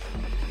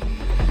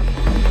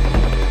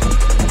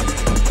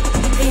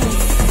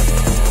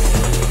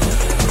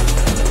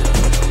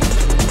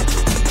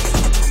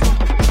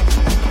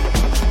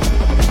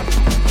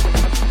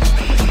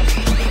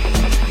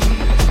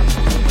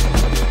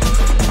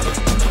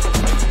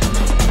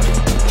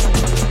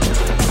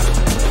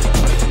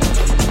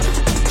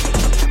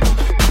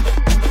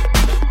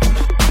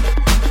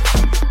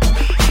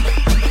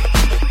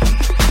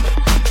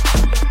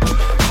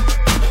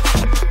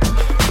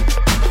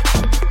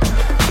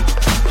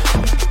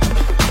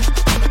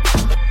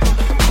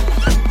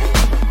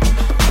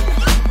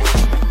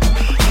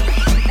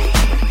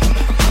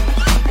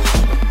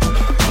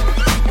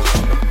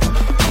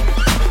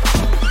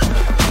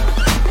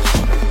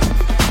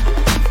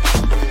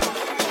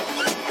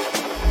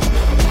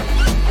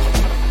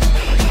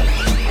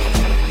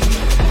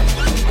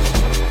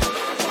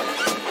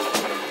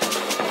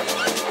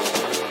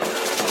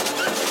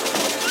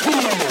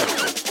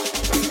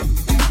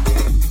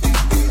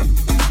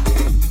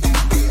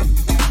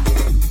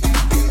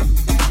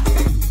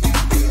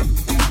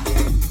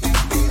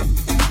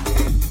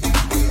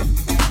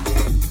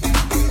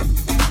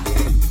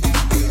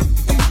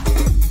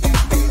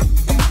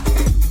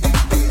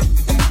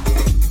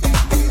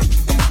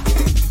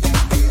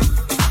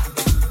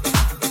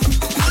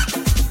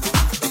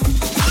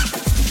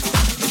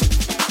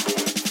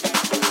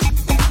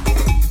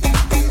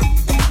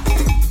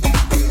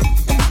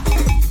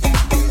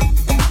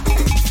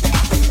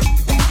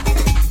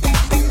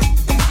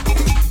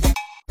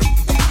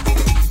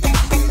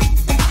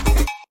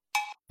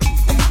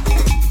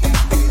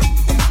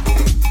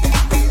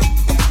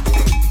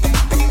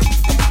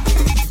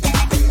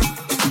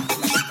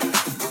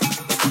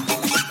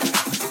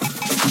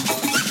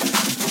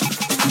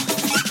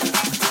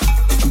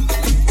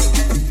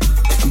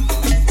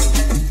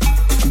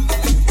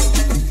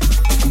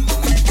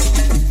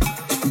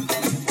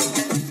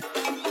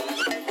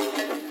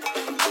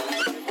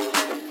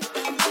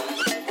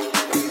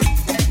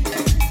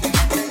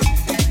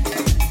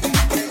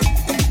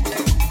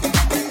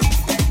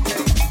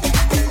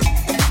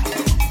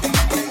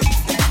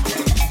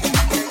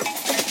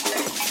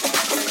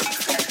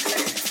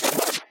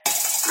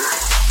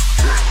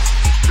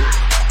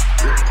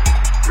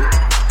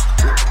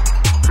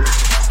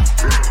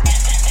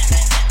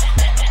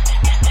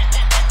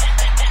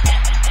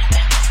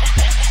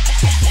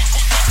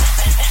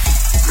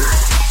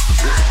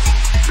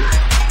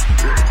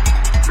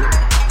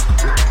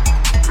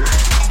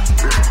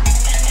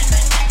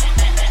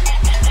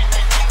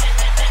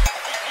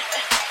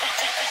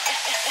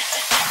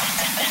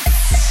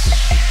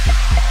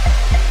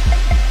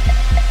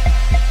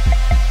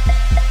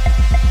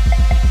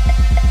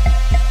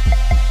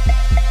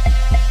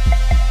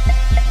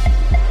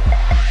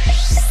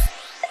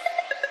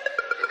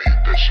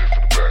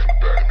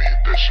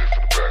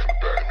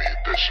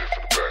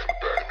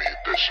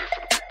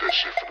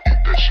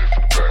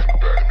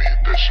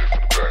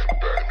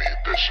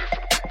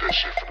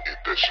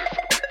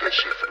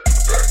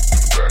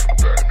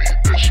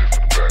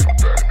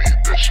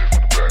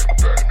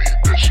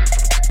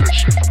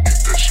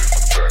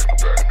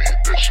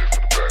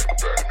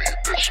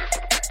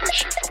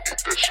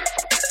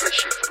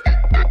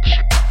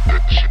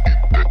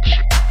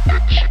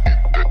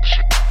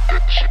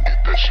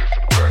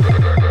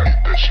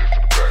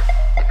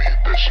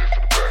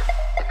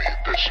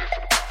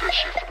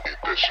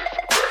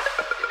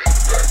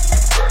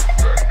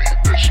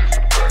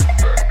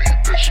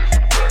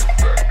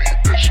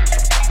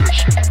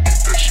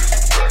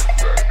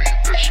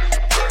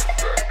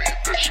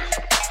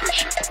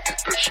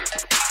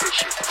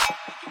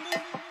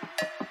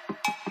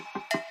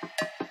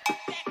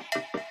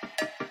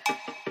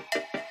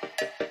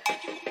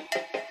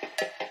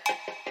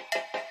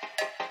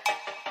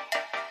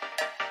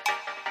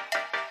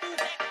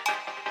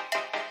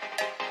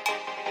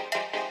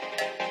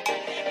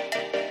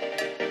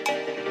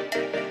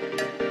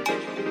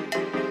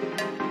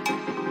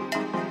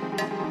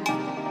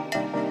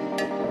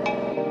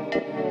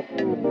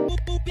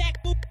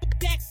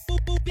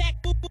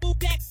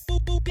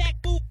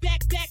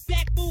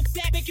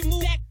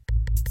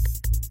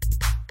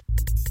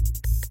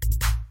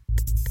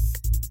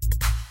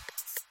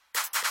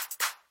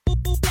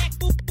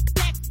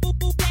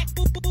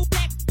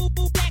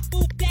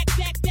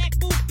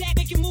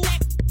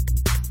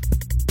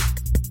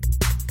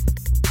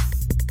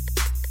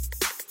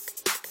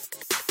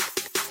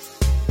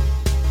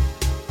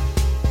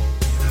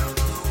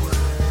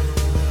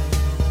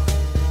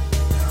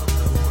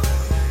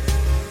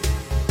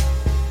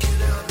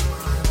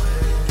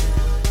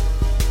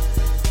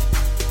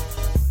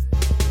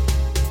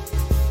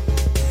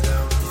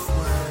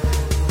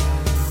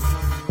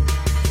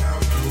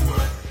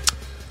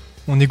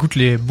 On écoute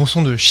les bons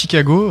sons de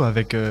Chicago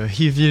avec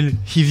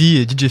Heavy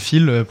et DJ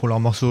Phil pour leur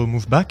morceau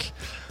Move Back.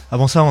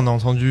 Avant ça, on a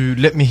entendu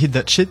Let Me Hit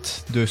That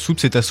Shit de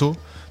Soups et Tasso.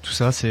 Tout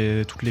ça,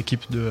 c'est toute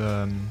l'équipe de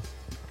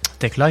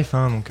Tech Life,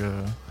 hein, donc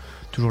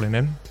toujours les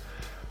mêmes.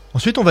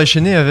 Ensuite, on va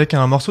enchaîner avec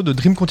un morceau de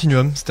Dream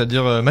Continuum,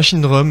 c'est-à-dire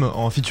Machine Drum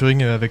en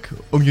featuring avec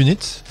Home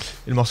Unit.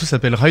 Et le morceau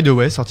s'appelle Ride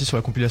Away, sorti sur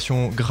la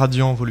compilation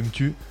Gradient Volume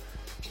 2.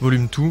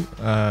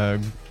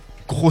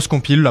 Grosse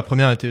compile, la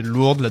première était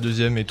lourde, la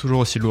deuxième est toujours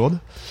aussi lourde.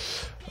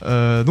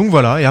 Donc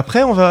voilà, et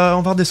après on va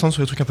redescendre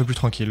sur des trucs un peu plus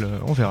tranquilles,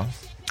 on verra.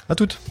 À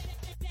toutes.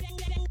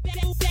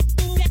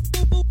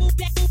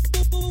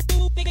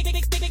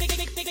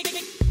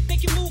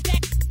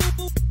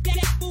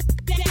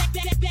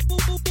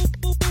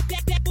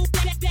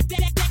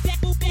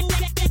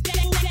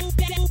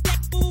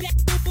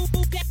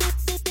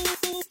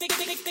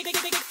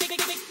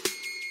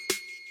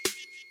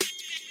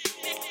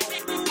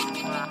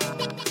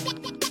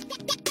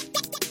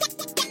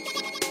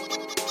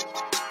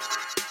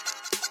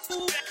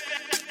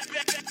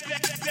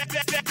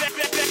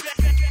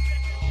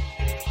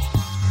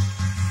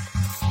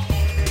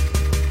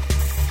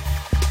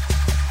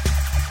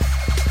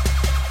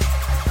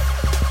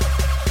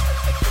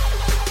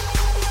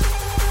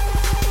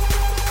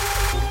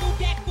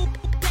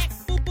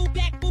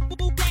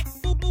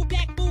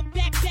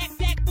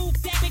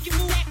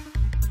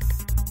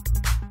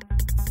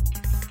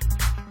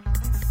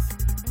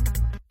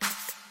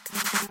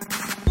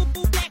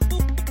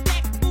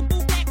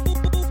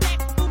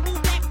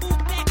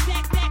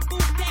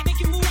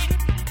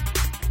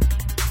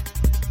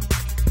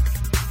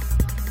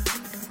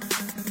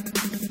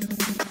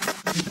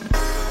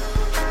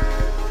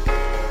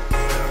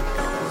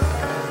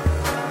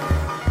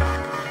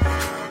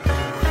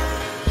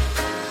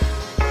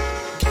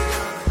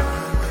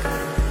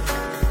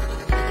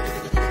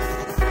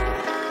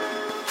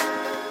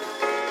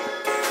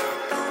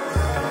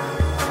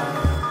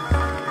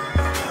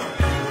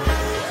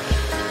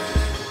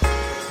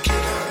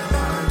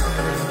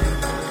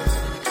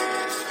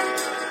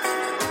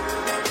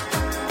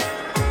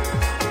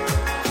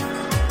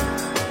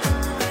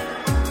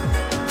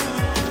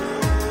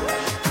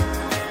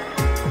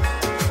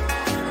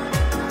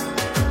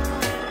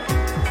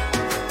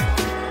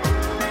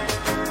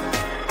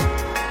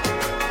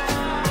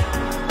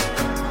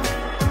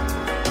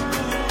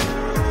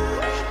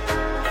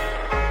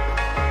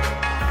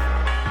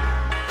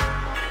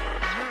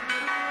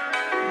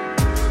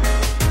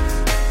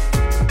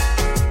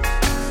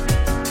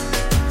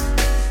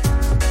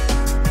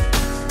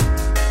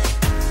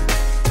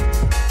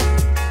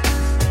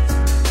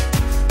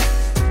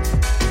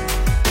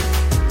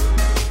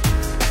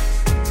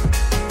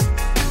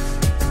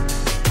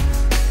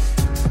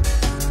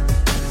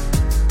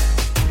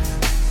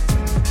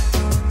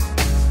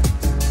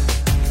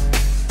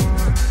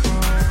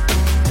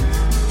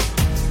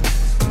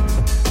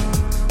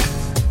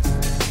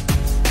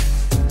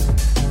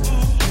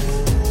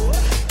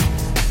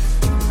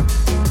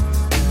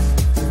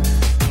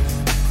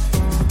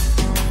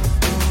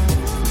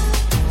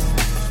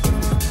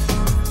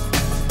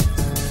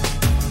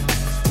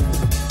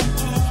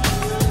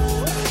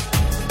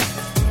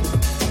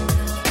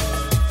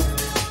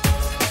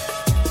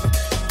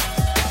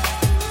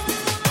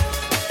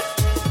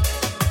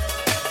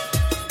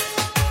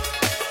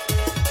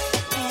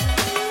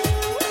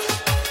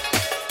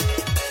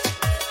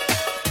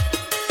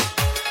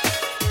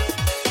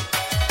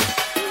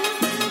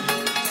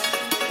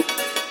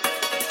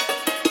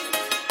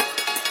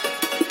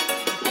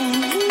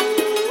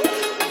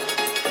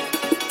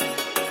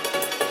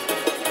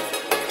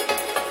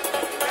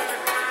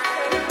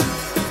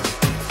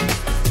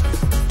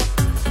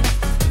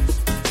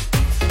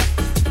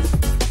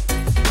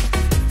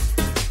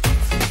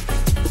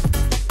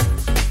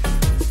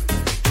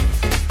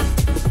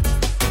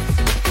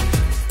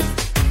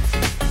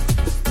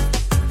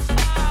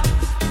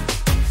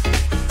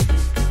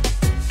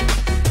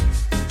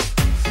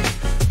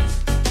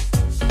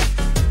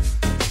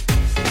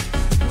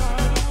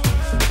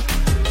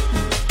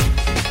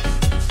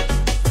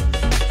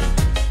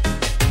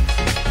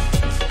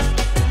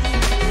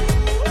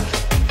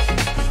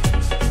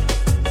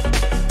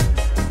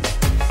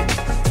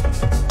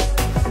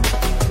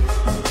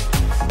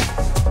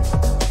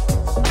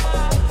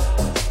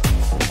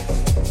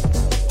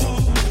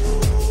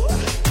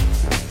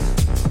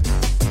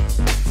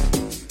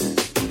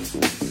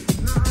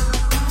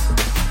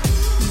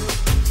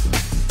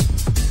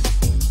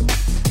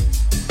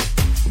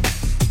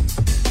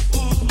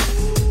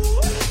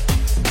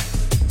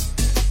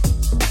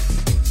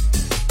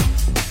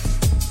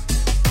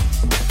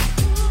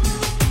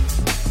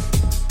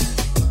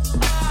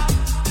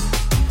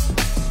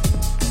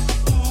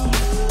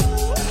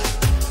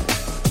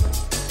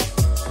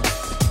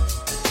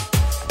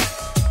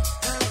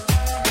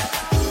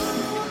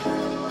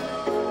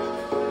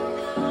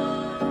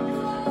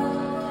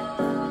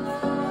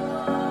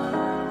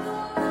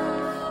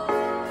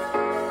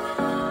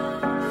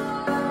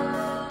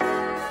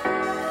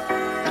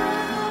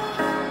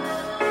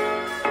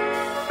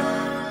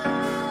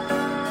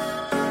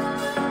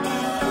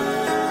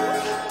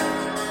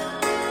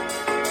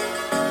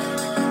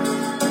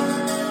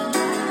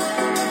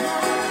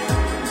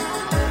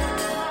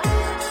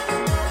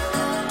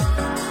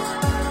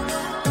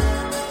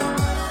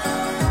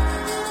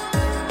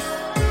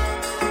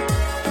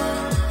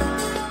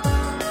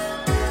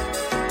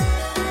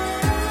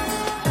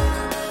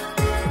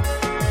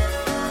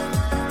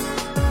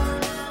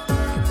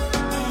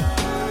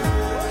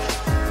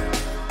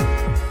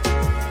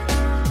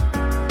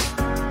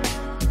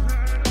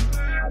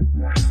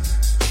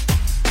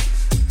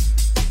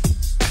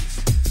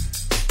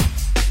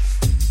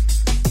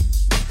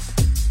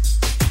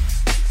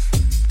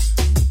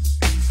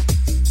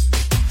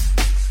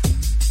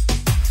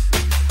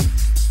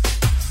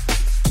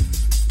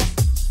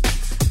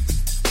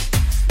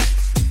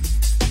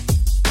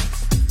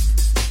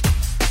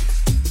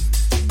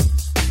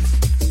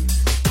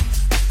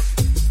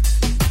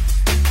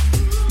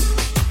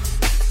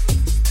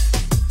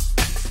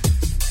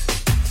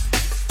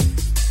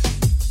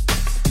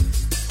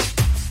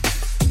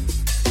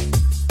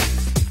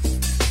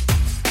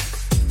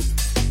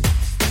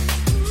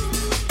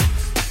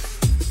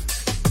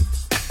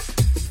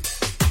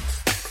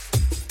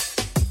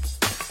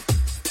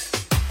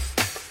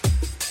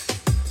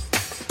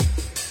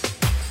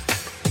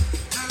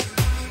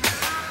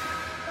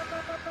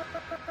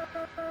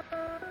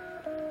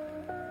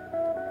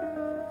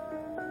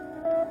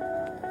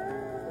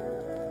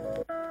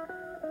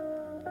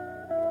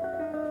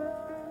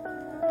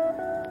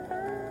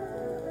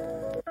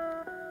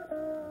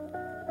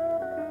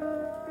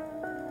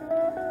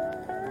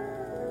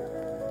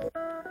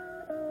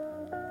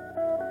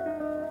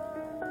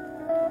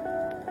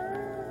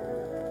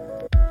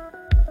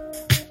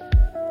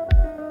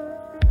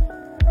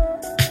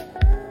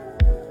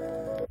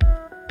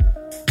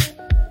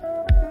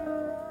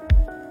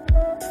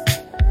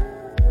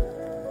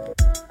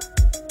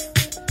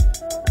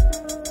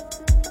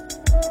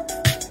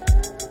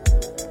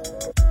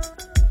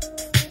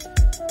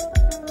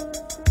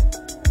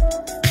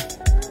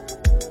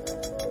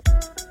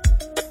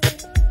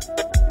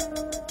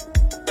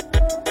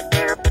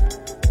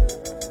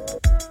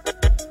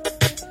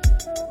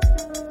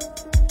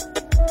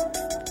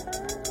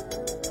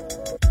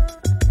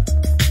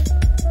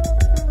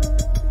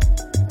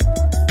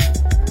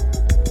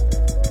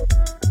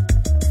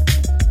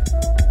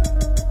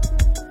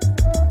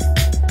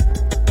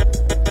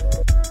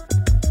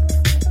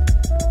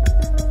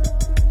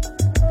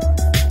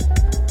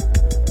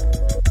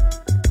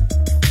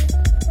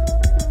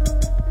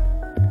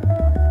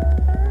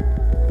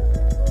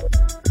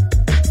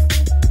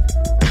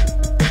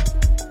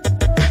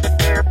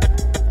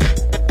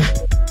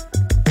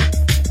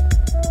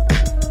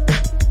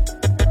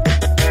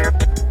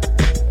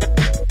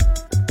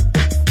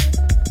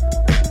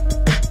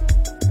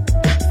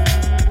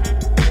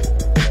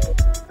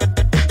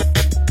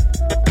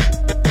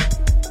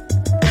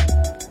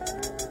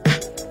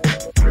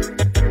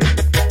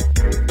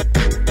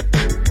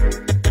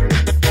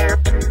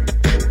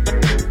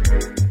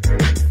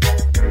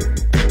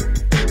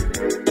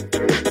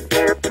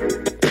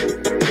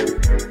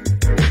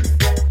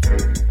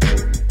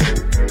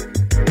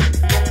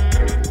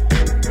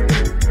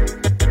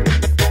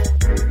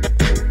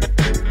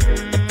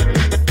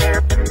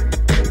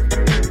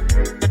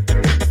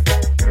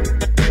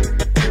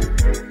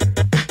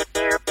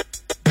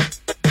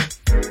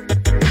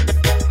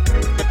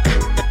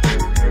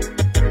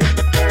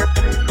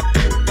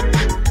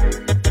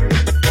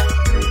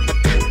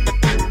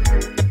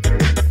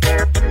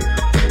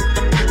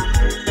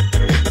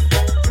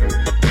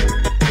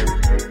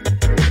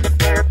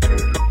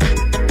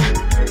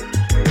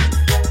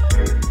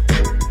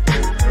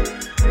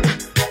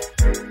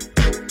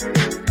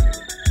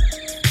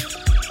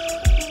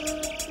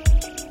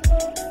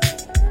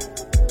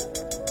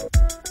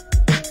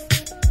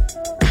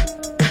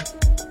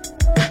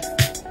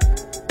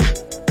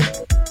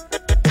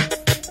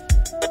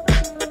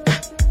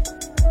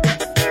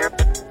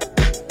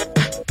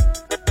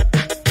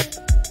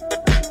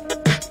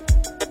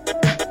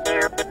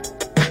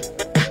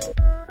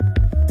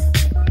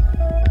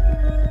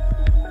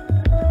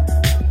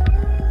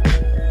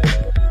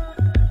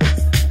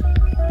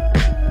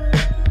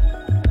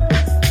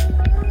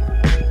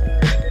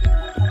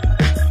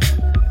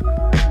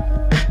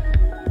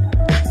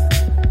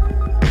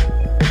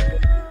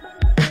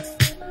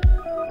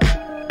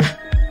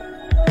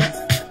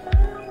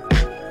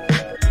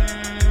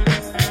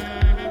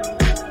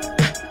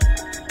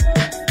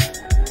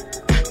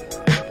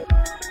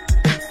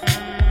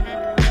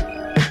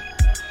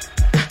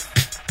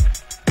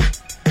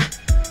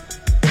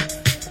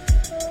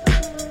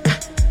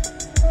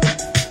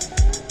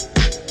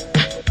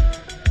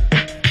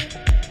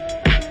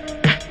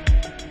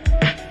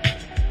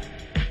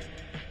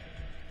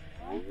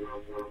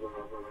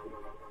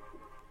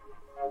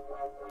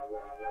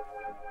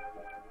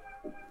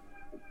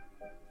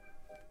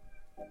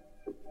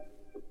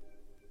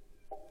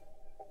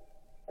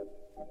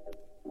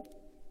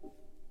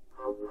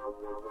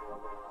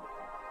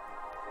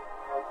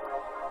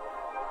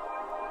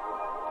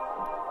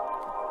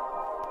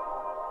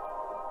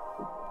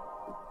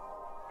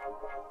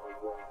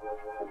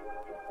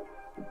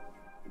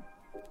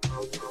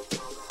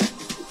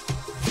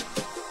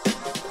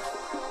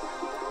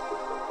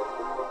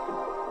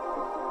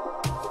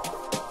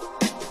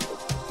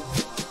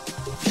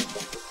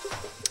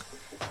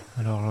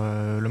 Alors,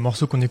 le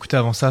morceau qu'on écoutait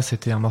avant ça,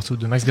 c'était un morceau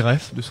de Max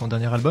Greff, de son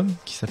dernier album,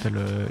 qui s'appelle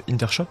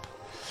Intershop.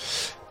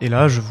 Et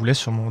là, je vous laisse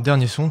sur mon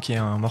dernier son, qui est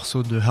un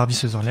morceau de Harvey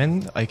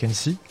Sutherland, I Can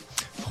See,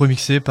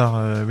 remixé par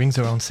Rings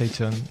Around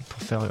Satan,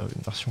 pour faire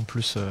une version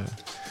plus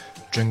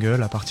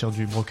jungle à partir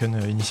du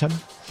broken initial.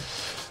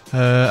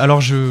 Alors,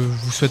 je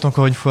vous souhaite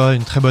encore une fois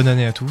une très bonne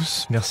année à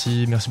tous.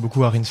 Merci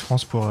beaucoup à Rins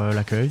France pour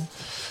l'accueil.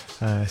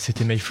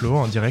 C'était MAYFLO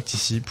en direct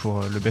ici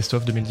pour le Best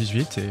of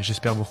 2018 et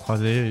j'espère vous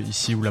recroiser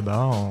ici ou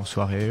là-bas en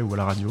soirée ou à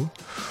la radio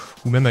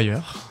ou même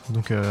ailleurs.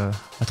 Donc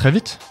à très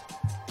vite.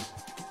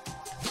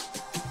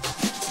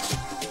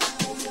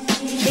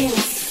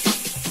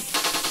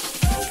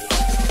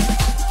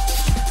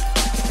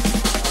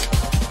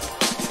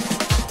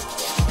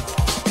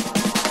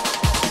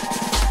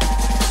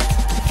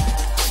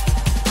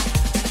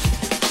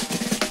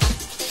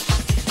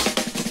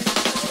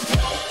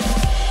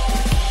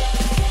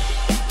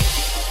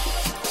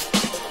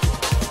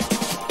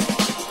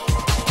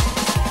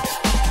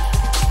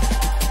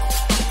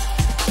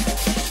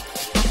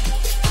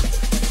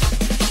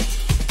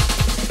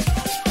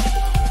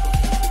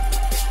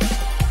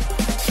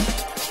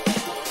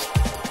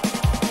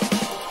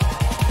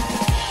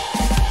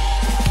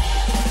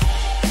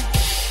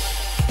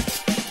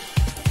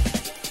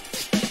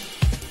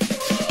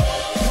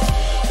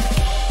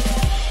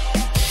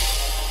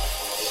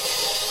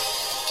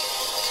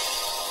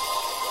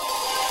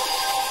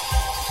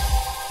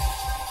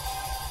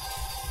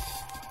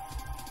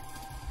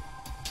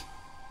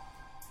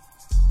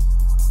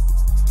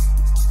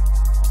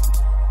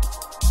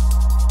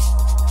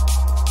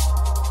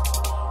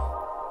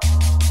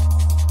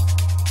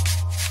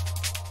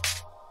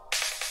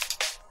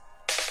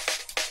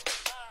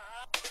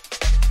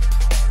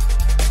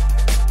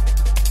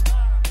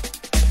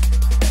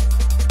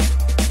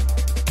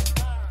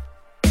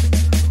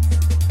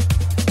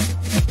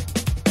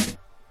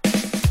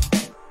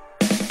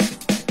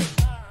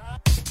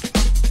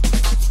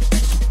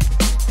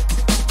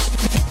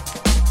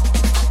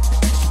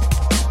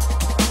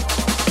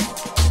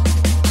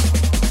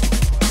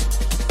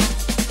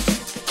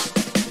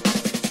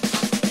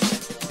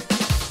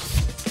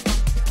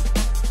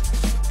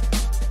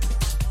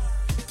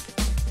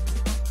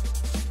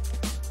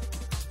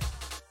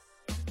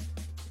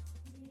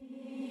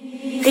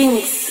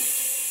 Remix.